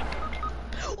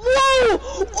 Whoa!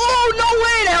 Oh, no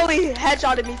way! That only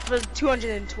headshotted me for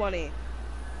 220.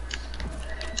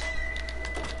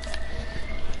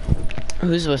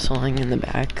 Who's whistling in the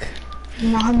back?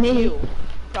 Not me. You.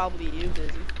 Probably you,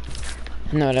 Busy.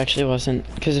 No, it actually wasn't.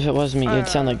 Because if it was me, it'd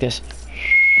sound like this.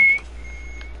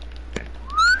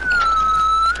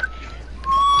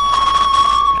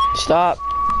 Stop.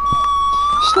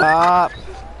 Stop.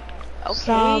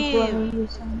 Stop, Okay. whatever you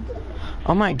said.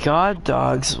 Oh my god,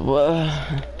 dogs.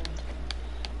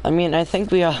 I mean, I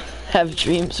think we all have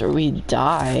dreams where we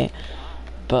die.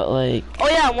 But like, Oh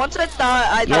yeah, once I thought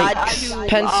I died Yikes. to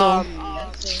Pencil.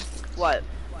 What?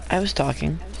 I was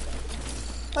talking.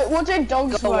 Wait, what did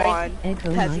dogs Go write? on.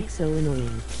 Echo Peasant. Mike so annoying.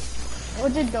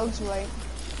 What did dogs write?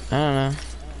 I don't know.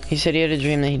 He said he had a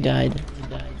dream that he died.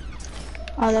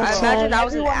 Oh, I that's imagine sad. I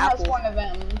was an Everyone has apple. one of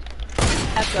them.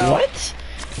 Echo. What?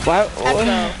 Why?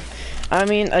 Echo. I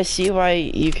mean, I see why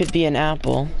you could be an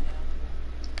apple.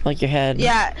 Like your head.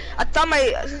 Yeah, I thought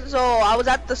I was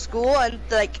at the school and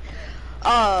like,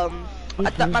 I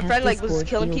thought my friend like was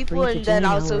killing people and then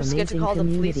I was so scared to call the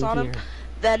police on him.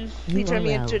 Then he turned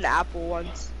me into an apple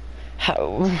once.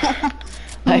 How?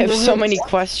 I have so many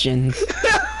questions.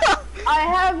 I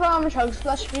have chug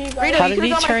splash for you guys. Rita, How you did he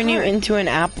could've got my turn you card. into an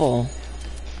apple?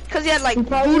 Cause he had like He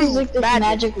probably voodoo used like this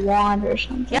magic wand or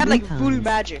something. He had like voodoo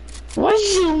magic. What?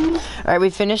 Alright, we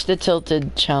finished the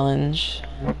tilted challenge.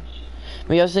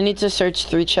 We also need to search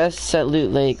 3 chests at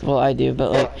Loot Lake. Well, I do,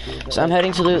 but like, so I'm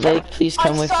heading to Loot Lake. Please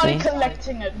come I with started me.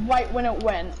 collecting it right when it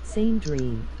went. Same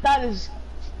dream. That is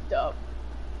dope.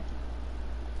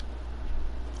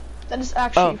 That is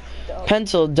actually dope.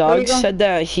 Pencil, Where Dog you going? said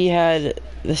that he had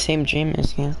the same dream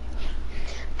as you.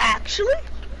 Actually?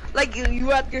 Like you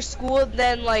were at your school and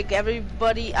then like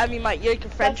everybody, I mean your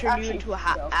friend That's turned you actually into a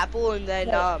dope. apple and then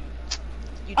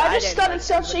you died. I just started and,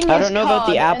 searching I his don't know about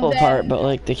the card, apple and part, then- but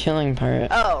like the killing part.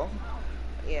 Oh.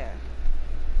 Yeah.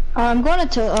 I'm going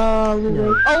to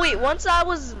Lulu. Oh wait, once I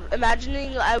was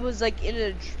imagining I was like in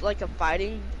a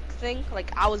fighting thing,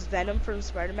 like I was Venom from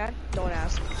Spider-Man. Don't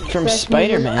ask. From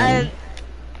Spider-Man.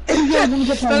 And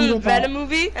from the Venom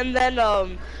movie, and then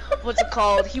what's it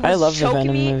called? He was I love the choking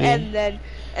Venom me, movie. and then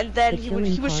The he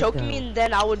killing was part, choking me, though. and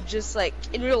then I would just like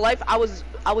in real life I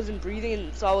wasn't breathing,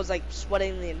 and so I was like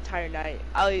sweating the entire night.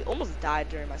 I almost died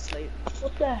during my sleep.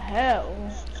 What the hell?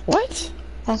 What?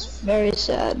 That's very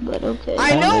sad, but okay.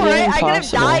 I That know, would be right? I could have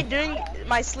impossible. died during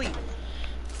my sleep.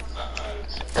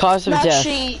 Cause of death.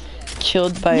 Actually,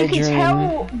 killed by a You can dream.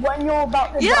 tell when you're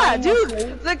about to die. Yeah, in your dude.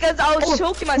 sleep. Because I was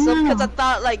choking myself no. because I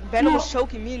thought like Venom was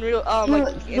choking me in real,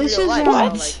 like in this real is, life.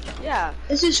 What? So, like, yeah.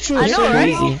 This is true. I This know, is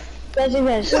right? crazy.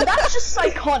 Guys, So that's just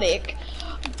psychotic.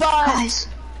 But guys,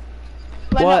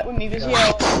 let What? up with me,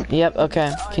 Vizio. Yep,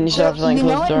 okay. Can you stop playing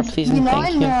close the door, please, and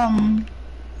thank you.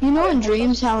 You know in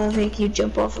dreams how like you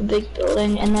jump off a big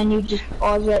building and then you just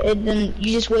pause it and then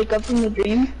you just wake up from the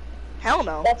dream? Hell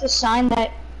no. That's a sign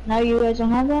that now you guys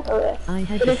don't have that? Or, I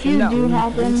had but the if you same do dream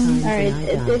happen, 3 times or and I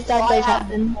if died. that does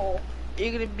happen,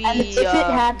 You're gonna be. and if it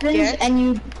happens scared? and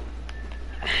you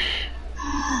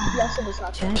Yes, it is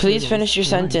not. Chat Please rules. finish your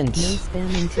 1. sentence. No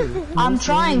spamming 2. No I'm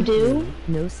trying spamming to.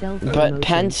 3. No self But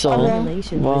pencil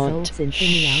Simulation won't results in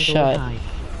Finny shut. Algo high.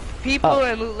 People Oh.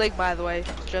 in Loot Lake, by the way,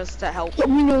 just to help.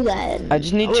 we know that. I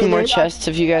just need 2 more chests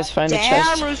if you guys find a Damn,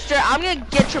 chest. Rooster, I'm gonna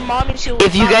get your mom and she'll.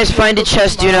 If you guys find a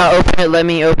chest, do not open it, let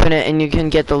me open it, and you can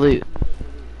get the loot.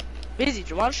 Busy,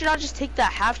 why don't you not just take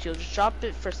that half shield, just drop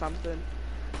it for something.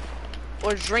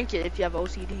 Or drink it if you have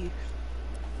OCD.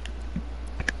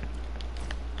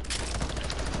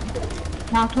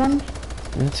 Knocked one.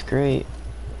 That's great.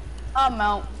 I'm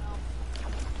out.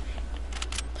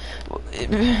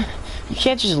 You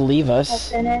can't just leave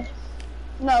us. Finished.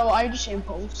 No, I just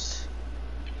impulse.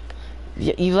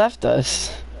 You left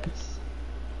us.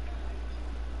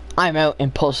 I'm out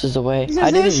and pulses away. Because I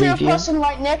didn't there's a leave you. person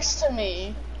right next to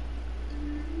me.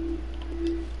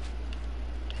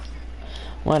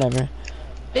 Whatever.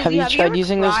 Busy, Have you tried ever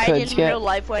using those cried codes in yet? real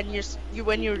life when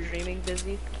when you were dreaming,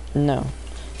 Busy? No.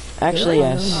 Actually,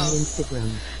 Follow me on yes.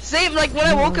 Instagram. Same, like when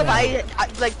I woke up, I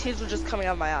like tears were just coming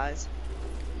out of my eyes.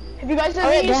 Have you guys Oh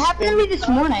ever yeah, used that happened to me this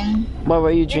morning. What were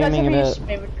you Have you guys dreaming ever about? used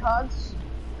spirit cards?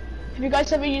 Have you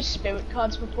guys ever used spirit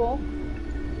cards before?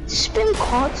 Spin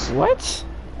cards. What?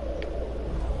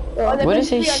 Oh, they're What is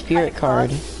a basically like spirit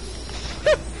card?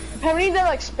 Apparently they're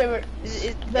like spirit.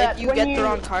 That If you when get the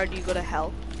wrong card, you go to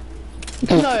hell.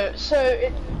 No,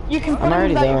 so you can put I'm them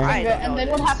already back there. your I finger, know and then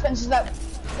this. what happens is that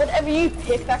whatever you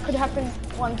pick, that could happen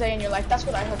one day in your life. That's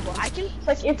what I heard once. I can.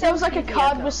 Like if there was like a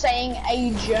card was saying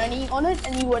a journey on it,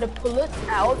 and you were to pull it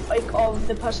out like of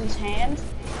the person's hand,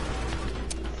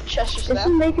 just This that,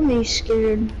 is making me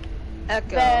scared. Echo.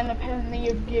 then apparently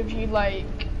it give you like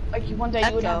one day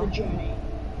you would have a Echo. journey.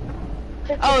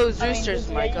 Oh, it was I mean, Rooster's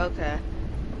yeah, mic. you- Okay.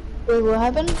 Wait, what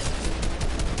happened?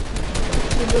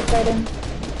 You just fighting.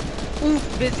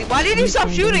 Oof, Busy. Why did you stop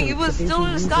can shooting? use It was the still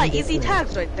in the busy sky. using Easy this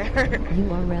tags right there.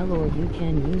 URL or you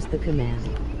can use the command.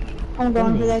 I'm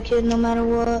going for that kid no matter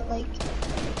what. Like,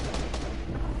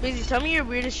 Busy, tell me your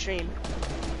weirdest dream.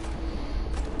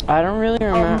 I don't really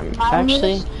remember.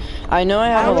 Actually, I know I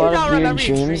have How a do you lot not of weird remember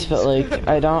your dreams, but dreams? like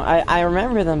I don't. I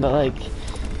remember them, but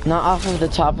like not off of the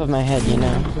top of my head, you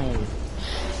know. Play.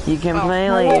 You can Oh. play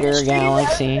My later, weirdest dream is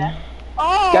Galaxy.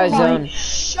 Oh Guys, my zone.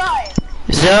 shut.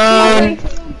 Zone.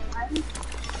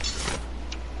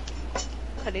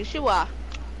 Konnichiwa.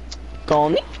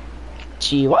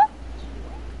 Konnichiwa.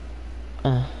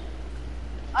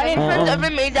 I mean, friends Uh-uh. ever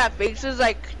made that face? There's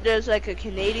like a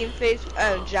Canadian face,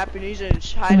 and Japanese, and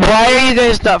China. Why are you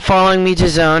guys not following me to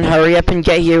zone? Hurry up and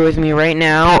get here with me right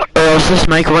now, or else this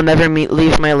mic will never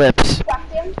leave my lips.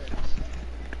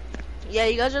 Yeah,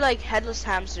 you guys are like headless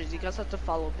hamsters. You guys have to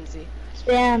follow Busy.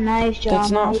 damn, nice job.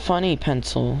 That's not Mike. funny,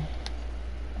 Pencil.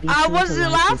 Be I sure to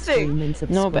wasn't like this laughing. stream and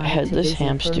No, but subscribe to headless Busy for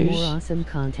hamsters. more awesome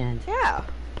content. Yeah.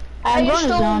 I'm going to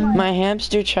zone. My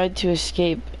hamster tried to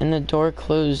escape, and the door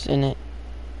closed, and it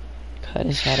cut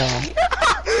his head off.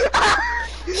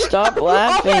 Stop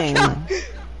laughing.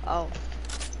 Oh.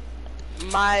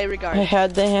 My I regards.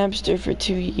 had the hamster for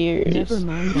 2 years. Never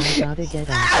mind, I gotta get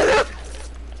out.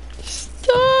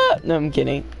 Stop! No, I'm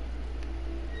kidding.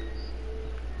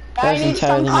 That I was need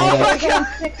entirely some made up. I got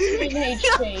 16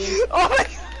 HP. Oh my god.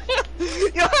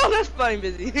 Yo, that's funny,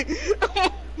 Busy.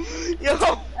 Yo.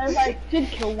 I was like, did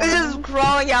kill It's just one.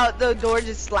 crawling out, the door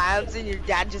just slams, and your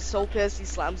dad just so pissed he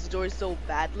slams the door so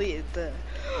badly. It's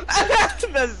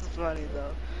that's funny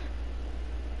though.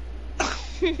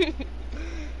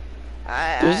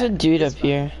 There's a dude up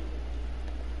here.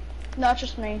 Not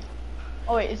just me.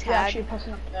 Oh wait, is there Tag. actually a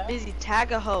person up there? Busy,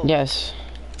 tag a hoe. Yes.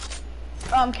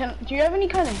 Do you have any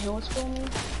kind of heals for me?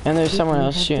 And there's If someone you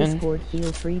else have shooting. Discord,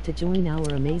 feel free to join our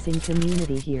amazing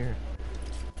community here.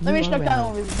 Let me check URL. down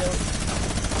over the build.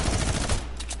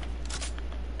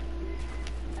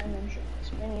 And then shoot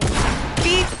this mini.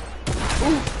 Beep.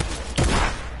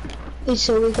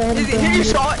 So we got Busy, hit your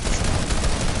shots.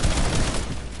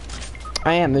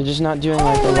 I am, they're just not doing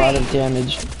like a lot of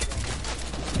damage.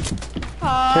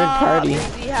 Third party.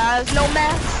 Busy has no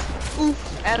mask. Oof.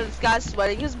 And this guy's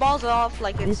sweating his balls off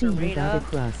like it's Busy, a you got a arena.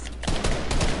 crust.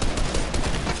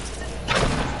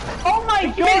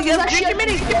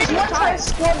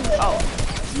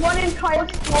 One entire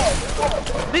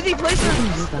squad. Busy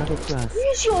places.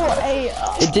 Use your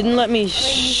AR. It didn't let me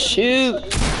shoot.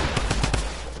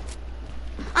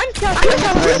 I'm counting.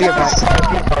 Alright, be right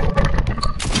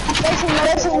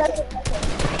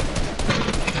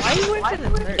Why are you going to the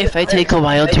third? back. If I take a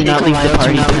while, do not leave the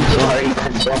party.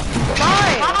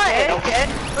 Fine, okay.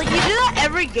 Like, you do that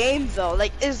every game, though.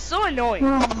 Like, it's so annoying.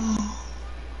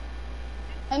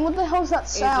 And what the hell's that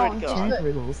sound? Chat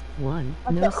rules. 1.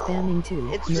 No spamming.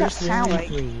 2. It's No just sound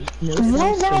spamming. 3. No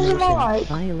What self sounds promotion. like?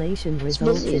 Violation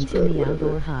results in Timmy out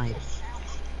or hide.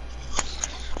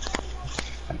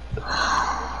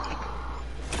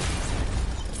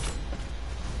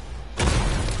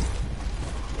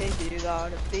 If you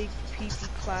got a big PC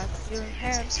clap your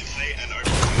hands.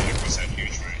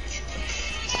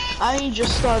 I only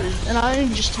just started, and I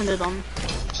only just turned it on.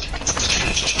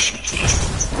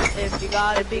 If you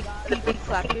got a big PC,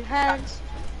 clap your hands.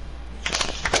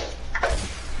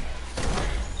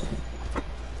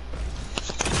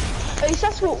 At least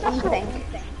that's what we think.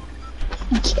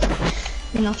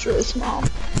 You're not really smart.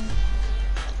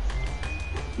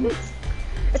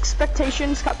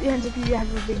 Expectations, clap your hands if you have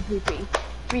a big PP.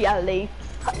 Reality,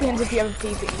 clap your hands if you have a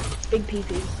PP. Big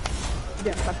PP. You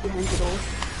don't clap your hands at all.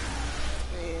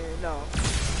 No.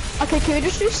 Okay, can we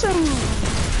just do some...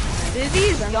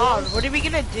 Dizzy's gone. What are we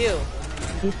gonna do?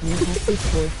 If you have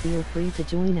Discord, feel free to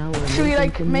join our Should we amazing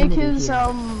like make community his here.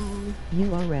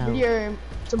 URL. video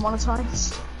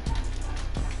demonetized?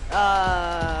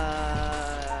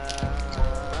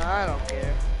 I don't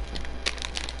care.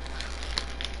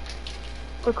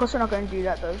 Of course we're not going to do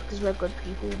that though, because we're good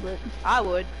people, but... I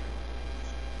would.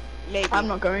 Maybe. I'm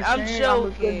not going to. I'm I'm a good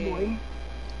joking.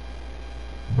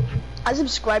 boy. I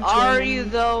subscribe to Are him. you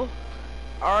though?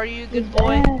 Are you a good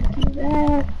boy?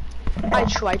 I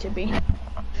try to be.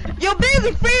 Yo,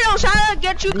 Busy Frito, trying to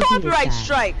get you Busy copyright is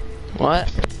strike.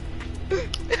 What?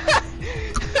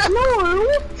 No!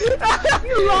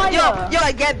 You liar! Yo,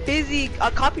 I get Busy a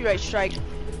copyright strike.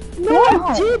 No,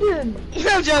 I didn't!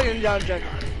 I'm joking, I'm joking.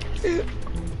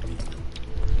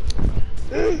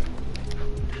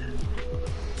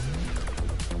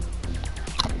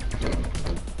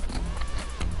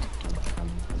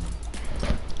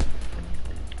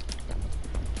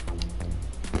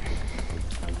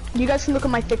 You guys can look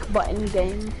at my thick button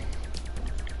game.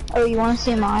 Oh, you want to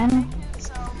see mine?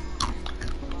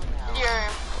 You're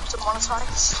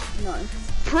demonetized? No.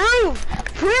 Proof!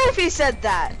 Proof he said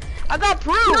that! I got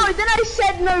proof! No, then I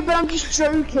said no, but I'm just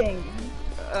joking.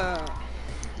 And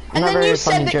Not then very you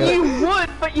said funny that joke. you would,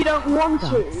 but you don't want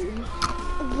to.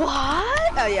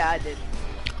 What? Oh yeah, I did.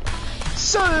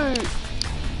 So...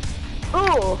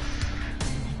 Oh.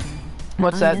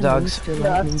 What's that, dogs? Rooster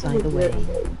Lightning, by the way.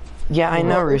 Yeah, I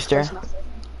know, Rooster.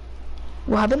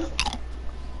 What happened?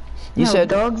 You No, said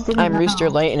dogs didn't I'm know. Rooster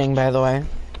Lightning, by the way.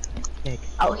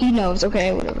 Oh, he knows.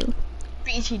 Okay, whatever.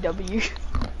 BTW.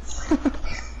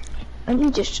 Let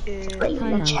me just write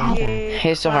in the chat.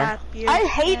 Hey, Sahar.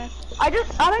 I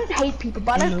don't hate people,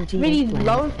 but I don't MOG really eggplant,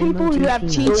 love people who have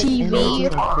MOG TTV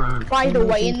eggplant, by the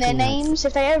way in their MOG names.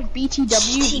 If they have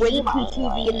BTW with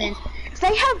TTV in their, if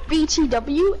they have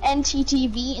BTW and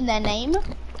TTV in their name,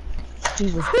 He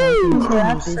was talking to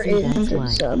That's me for busy, that's 800 why.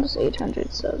 subs.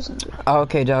 800 subs. Oh,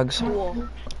 okay, dogs. Cool.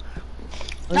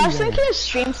 Oh, I was yeah. thinking of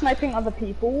stream sniping other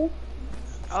people.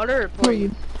 I'll report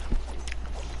you.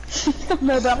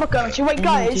 No, but I'm not going to. Wait, MOG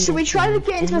guys, should we try to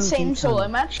get into the MOG same solo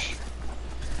time. match?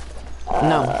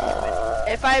 No.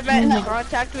 If I met in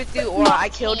contact with you or I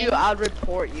killed you, I'll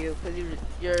report you because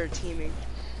you're teaming.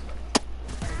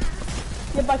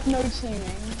 Yeah, but no teaming.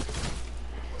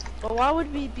 But why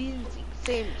would we be in the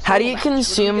same? How do solo you match? What are we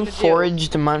consume gonna do?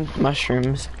 foraged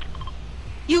mushrooms?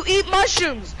 You eat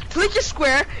mushrooms. Click the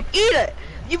square, eat it.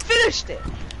 You finished it.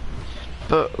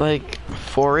 But, like,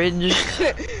 foraged?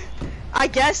 I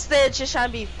guess they're just trying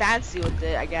to be fancy with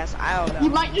it. I guess I don't know. You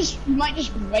might just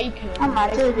break it. I'm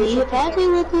about to be happy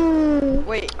with you.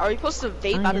 Wait, are we supposed to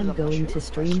vape I out of the am going mushroom? to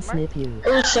stream snip you.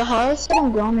 Oh, Shahar said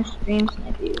I'm going to stream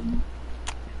snip you.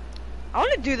 I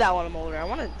want to do that when I'm older. I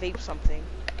want to vape something.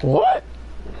 What?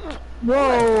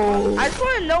 Whoa. I just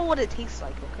want to know what it tastes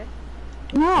like. Okay.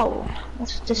 No.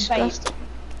 That's disgusting.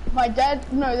 My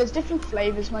dad, no, there's different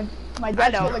flavors. My I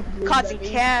dad's know. got like Cotton blueberry.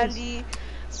 candy,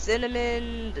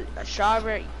 cinnamon,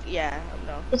 strawberry. Yeah, I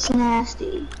know. It's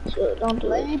nasty. So don't do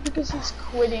Maybe it. because he's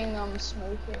quitting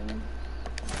smoking.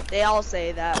 They all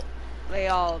say that. They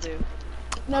all do.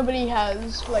 Nobody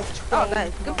has like 12 Oh,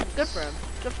 nice. months. Good for him.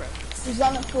 Good for him. He's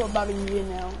done it for about a year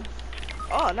now.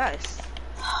 Oh, nice. Is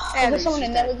And there someone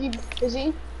in there with you,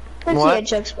 Busy? Let's What? see a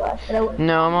chug splash. But I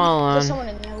No, I'm all Is there alone. someone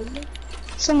in there with you?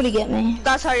 Somebody get me.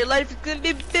 That's how your life is gonna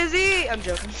be busy. I'm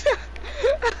joking.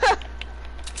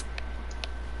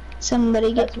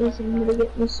 Somebody get me, somebody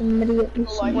get me, somebody get me, When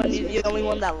somebody you're get the only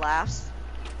one that laughs.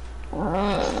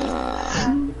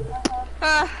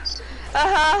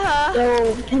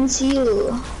 Yo,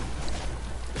 pencil.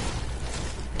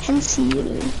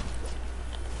 Pencil.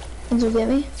 Pencil get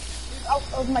me?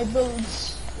 Out of my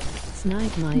builds.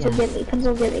 Snipe my Pencil ass. get me,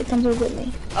 pencil get me, pencil get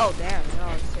me. Oh damn, no,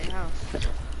 it's the same house.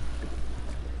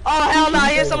 Oh hell no,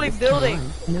 I hear somebody building.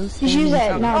 No Did you use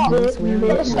that? No, no swearing, no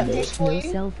no.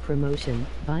 self-promotion.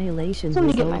 Violation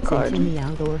Somebody get my results card. in the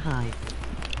outdoor hive.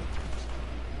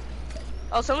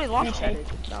 Oh, somebody launched Okay. it.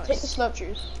 Take the Nice. slope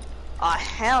juice. Oh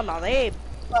hell no, they.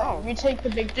 Oh. You take the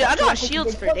big. Dude, I you got take the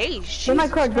shields big for cup. days. Get my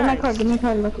Jesus card, get my Christ. card, get my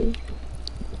card, Lucky.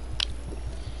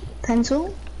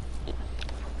 Pencil?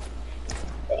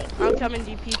 I'm coming,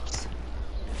 you peeps.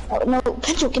 Oh, no,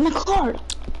 pencil, get my card.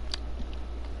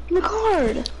 Get my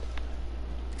card.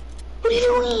 What are you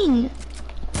doing?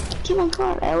 Get my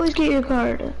card. I always get your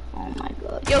card. Oh my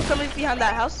god. Yo, somebody's behind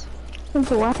that house.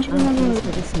 Pencil, why don't you I'm remember? used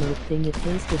to the smoke thing. It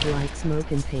tasted like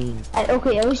smoke and pain.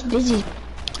 Okay, I was busy.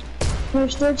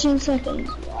 There's 13 seconds.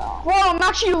 Wow. Bro, I'm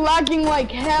actually lagging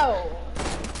like hell.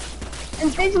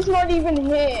 And this is not even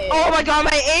here. Oh my god,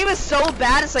 my aim is so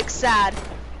bad, it's like sad.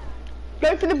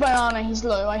 Go for the banana, he's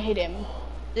low, I hit him.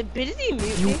 Did he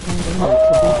mute You me? can emote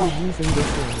to be using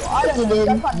this link. I don't know, I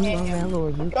can't hit him. URL or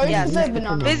you Go can Yes. for use the the banana.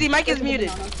 command. Busy, Mike is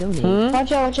muted. Donate.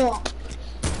 Watch out, watch out.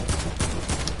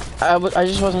 I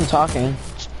just wasn't talking.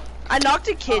 I knocked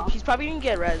a kid, he's probably gonna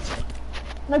get res.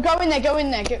 No, go in there, get in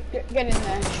there.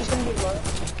 She's gonna be low.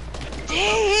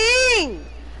 Dang!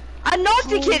 I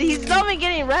knocked a kid, he's not even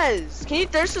getting res. Can you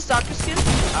thirst a soccer skin?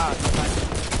 Oh,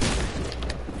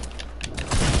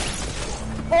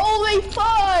 Holy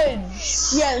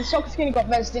fudge! Yeah, the soccer skinny got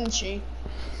res, didn't she?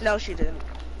 no, she didn't.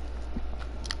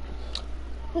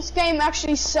 This game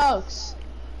actually sucks.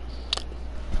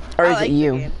 Or I is like it the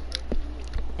you? game.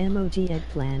 Emoji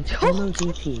eggplant.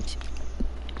 Emoji peach.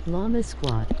 Llama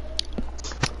squad.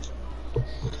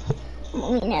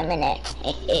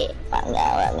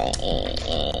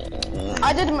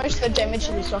 I did most of the damage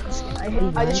to the soccer skin. I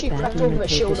literally cracked all the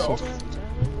shield off.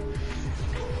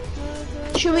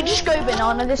 Should we just go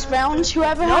banana this round?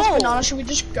 Whoever has No. banana, should we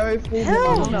just go full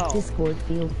Hell banana? no. Discord,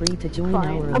 feel free to join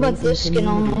Fine. our How about this amazing skin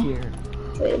on community here.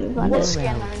 Wait, let me find What this.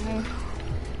 skin Well. only?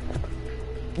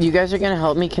 You guys are gonna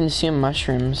help me consume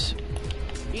mushrooms.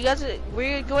 You guys,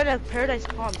 we're going to Paradise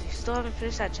Palms. You still haven't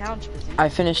finished that challenge, Busy. I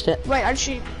finished it. Wait,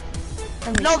 actually.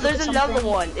 No, there's another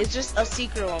one. It's just a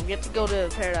secret one. We have to go to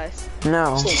Paradise.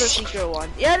 No. It's a secret one.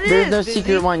 Yeah, it There's is, no Busy.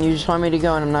 secret one. You just want me to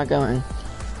go and I'm not going.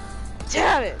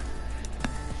 Damn it.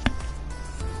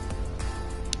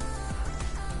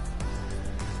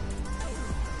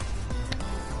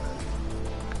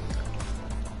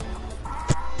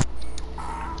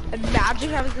 Imagine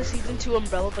having the season 2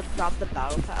 umbrella but not the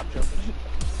battle pass. I'm joking.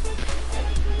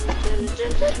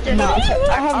 No, I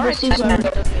have Our the season. doesn't have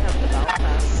the battle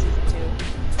pass season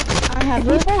 2. I have.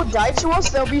 If people die to us,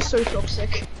 they'll be so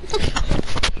toxic.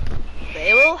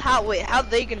 They will? How? Wait, how are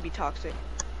they gonna be toxic?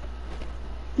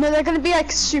 No, they're gonna be like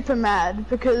super mad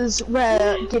because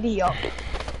we're giddy up.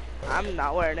 I'm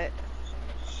not wearing it.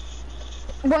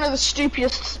 One of the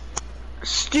stupidest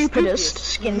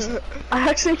skins. I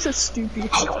actually said stupid.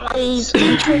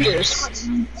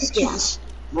 Skins.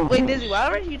 Wait, Dizzy, why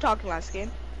weren't you talking last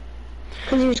game?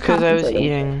 Because I was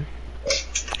eating.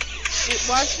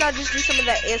 Why don't you not just do some of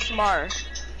that ASMR?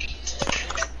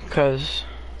 Because.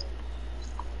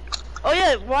 Oh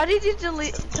yeah, why did you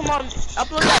delete? Come on,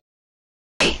 upload that.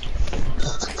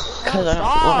 Because I don't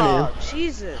want Oh,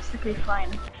 Jesus. Okay, fine.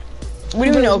 to. What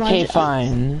do you mean, okay,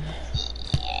 fine?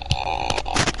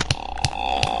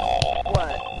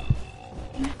 What?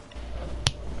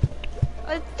 I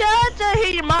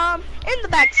hear your mom in the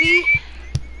backseat.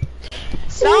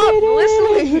 Stop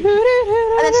listening. And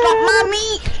it's not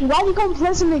mommy. Why are we going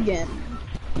pleasant again?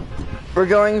 We're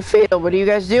going fatal. What are you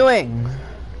guys doing?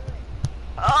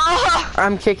 Oh.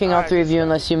 I'm kicking all three of you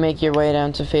unless you make your way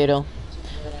down to fatal.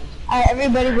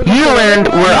 Everybody. You land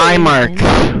where I mark.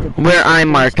 Where I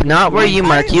mark, not where you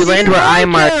mark. You land where I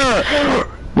mark.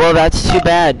 Well, that's too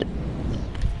bad.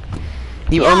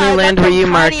 You Yeah, only I land got where them you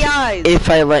mark tiny eyes. if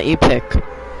I let you pick.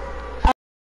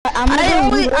 I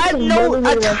have no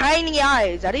tiny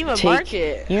eyes. I didn't even mark Take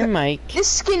it. your mic This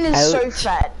skin is so out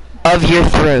fat. of your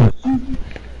throat.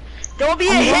 Don't be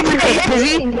a hypocrite,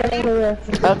 Busy.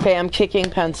 Okay, I'm kicking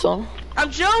pencil. I'm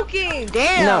joking.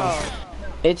 Damn. No.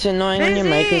 It's annoying when your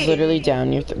mic is literally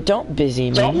down your throat. Don't busy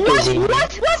me. Busy me.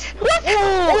 What?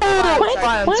 Oh,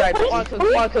 I'm sorry.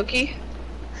 Want a cookie?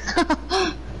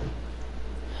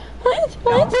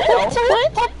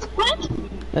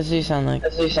 That's what you sound like.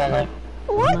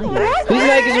 What? Whose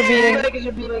mic is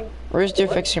repeating? Where's your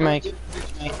fix your mic? It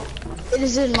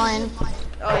is in mine.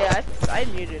 Oh yeah, I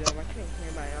muted him. I couldn't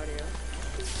hear my audio.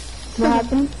 What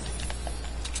happened?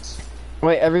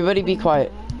 Wait, everybody be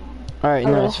quiet. Alright,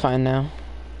 no, it's fine now.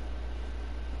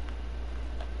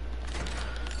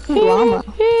 Llama.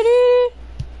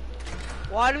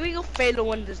 Why do we go fatal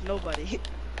when there's nobody?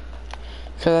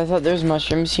 Cause I thought there's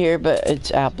mushrooms here, but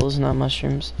it's apples, not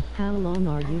mushrooms. How long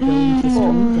are you going to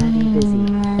stream, Daddy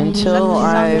Busy? Until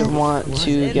I want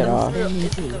to get off.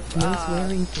 No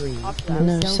swearing 3.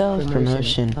 No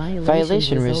self-promotion.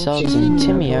 Violation results in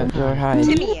Timmy outdoor hide.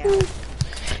 Timmy out.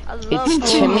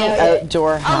 It's Timmy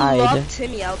outdoor I hide. love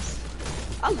Timmy outs.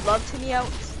 I love Timmy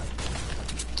outs.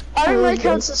 I don't like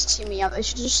how it says Timmy out. They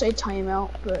should just say timeout,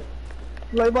 but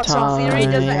robots are Siri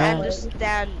doesn't Timeout.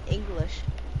 understand English.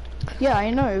 Yeah, I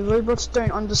know. Robots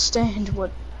don't understand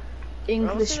what We're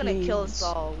English gonna means. kill us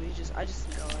all. I just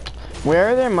know it. Where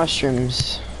are there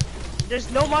mushrooms?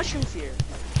 There's no mushrooms here.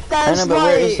 I know, but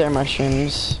where is there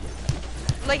mushrooms?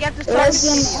 Like at the start of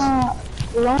the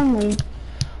video. Lonely.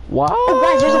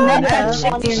 What? There's a And mega.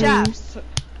 shifty shafts.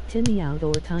 Timmy out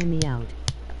or time me out.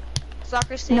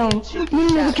 Soccer No. stadium, shifty No,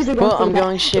 shafts. because I don't Well, feel I'm bad.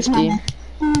 going shifty.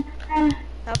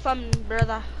 Have fun,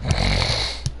 brother.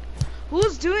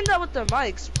 Who's doing that with their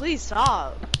mics? Please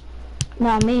stop.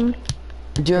 Not me.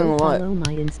 Doing Go what? follow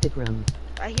my Instagram.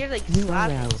 I hear like URL.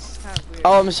 slapping. It's kind of weird.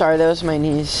 Oh, I'm sorry, that was my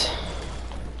niece.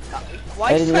 Why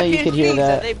I didn't know you slapping could hear knees?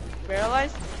 that. Are they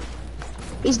paralyzed?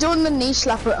 He's doing the knee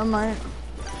slapper at mine.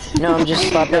 No, I'm just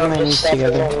slapping my knees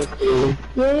together.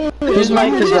 Yeah. Whose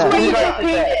mic is that?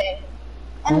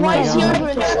 Oh And why my is he god. over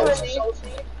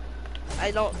insulting? I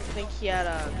don't think he had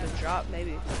a good drop,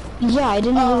 maybe. Yeah, I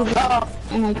didn't really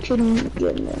and I couldn't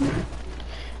get them.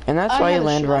 And that's why you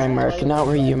land where I mark, not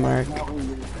where you mark.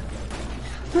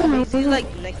 He's like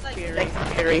Nick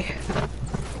Fury.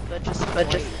 But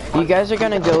just. You guys are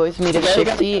gonna go with me to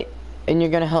Shifty, and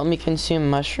you're gonna help me consume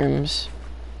mushrooms.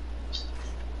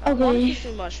 Okay.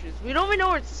 Mushrooms. We don't even know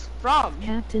where it's from.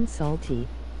 Captain Salty.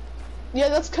 Yeah,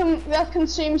 let's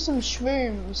consume some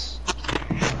shrooms.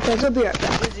 Guys, I'll be right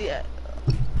back. Is he?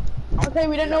 Okay,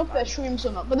 we don't know if they're shrooms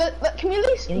or not, but can we at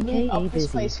least AKA loot up this busy.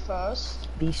 place first?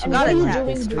 Be sure not to like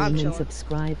exactly. the stream I'm and chilling.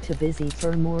 subscribe to Busy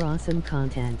for more awesome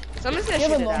content. Somebody's gonna You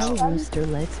have shoot a it long out. Oh, Rooster,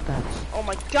 let's go. Oh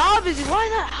my god, Busy, why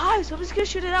that high? Somebody's gonna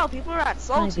shoot it out. People are at Hi,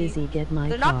 salty. Busy, get my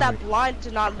They're card. not that blind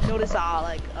to not notice Hi,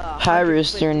 150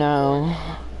 Rooster, no.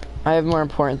 I have more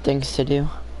important things to do.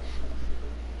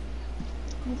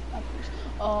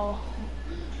 Oh,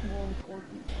 more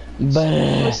important.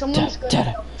 But Someone's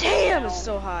gonna Damn, it's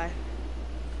so high.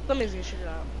 Somebody's gonna shoot it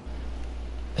out.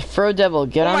 Fro Devil,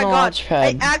 get Oh on my the god, launch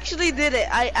pad. I actually did it.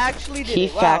 I actually did He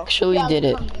it. Wow. factually did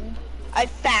it. I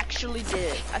factually did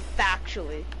it.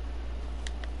 Factually.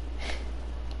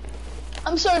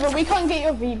 I'm sorry, but we can't get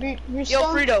your reboot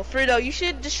restart. Yo, Frito, you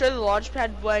should destroy the launch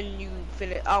pad when you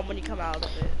finish. When you come out of it.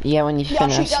 Yeah, when you Yeah, I'll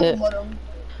shoot finish down the it. bottom.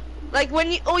 Like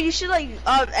when you. Oh, you should like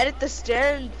edit the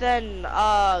stair and then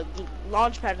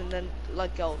launch pad and then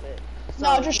let go of it. No,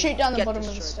 I'll just shoot down the get bottom of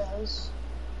the destroyed. stairs.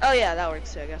 Oh yeah, that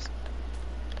works too, I guess.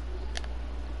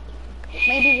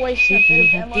 Maybe waste a If you bit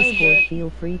have of ammo, Discord, but... feel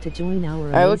free to join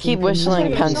our I will amazing keep whistling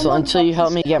community. pencil until you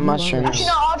help me get mushrooms. Actually,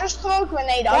 no, I'll just throw a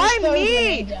grenade. I'll Why just throw a me?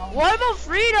 grenade down. What about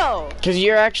Frito? Cause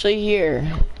you're actually here.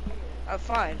 I'm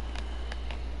fine.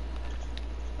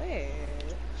 Hey,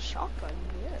 shotgun,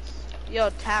 yes. Yo,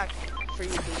 attack for you,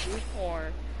 Busy,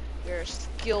 or your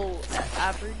skill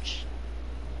average.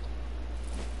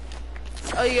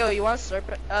 Oh, yo, you want to slurp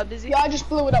it, Busy? Yeah, I just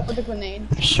blew it up with a grenade.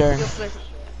 Sure. You'll slurp it.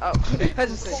 Oh, I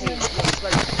just said, hey, you'll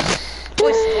slurp it.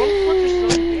 Wait,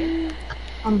 Stormfortress still here?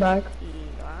 I'm back.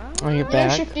 Wow. Oh, you're Yeah,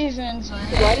 back. Shifty's in zone.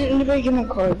 Why didn't anybody give me a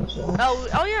card?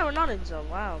 Oh yeah, we're not in zone.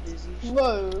 Wow, Busy.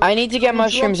 Whoa. I need to get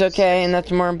mushrooms, okay? And that's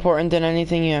more important than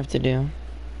anything you have to do.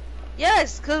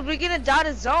 Yes, cause we're gonna die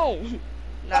to zone.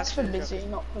 That's for Not Busy,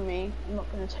 not for me. I'm not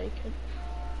gonna take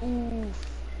it. Oof.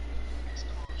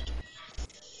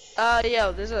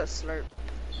 Yo, there's a slurp.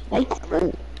 Look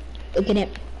at it.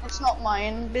 It's not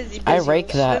mine. Busy. I rake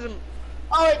that. There's a-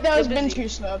 Oh, wait, there has Yeah, been Busy. 2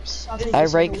 slurps. I'll take I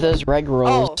this rake other those reg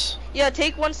rolls. Yeah,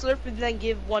 take one slurp and then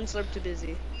give one slurp to Busy.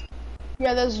 one.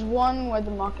 Yeah, there's one where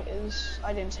the market is.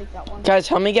 I didn't take that one. Guys,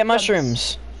 help me get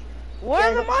mushrooms. Where Yeah,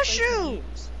 are the that's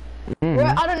mushrooms? Where,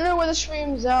 Mm. I don't know where the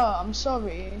streams are. I'm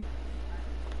sorry.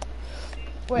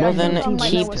 Wait, Well I think I then,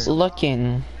 might know keep where some are.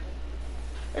 looking.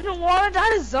 I don't wanna die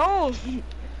to zone.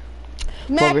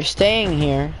 Well, Mac, we're staying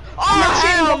here. Oh, Mac,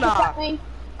 hell don't no. attack me.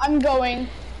 I'm going.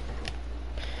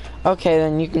 Okay,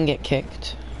 then you can get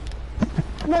kicked.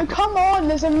 No, come on,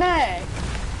 there's a mech.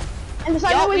 And it's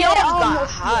like, no, we all just arm got was-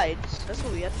 hide. That's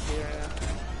what we have to do right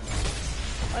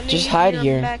now. I Just need hide your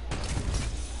here. mech.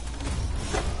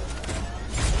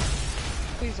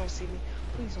 Please don't see me.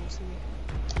 Please don't see me.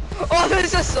 Oh,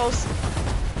 this is so.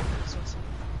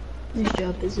 Nice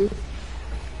job, Busy.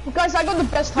 Well, guys, I got the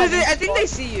best hiding I think spot. they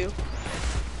see you.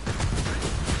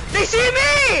 They see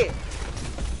me!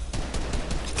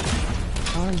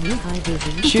 Are you high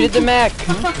busy? Shoot at the mech.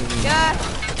 Yeah.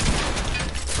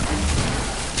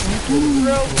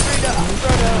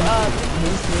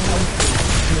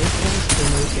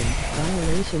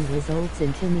 Violation results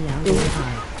in Timmy outdoor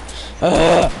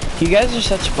high. You guys are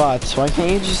such bots. Why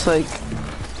can't you just like?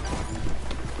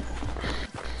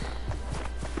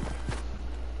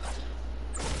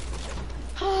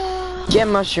 Get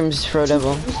mushrooms,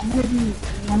 Frodevil.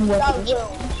 One weapon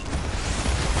challenge.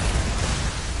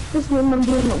 This one I'm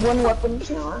doing a one weapon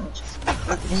challenge.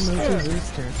 Emoji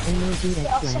Rooster, Emoji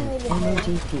Eggplant,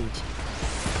 Emoji Peach.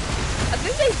 I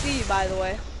think they see you, by the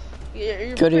way.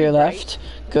 You're Go to your pretty bright. left.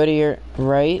 Go to your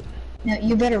right. No,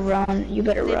 you better run. You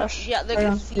better rush. Yeah, they're Or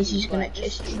gonna else see this you. is gonna but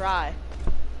kiss just you. try.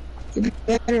 You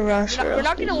better rush. We're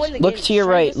not gonna win the Look game. to your Just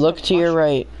try right. to Look get to your some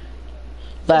right.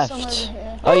 There's some Left. over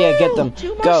here. Oh yeah, get them.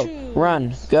 Two Go. mushrooms.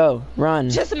 Run. Go. Run.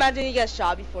 Just imagine you get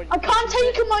shot before. I can't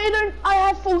take him. I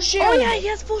have full shield. Oh yeah, he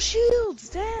has full shields.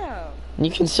 Damn. You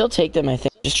can still take them, I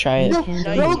think. Just try it. No, Can't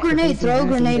throw a use the grenade. busy Throw a has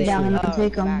grenade busy. down and then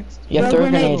take them. Maxed. Yeah, Throw throw a a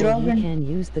grenade. grenade. Throw a You grenade. can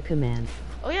use the command.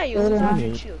 Oh yeah, you Throw only it have on.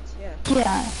 two shields. Yeah.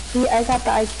 Yeah. See, I got the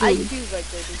IQ. IQ's right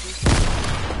there, did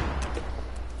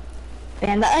you?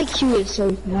 Man, the IQ is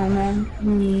so small,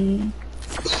 man.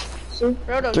 See?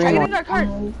 Roto, Three try more. getting our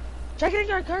card. Try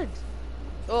getting our cards.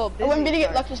 Oh, busy. I wouldn't be to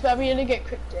get card. lucky, but I'm going to get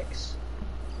cryptics.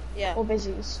 Yeah. Or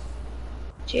busies.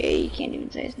 Jay, you can't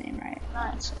even say his name right.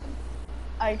 Nice.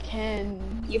 I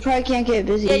can. You probably can't get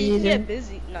busy Yeah, you either. can get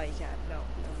busy. No, you can't. No,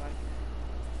 never mind.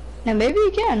 No, maybe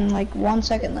you can. Like 1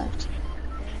 second left.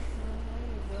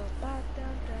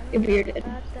 If you're dead.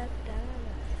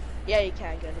 Yeah, you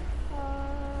can get him.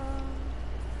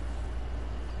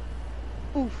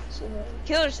 Oof.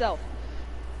 Kill yourself.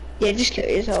 Yeah, just kill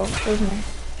yourself. There's no.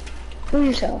 Kill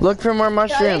yourself. Look for more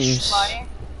mushrooms.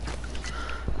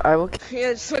 I will.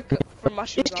 Yeah, just look for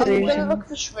mushrooms. Just kill I'm yourself. gonna look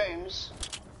for shrooms.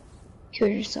 Kill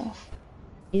yourself.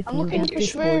 If I'm you looking have for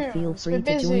Discord, feel shrooms. free We're to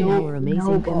busy. join our amazing No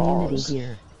community balls.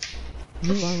 here.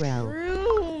 URL.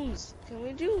 Shrooms. Can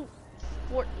we do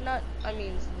Fortnite? I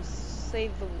mean,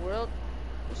 save the world.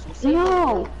 Save No. The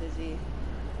world, busy.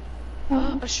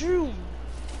 A shroom.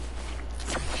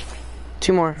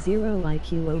 2 more. 0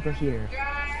 IQ over here.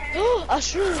 A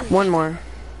shroom. 1 more.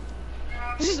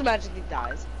 Just imagine he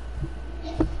dies.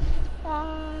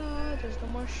 There's no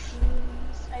more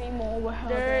shrooms. Any more? We're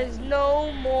There is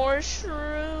no more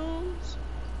shrooms.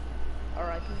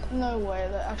 Alright. no way.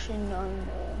 There are actually no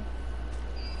more.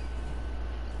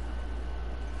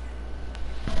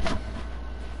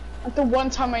 Like the one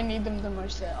time I need them the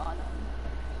most, there are none.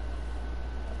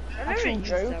 I never Actual used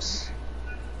jokes. them.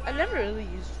 I never really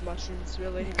used mushrooms,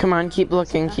 really. Come on, keep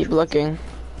looking. Keep looking.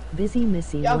 Busy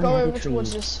Missy Yeah, I'll one go at a over tree.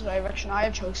 towards this direction. I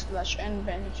have choke splash and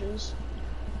bandages.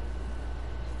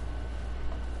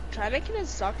 Try making a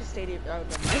soccer stadium. Oh,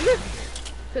 no.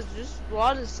 Because there's a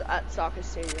lot of at soccer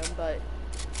stadium, but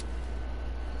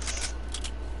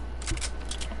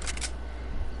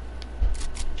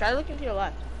try looking to your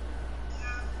left.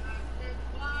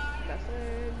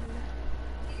 Nothing.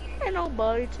 Ain't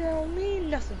nobody tell me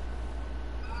nothing.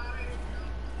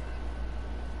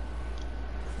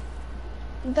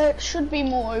 There should be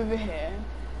more over here.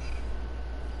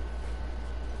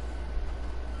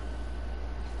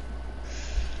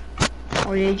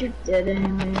 Oh yeah, you're dead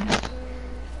anyway.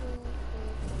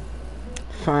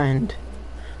 Find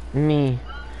me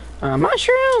a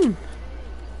mushroom.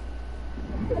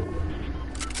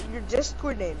 Your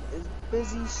Discord name is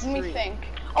Busy Let Street. me think.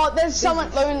 Oh, there's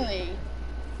someone lonely.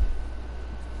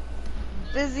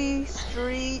 Busy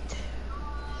Street.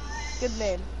 Good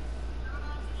name.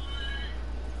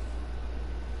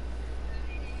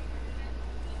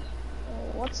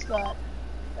 Oh, what's that?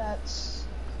 That's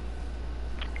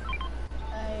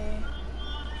a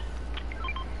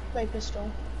play pistol.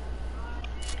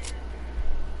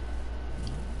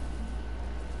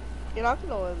 You're not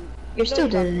gonna win. You're still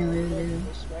not dead gonna anyway, win dude.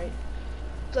 this, right?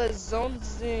 The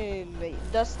zones in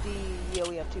Dusty. Yeah,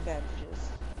 we have 2 bandages.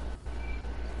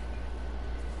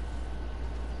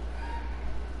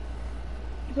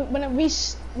 But when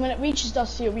it reaches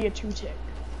Dusty, it'll be a 2-tick.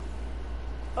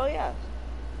 Oh yeah.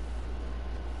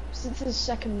 Since it's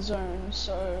second zone,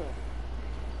 so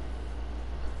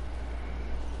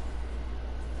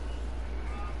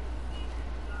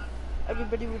I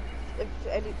everybody would,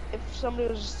 if somebody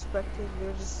was suspecting, they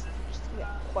were just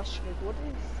gonna question it. What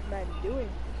is this man doing?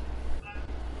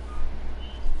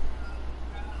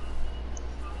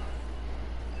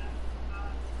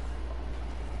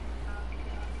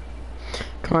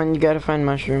 Come on, you gotta find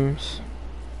mushrooms.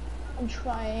 I'm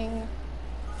trying.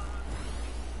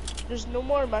 There's no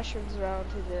more mushrooms around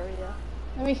his area.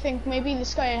 Let me think, maybe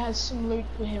this guy has some loot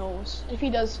for hills. If he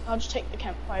does, I'll just take the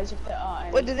campfires if there are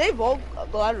any. Wait, did they evolve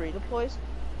glad redeploys?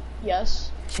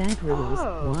 Yes. Chat rules.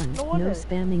 Oh, 1. no No wonder.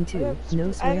 spamming. 2.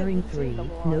 No swearing. 3.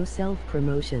 No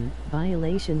self-promotion.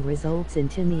 Violation results in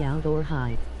Timmy out or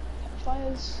hide.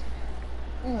 Campfires?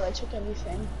 Oh, they took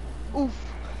everything. Oof.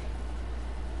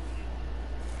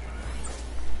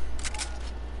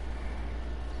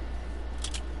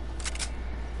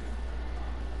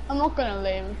 I'm not gonna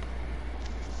live.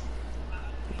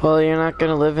 Well, you're not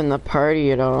gonna live in the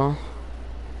party at all.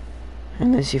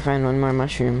 Unless you find one more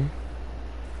mushroom.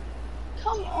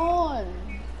 Come on!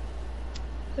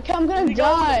 Okay, I'm gonna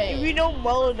die! If we know him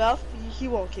well enough, he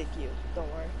won't kick you. Don't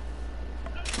worry.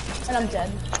 And I'm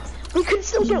dead. We could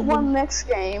still get one next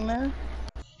game.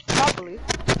 Probably.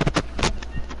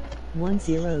 1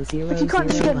 0 0 But you can't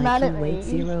just 0 get mad at IQ, me wait,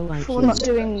 0 for not IQ.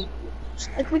 doing...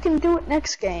 Like, we can do it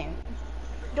next game.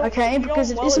 Don't, Okay, if you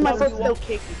because know it him isn't well my enough, fault he won't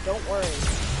kick you. Don't worry.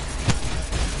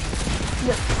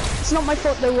 It's not my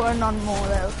fault there were none more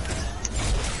though.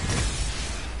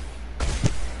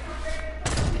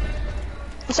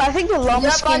 So I think the llama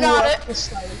skin worked the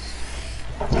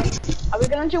slowest. Are we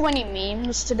gonna do any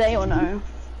memes today or no?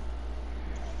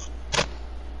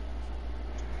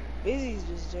 Busy's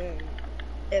just doing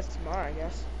SMR, I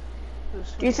guess.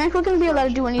 Do you think we're gonna be allowed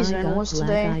to do any I zone got wars black,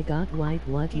 today? I got white,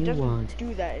 what He you doesn't want?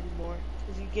 do that anymore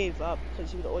because he gave up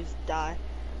because he would always die.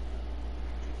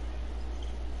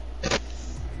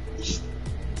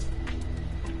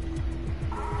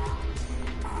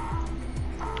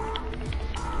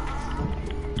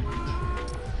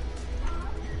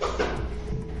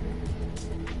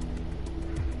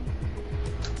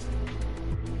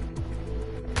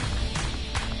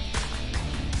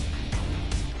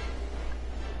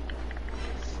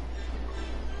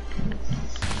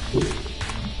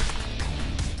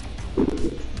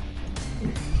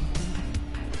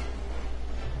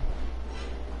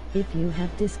 If you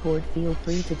have Discord, feel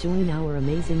free to join our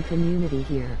amazing community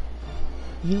here.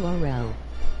 URL.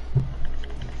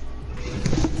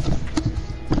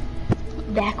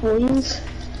 Dak Williams.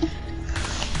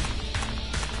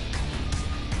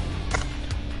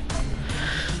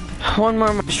 One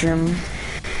more mushroom.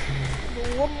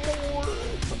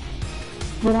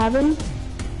 What happened?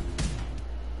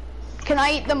 Can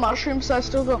I eat the mushrooms? So I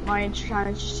still got my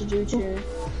challenges to do too.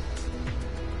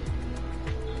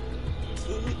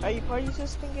 Are you party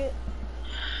assisting it?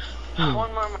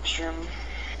 One more mushroom.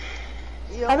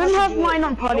 You I don't have to do mine it.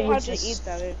 on party You don't have to assist. eat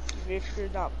them if you're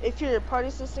not. If you're party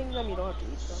assisting them, you don't have to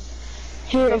eat them.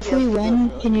 Here, if we win,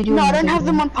 can you do No, I don't another have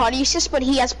them one? on party assist, but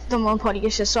he has them on party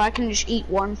assist, so I can just eat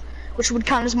one, which would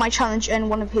count as my challenge and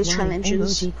one of his Like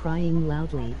challenges. emoji crying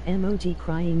loudly. Emoji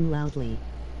crying loudly.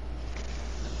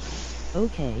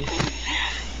 Okay.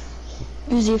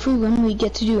 Uzi, if we win, we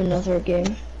get to do another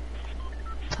game.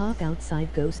 Hop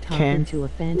outside, ghost hop Okay. into a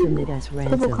phantom mid as Purple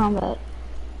ransom. combat.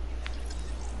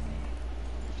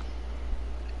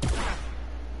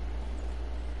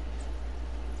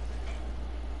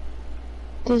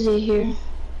 Dizzy here.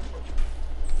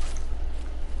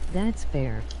 That's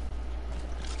fair.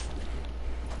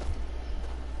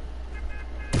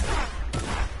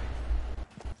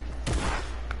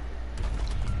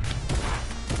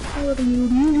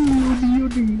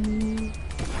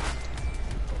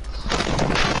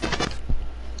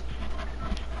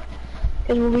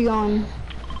 Guys, we'll be gone.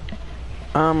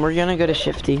 We're gonna go to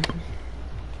Shifty.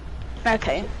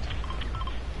 Okay.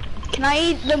 Can I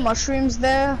eat the mushrooms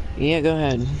there? Yeah, go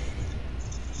ahead.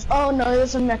 Oh no,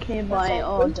 there's a mech nearby.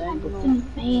 Oh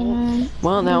dang.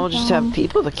 Well, now we'll just have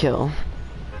people to kill.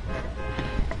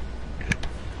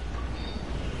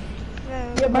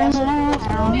 Yeah, but it's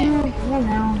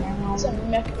a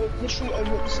mech literally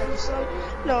over the center side.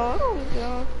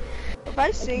 No. If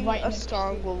I sing right a next to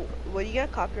song, will you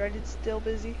get copyrighted still,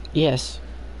 Busy? Yes.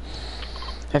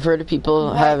 I've heard of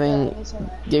people having,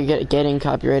 they're getting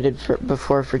copyrighted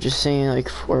before for just saying like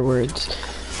 4 words.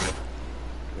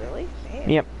 Really? Damn.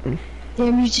 Yep.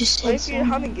 Damn, you just What said if you're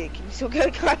humming gig? Can you still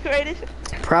get copyrighted?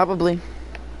 Probably.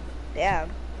 Damn.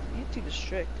 YouTube is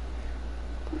strict.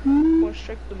 More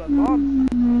strict than my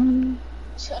mom.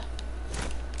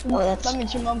 Oh, that's... That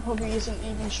means your mom probably isn't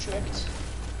even strict.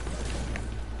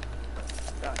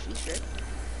 No, she's strict.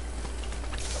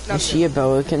 No, Is she a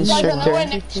boa Guys, I know where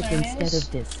constrictor? next Instead is.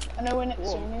 of this. I know where next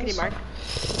Whoa, can you is. mark?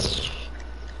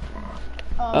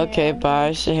 Okay, Yeah.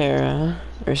 bye, Sahara.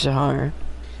 Or Sahara.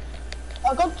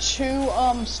 I got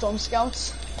 2 storm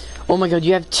scouts. Oh my god,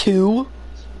 you have 2?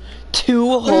 2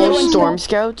 when whole Storm- storm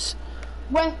scouts?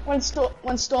 When storm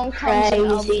comes in,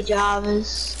 Crazy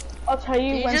Javas. I'll tell you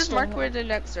Can you when just storm. mark where the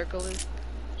next circle is?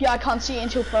 Yeah, I can't see it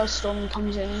until first storm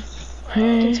comes in.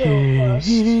 Until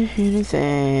first.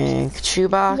 Thank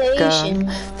Chewbacca. Nation.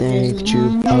 Thank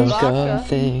Chewbacca. Chewbacca.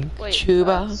 Thank Wait,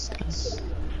 Chewbacca.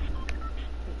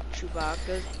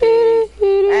 Chewbacca's big.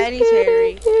 And he's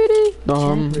hairy.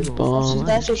 Bum, Chat rules. bum. 1.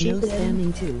 That's what she No said.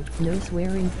 spamming. 2. No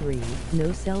swearing. 3.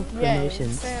 No self-promotion.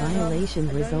 Yeah. Violation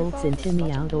results in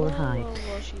Timmy out or hide.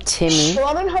 Timmy,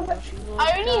 Well,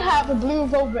 I only have a blue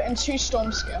revolver and 2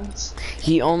 storm scouts.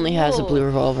 he only has a Whoa. blue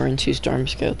revolver and 2 storm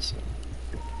scouts.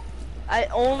 I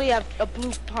only have a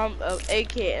blue pump,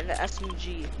 AK, and an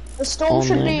SMG. The storm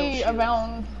should Only. be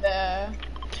around there.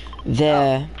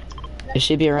 There. It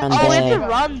should be around Oh, we have to there.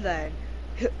 run then.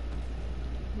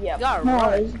 Yeah. You gotta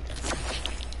run.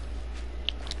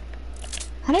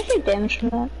 How did I get damage from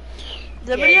that? Does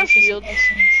everybody have shields?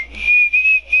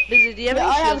 Busy, do you have Yeah,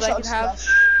 any I have shields I can shot have?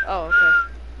 splash. Oh, okay.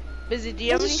 Busy, do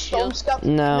you have There's any a storm shields? scout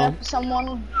No. there for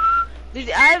someone.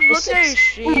 Busy, I've looked at your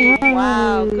stream.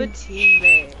 Wow, good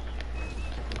teammate.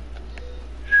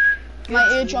 My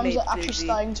Good eardrums teammate, are actually Busy.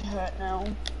 starting to hurt now.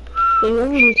 Hey, what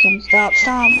are you doing? Stop.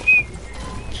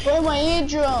 Where are my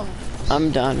eardrums?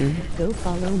 I'm done. Go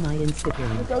follow my They're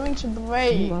Instagram. going to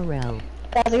break. URL.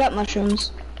 Guys, I got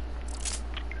mushrooms.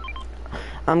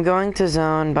 I'm going to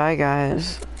zone. Bye,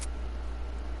 guys.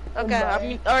 Okay,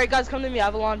 Goodbye. alright guys, come to me, I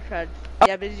have a launch pad.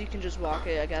 Yeah, Busy, you can just walk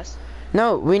it, I guess.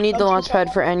 No, we need the launch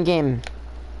pad for endgame.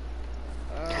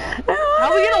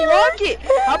 How are we gonna walk it?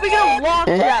 How are we gonna walk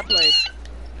to that place?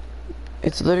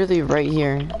 It's literally right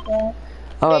here.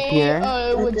 Oh, up here.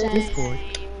 Discord.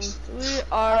 We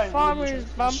are farmers,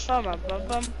 bum bum bum bum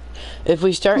bum. If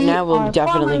we start now, we'll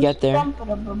definitely get there. We Bum,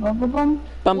 are bum,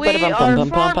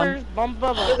 farmers, bum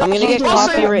bum bum. I'm gonna get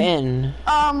Also- copywritten.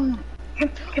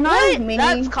 Can I have What? mini?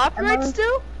 That's copyright ammo?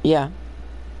 still? Yeah.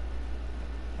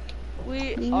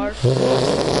 We are. Do you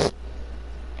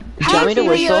want me to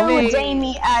whistle? would aim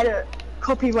me at a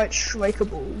copyright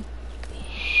strikeable.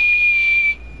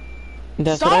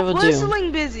 That's what I Stop will do.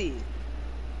 whistling, Busy.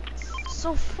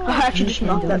 So I fun. actually You just can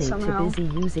knocked that donate to somehow. Busy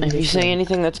using If you this say link.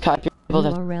 anything that's copyrable,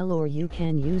 that's- URL, or you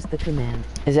can use the command.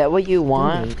 is that what you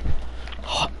want?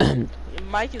 Donate. Your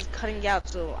mic is cutting out,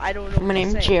 so I don't know My what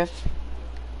name's to say. Jeff.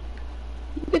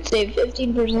 You could save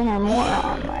 15% or more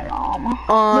on my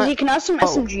mom. Lizzie, can I have some oh.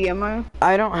 SMG ammo?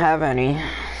 I don't have any.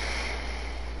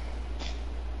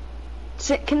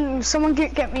 Can someone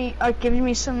get me, give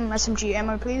me some SMG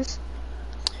ammo, please?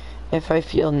 If I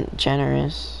feel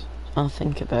generous, I'll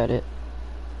think about it.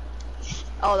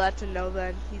 Oh, that's a no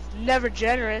then. He's never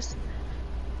generous.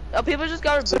 Oh, people just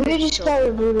got So rebooted. we just got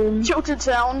rebooted. Tilted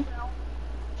Town.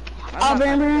 I'm not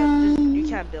gonna build this. You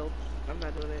can't build. I'm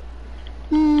not doing it.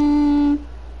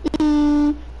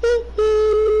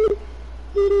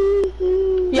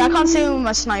 Yeah, I can't see him with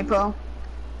my sniper.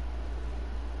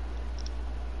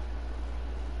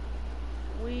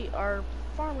 We are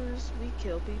farmers. We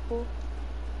kill people.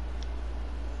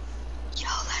 Yo,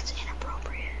 that's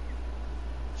inappropriate.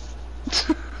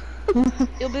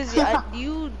 You're busy.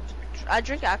 I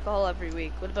drink alcohol every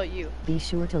week. What about you? Be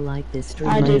sure to like this stream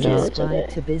I and do too, subscribe today.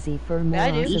 to Busy for more Yeah,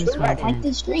 I do. awesome Like content.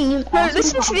 this stream. No,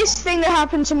 listen to this thing that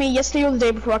happened to me yesterday or the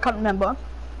day before, I can't remember.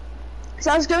 So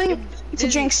I was going to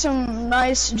drink some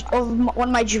nice of one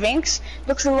of my drinks.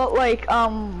 Looks a lot like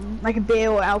a beer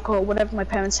or alcohol, whatever my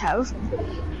parents have.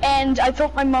 And I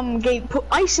thought my mum put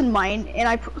ice in mine, and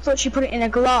I thought she put it in a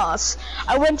glass.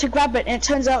 I went to grab it, and it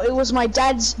turns out it was my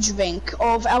dad's drink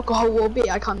of alcohol or beer.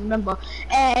 I can't remember.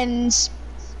 And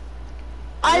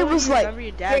I was like, remember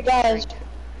your dad's guys. drink.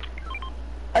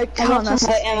 I I can't. got That's some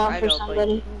the light thing. ammo I for know, but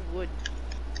somebody. who would?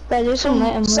 Guys, there's some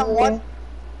light ammo. Somewhat.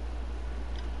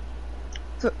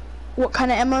 What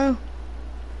kind of ammo?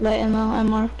 Light ammo, I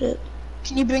marked it.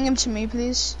 Can you bring him to me,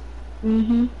 please?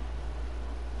 Mm-hmm.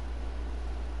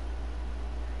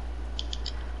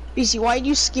 BC, why did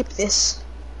you skip this?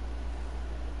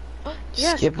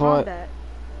 Yes, Skip what? combat.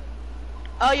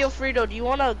 Oh, yo, Frito, do you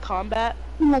want a combat?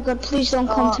 Oh my god, please don't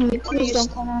come to me. Please please.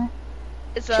 don't come to me.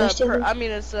 It's Just do it.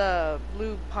 it's a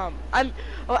blue pump.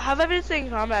 Have I been saying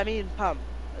combat? I mean pump.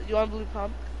 You want a blue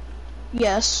pump?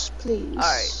 Yes, please.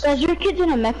 Alright. Guys, your kid's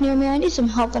in a mech near me. I need some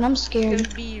help and I'm It's scared.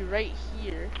 gonna be right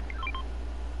here.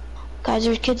 Guys,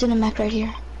 there's kids in a mech right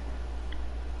here.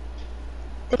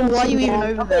 don't Why are see you me. even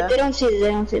over there? They don't see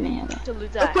me. Okay. To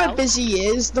loot that Look where house. Busy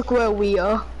is. Look where we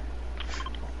are.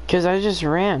 Cause I just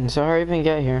ran, so how do I even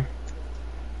get here?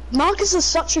 Marcus is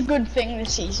such a good thing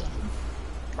this season.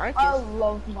 Marcus. I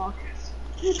love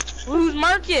Marcus. Who's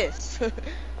Marcus?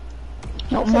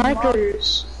 No,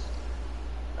 markers.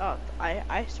 Oh,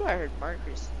 I swear I heard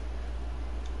Marcus.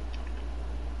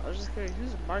 I was just curious,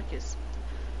 who's Marcus?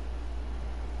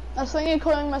 I was thinking of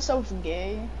calling myself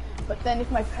gay, but then if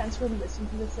my parents would listen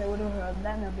to this, they would have heard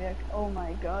that, and I'd be like, oh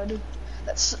my god.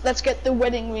 Let's get the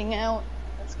wedding ring out.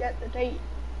 Let's get the date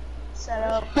set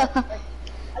up.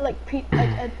 I like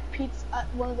at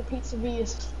one of the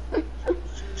pizzerias.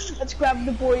 Let's grab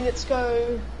the boy. Let's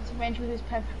go. Let's arrange with his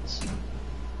parents.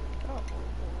 Oh,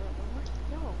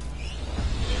 no.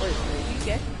 Wait, are you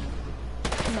gay?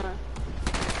 No.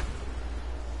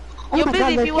 Oh Yo, my Busy,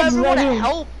 God, if you the kids ever want to running.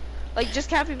 help, like, just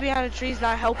camping behind the trees,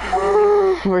 not helping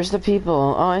you. Where's the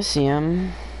people? Oh, I see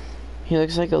him. He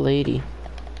looks like a lady.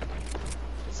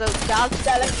 So,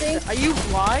 that's are you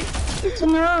blind? It's a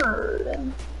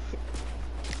nerd.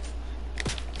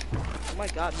 Oh my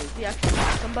god, did he actually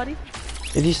hit somebody?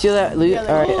 If you steal that loot, Yeah,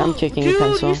 they- alright, I'm kicking you, Dude,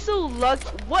 pencil. you're so lucky.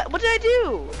 What did I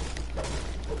do?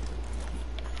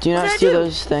 Do not did I steal do?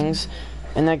 those things.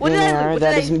 And that What green did I- AR, what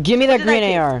that did is. I- Give me what that did I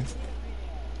green do? AR.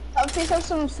 Please have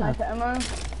some sniper ammo.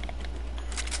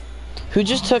 Who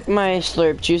just took my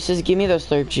slurp juices? Give me those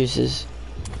slurp juices.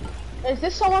 Is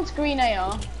this someone's green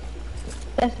AR?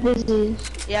 That's busy.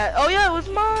 Yeah, oh yeah, it was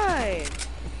mine.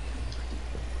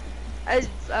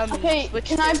 Okay, switched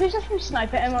can I it. please have some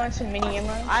sniper ammo and some mini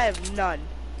ammo? I have none.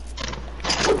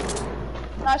 Can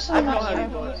I have some I don't know mini how to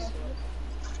ammo? do it.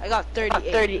 I got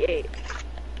 38.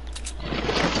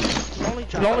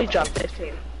 Only dropped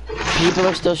 15. People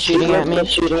are still shooting at me. I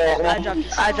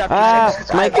dropped Ah,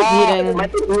 Mike is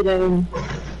eating.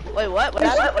 Wait, what? What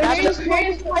happened? Who's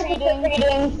reading?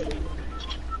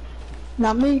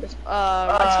 Not me.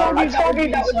 I told you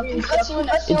that would be something.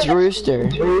 It's Rooster.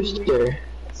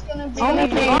 It's gonna be.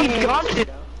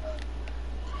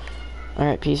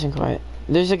 Alright, peace and quiet.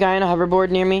 There's a guy on a hoverboard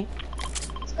near me.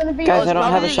 It's gonna be. Guys, I don't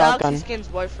have a Probably shotgun. Galaxy Skin's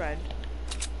boyfriend.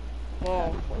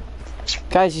 Whoa.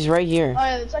 Guys, he's right here. Oh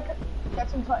yeah, it's like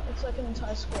it's like an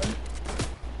entire squad.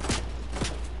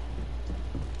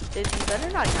 You better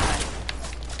not die.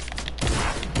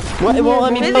 What? It won't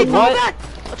let me Busy, build. come What? back!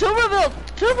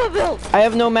 Turbo build! I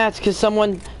have no mats because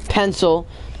someone, pencil,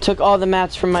 took all the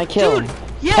mats from my kill. Dude,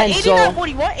 yeah, Pencil. 89 wood.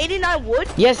 You want 89 wood?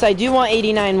 Yes, I do want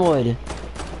 89 wood.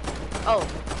 Oh,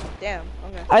 damn.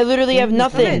 Okay. I literally have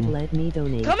nothing. Let me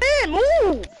donate. Come in,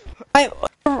 move!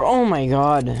 Oh my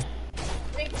god.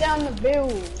 Break down the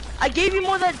build. I gave you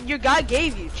more than your guy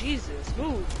gave you. Jesus,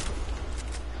 move.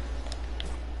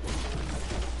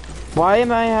 Why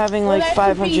am I having Well, like that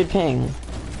could 500 be- ping?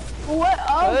 What are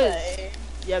Cause they?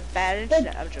 you're bad and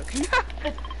shit. I'm joking.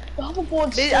 The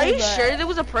hoverboard's Are you so sure bad. there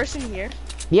was a person here?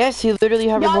 Yes, he literally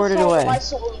Yeah, hoverboarded I away.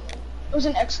 saw it. It was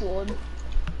an X-Lord.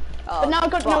 Oh, But now I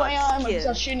got no fuck, AI ammo because I kid.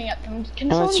 was shooting at them. Can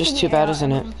No, someone it's just give too me bad, AI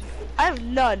isn't it? ammo? I have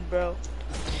none, bro.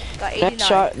 Got 89. Next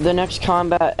shot, the next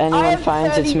combat I anyone have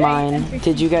finds, it's 38 mine. and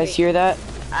Did you guys 58. hear that?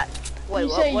 Wait, You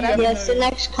what? say What you happened? Yes, the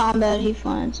next combat he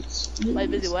finds. It's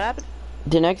Wait, Busy, what happened?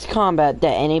 The next combat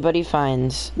that anybody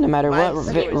finds, no matter what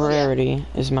Mine's yours, yeah. rarity,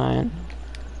 is mine.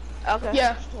 Okay.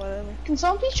 Yeah. Whatever. Can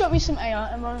someone please drop me some AI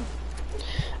ammo?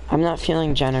 I'm not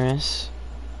feeling generous.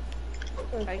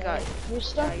 I got.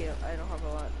 Rooster? I don't have a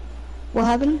lot. what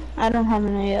happened? I don't have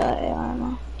any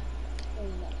ammo.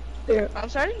 I'm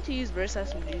starting to use burst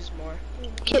SMGs more.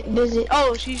 Get busy.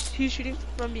 Oh, he's shooting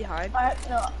from behind.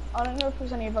 No, I don't know if it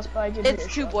was any of us, but I did It's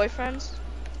hear a two shot. boyfriends.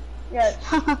 Yeah,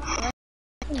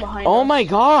 behind Oh us. my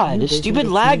god, You stupid busy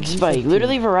lag listening, spike. busy.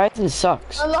 Literally Verizon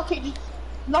sucks. Oh,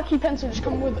 lucky pencil just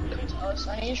come with it to us.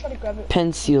 I need to try to grab it.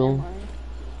 Pencil.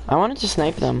 I wanted to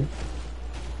snipe them.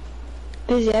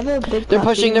 Busy. I have a big. They're coffee.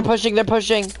 pushing.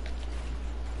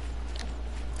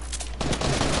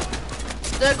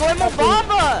 They're going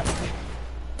Mobamba!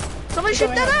 Somebody shoot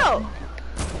that out!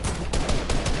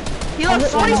 He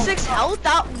lost 26 health.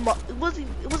 It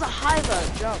was a high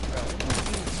jump, bro.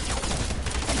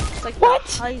 It's like What?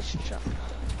 the highest jump.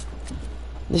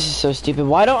 This is so stupid.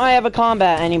 Why don't I have a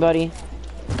combat, anybody?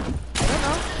 I don't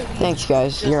know. Thanks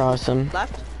guys, you're awesome.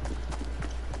 Left.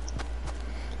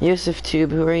 Yusuf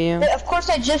Tube, who are you? Wait, of course,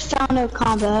 I just found a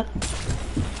combat.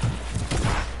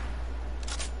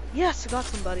 Yes, I got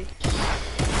somebody.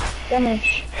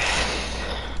 Finish.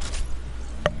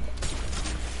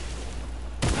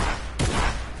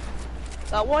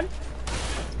 Got one.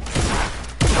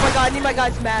 Oh my god, I need my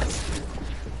guy's mats.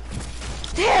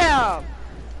 Damn!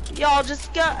 Y'all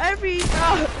just got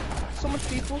so much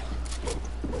people.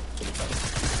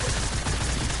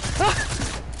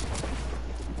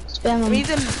 Spam him. He's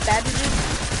in bandages.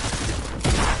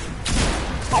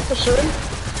 I pursue him.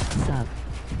 Sub.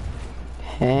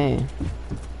 Hey.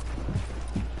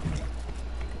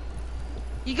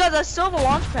 You guys are still on the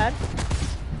launch pad.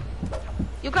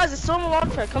 You guys are still on the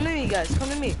launch pad. Come to me, guys. Come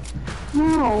to me.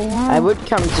 No. I would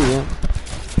come to you.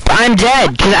 But I'm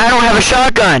dead, because I don't have a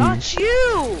shotgun. Not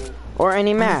you. Or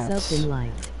any Myself mats. in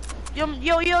light. Yo.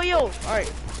 Alright.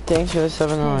 Thanks for the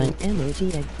 7 line.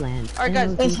 Emoji eggplant. Alright,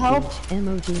 guys. Emoji help. peach,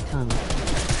 Emoji tongue. Go.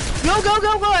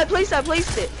 I placed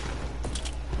it.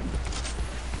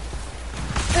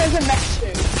 There's a mech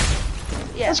too.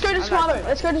 Yeah. Let's go to Tomato.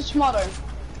 Let's go to Tomato.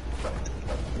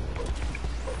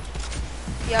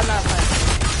 Yeah, I'm not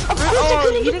fine. Of course I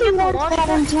couldn't you get didn't the get the launch pad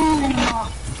on time anymore.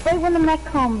 Wait when the mech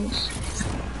comes.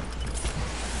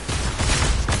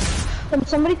 Can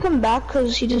somebody come back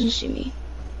because he doesn't see me?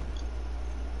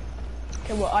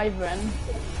 Okay, well, Ivan.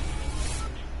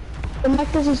 The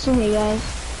mech doesn't see me, guys.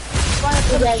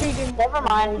 Never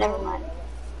mind.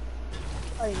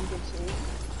 Oh, you did see.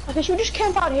 Okay, should we just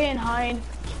camp out here and hide?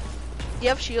 You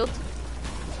have shields?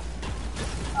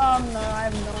 No, I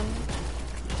have none.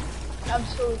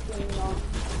 Absolutely none.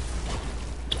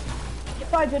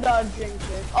 If I did, I'd drink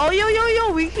it. Oh,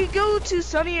 yo, we could go to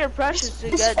Sunny or Precious to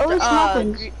This get, always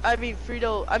happens.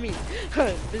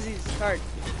 Busy's card.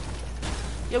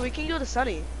 Yo, we can go to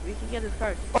Sunny. We can get his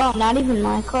card. Wow, not even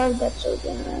my card? That's so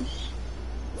generous.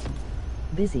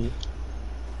 Busy.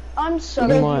 I'm so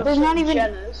There's not even...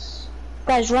 jealous.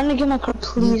 Guys, run to get my card,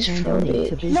 please. You can donate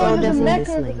to Busy No, there's a using mech this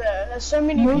over link. there. There's so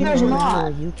many No, people. there's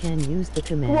not. You can use the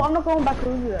command. Well, I'm not going back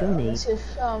over there. Donate. Unless if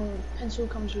Pencil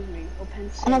comes with me or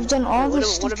Pencil. And I've done all What this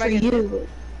am stuff I for gonna you.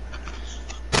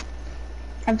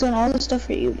 I've done all this stuff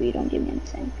for you, but you don't give me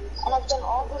anything. And I've done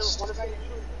all this stuff for you.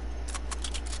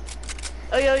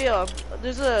 Oh, yo,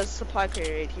 there's a supply crate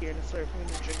right here in the store for me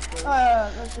to drink for.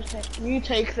 Let's just take. You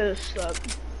take this.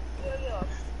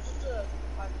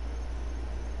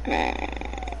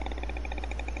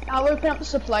 I'll open up the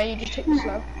supply. You just take the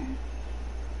slug.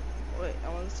 Wait, I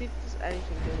want to see if there's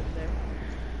anything good in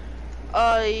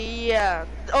there. Yeah.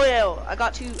 Oh yeah, I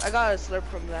got a slurp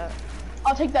from that.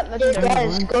 I'll take that Hey legendary.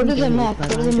 guys, go to the mech. Go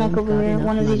to the mech over here.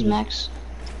 One of these mechs.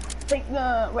 Take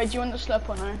the. Wait, do you want the slurp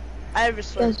or no? I have a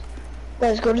slurp.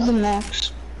 Guys, go to the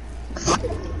mechs.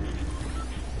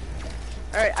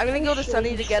 Alright, I'm gonna go to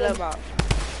Sunny to get him out.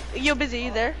 Yo, Busy,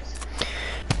 you there?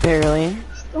 Barely.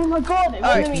 Oh my god, it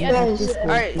Alright, won't let me guys, edit.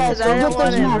 Alright, Guys, because I go don't get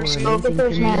want those mechs. Go get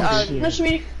those mechs.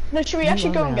 No, should we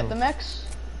actually go and get the mechs?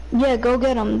 Yeah, go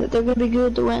get them. They're gonna be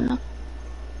good to win.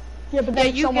 Yeah, but Yeah,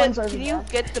 then someone's over can there. you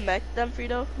get the mech then,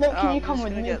 Frito? No, can you I'm come just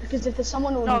with gonna me? get- Because if there's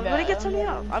someone already No, I'm there, gonna get Sunny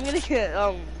out. I'm gonna get,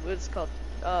 what's it called?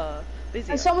 Busy.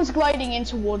 And someone's gliding in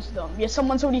towards them. Yeah,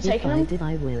 someone's already If taken I them. did,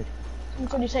 I would.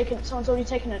 Someone's already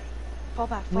taken it. Fall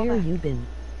back. Where you been?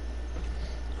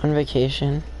 On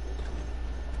vacation.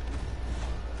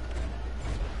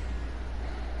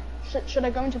 Should I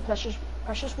go into Precious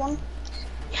one?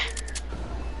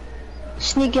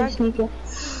 Sneak in.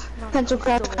 Pencil,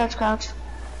 crouch.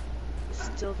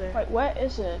 Still there. Wait, where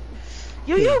is it?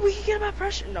 Yo, we can get him at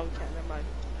pressure. No, we can't. Never mind.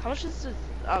 How much is the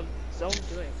zone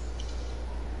doing?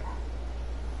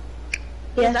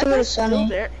 You have That to go to guy's still Sunny.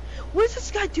 there. What is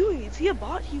this guy doing? Is he a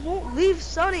bot? He won't leave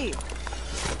Sunny. This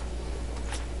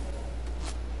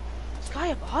guy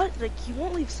a bot? Like, he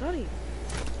won't leave Sunny.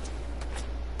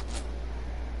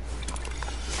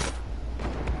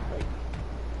 Like,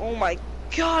 oh my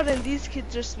god, and these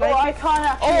kids are sniping. Oh, I can't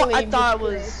actually I leave thought it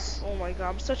this was. place. Oh my god,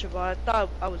 I'm such a bot. I thought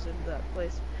I was in that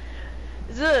place.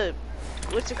 Is it?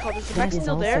 What's it called? Is the That mech is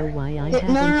still also there? why I No,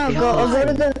 haven't go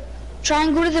to the... Try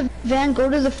and go to the van. Go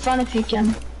to the front if you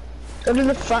can. Go to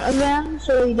the front of the van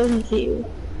so he doesn't see you.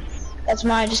 That's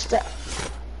my just...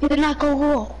 You did not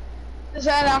go. There's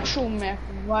an actual mech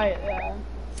right there.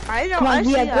 I know. Come I on,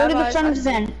 see yeah, go to that, the front I of the see.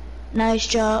 van. Nice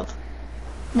job.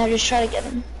 Now just try to get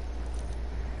him.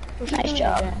 Nice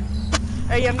job.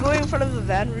 Hey, I'm going in front of the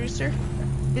van, Rooster.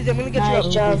 Busy, I'm gonna get Nice you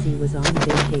up. job. Busy was on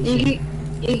vacation.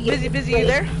 Busy, you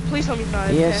there? Please tell me he's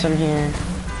not. Yes, I'm here.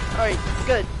 Alright,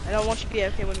 good. I don't want you to be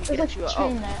AFK when we There's get like you up. two Oh.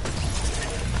 mechs.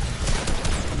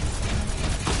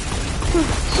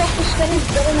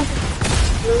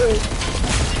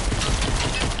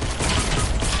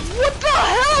 What the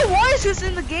hell? Why is this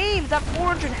in the game? That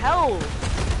 400 health.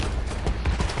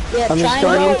 Yeah, I'm try and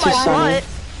starting go to to Sunny.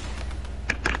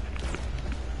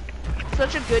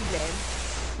 Such a good name.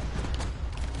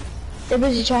 They're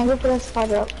busy trying to go put that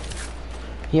spider up.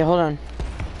 Yeah, hold on.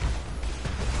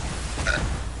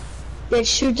 Yeah,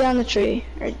 shoot down the tree.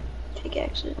 Or take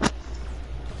exit.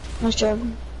 Nice job.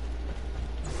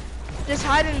 Just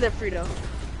hide in there, Frito.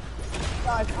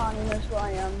 I can't even know where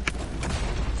I am.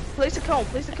 place a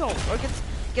cone, or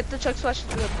get the chuck splash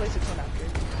to place a cone after.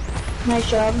 Nice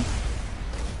job.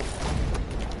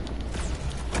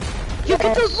 Yo,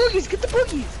 get those boogies, get the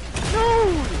boogies! No!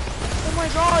 Oh my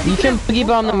god, You can boogie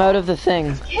bomb them out of the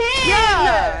thing.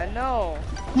 Yeah, no.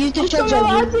 Use the chuck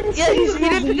job. Yeah, he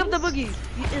didn't pick up the boogies.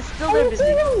 It's still there, busy.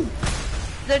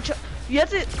 You have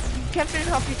to, you can't finish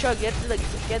off your chug. You have to like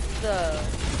get the.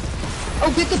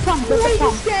 Oh, get the pump.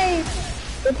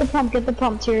 Get the pump. Get the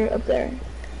pump here up there.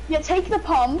 Yeah, take the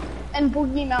pump and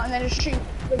boogie him out, and then just shoot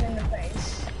him in the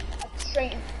face, like,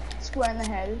 straight square in the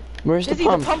head. Where's the Busy,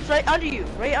 pump? The pump's right under you,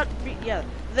 yeah.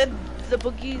 Then the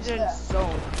boogies are in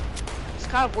zone. It's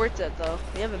kind of worth it though.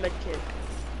 We have a med kit.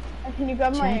 Can you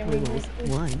grab my rules.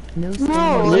 1. No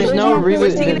There's no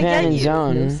reboot taking van in it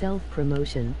zone. No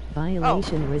self-promotion.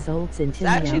 Violation results in 10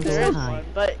 Actually, rounds there is high. one,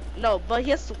 but he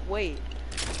has to wait.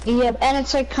 Yep, and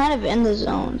it's like kind of in the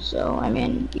zone, so I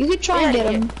mean, you could try and get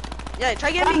him. Yeah,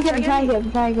 try get me. Try and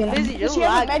get him. Busy, you're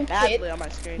lagging badly on my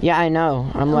screen. Yeah, I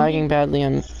know. I'm lagging badly.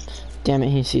 Damn it,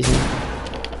 he sees me. You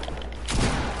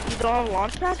don't have a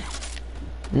launch pad?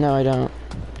 No, I don't.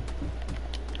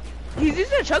 He's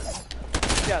using a chug.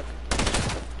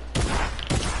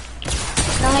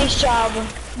 Nice job.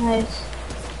 Nice.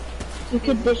 You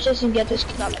could ditch this and get this.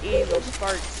 Stop eating those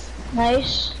farts.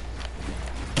 Nice.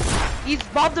 He's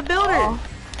Bob the Builder. Oh.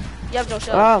 You have no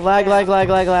shells. Oh, lag. You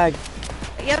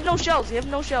have no shells.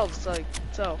 Like,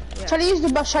 so. Yeah. Try to use the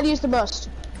bus.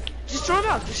 Just throw him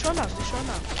out.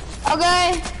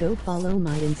 Okay. Go follow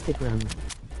my Instagram.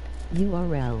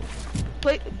 URL.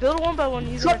 Build one by one.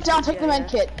 Drop down. Take the med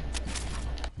kit.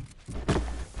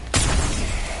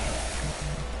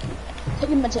 Take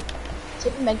the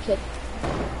med kit.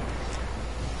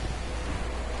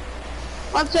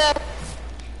 What's up?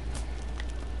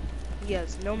 He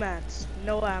has no mats,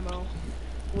 no ammo.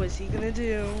 What's he gonna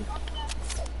do?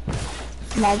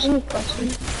 Imagine the question.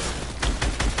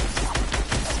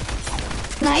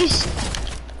 Nice.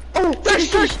 Oh,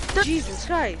 Jesus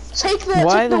Christ. Take the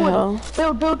Why the wood.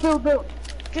 hell? Build.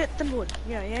 Get the wood.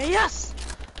 Yeah, yes.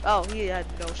 Oh, he had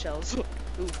no shells.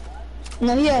 Oof.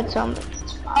 No, he had some.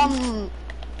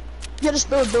 Yeah, just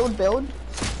build.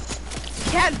 He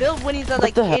can't build when he's at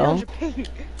like the hell? 800 ping.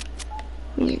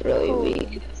 He's really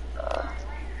weak.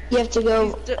 You have to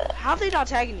go. How are they not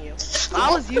tagging you? If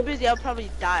I was you, busy, I'd probably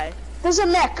die. There's a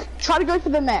mech. Try to go for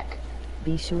the mech.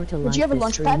 Be sure to Would like you have a this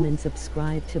launch stream pad? and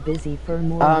subscribe to Busy for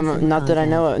more awesome Not that I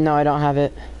know content. it. No, I don't have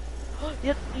it.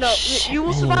 Yeah, no, you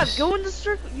will survive. Go in the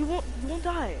circle. You won't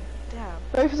die. Damn.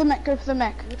 Go for the mech.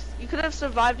 You could have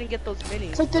survived and get those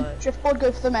minis. Take the but... driftboard.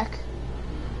 Go for the mech.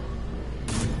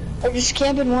 Or just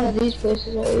camp in one of these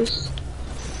places at least.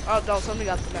 Oh no, somebody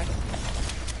got the mech.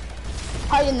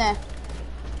 Hide in there.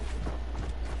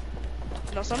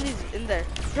 No, somebody's in there.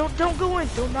 Don't go in.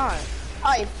 Do not.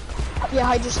 Hide. Yeah,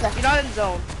 hide just there. You're not in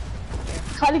zone.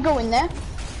 Try to go in there.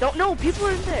 Don't. No, people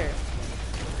are in there.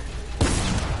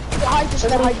 Yeah, hide just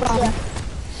there.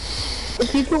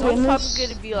 If people Someone's win probably this,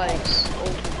 gonna be like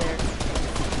over there.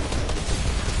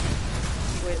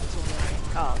 Wait, somewhere.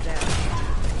 Oh damn.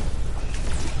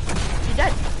 You're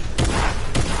dead.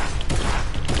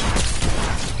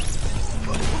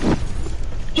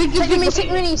 Take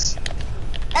minis.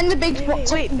 And the big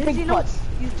pot. Wait, the big know pot. what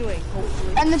he's doing,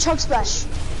 hopefully. And the chug splash.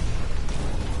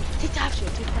 Take that shit,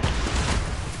 take that.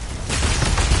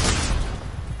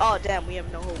 Oh damn, we have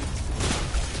no hope.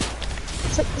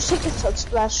 Just take the chug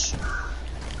splash.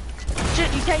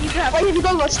 Shit, you can have. Wait, have you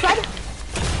got launch pad?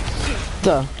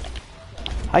 Duh.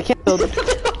 I can't build it.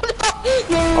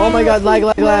 Oh my god, lag.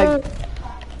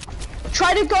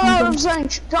 Try to go out of zone.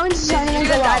 Go into zone and then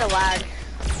go die out. to lag.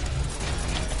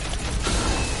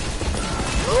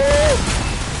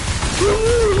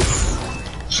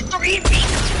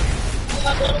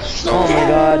 Oh my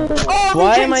god. Oh,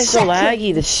 Why we am I can so set it.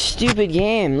 laggy? This stupid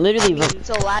game. Literally, It's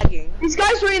so lagging. These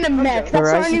guys were in a mech.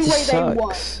 That's the Verizon only way they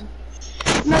won. sucks.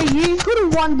 No, you could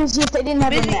have won Busy if they didn't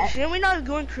have a Busy, mech. shouldn't we not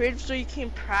go in creative so you can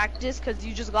practice? Cause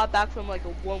you just got back from like a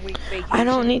 1 week vacation. I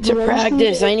don't need to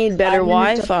practice. I need better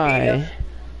Wi-Fi.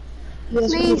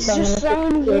 Please, just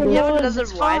zone. Do you have another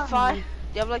Wi-Fi? Do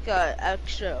you have like a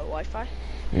extra Wi-Fi?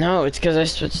 No, it's because I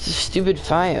switched to stupid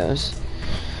FiOS.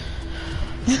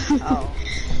 Oh.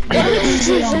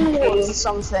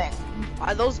 Something.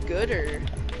 Are those good or?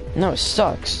 No, it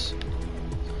sucks.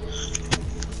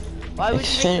 Why would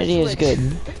Xfinity you is make the switch?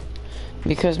 good.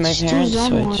 Because my Just do parents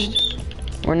Zone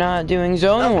switched. We're not doing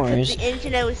Zone Oh, Wars. because the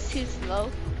internet was too slow.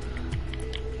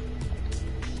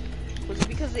 Was it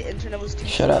because the internet was too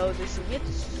Shut slow? up. They said,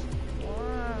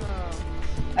 wow.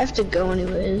 I have to go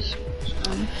anyways.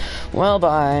 Well,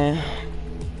 bye.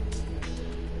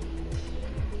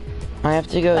 I have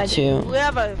to go too. We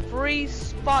have a free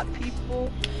spot, people.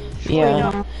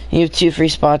 Yeah. You have 2 free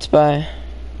spots, bye.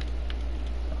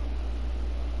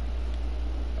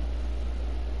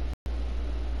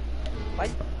 What?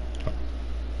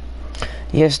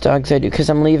 Yes, dogs, I do, because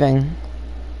I'm leaving.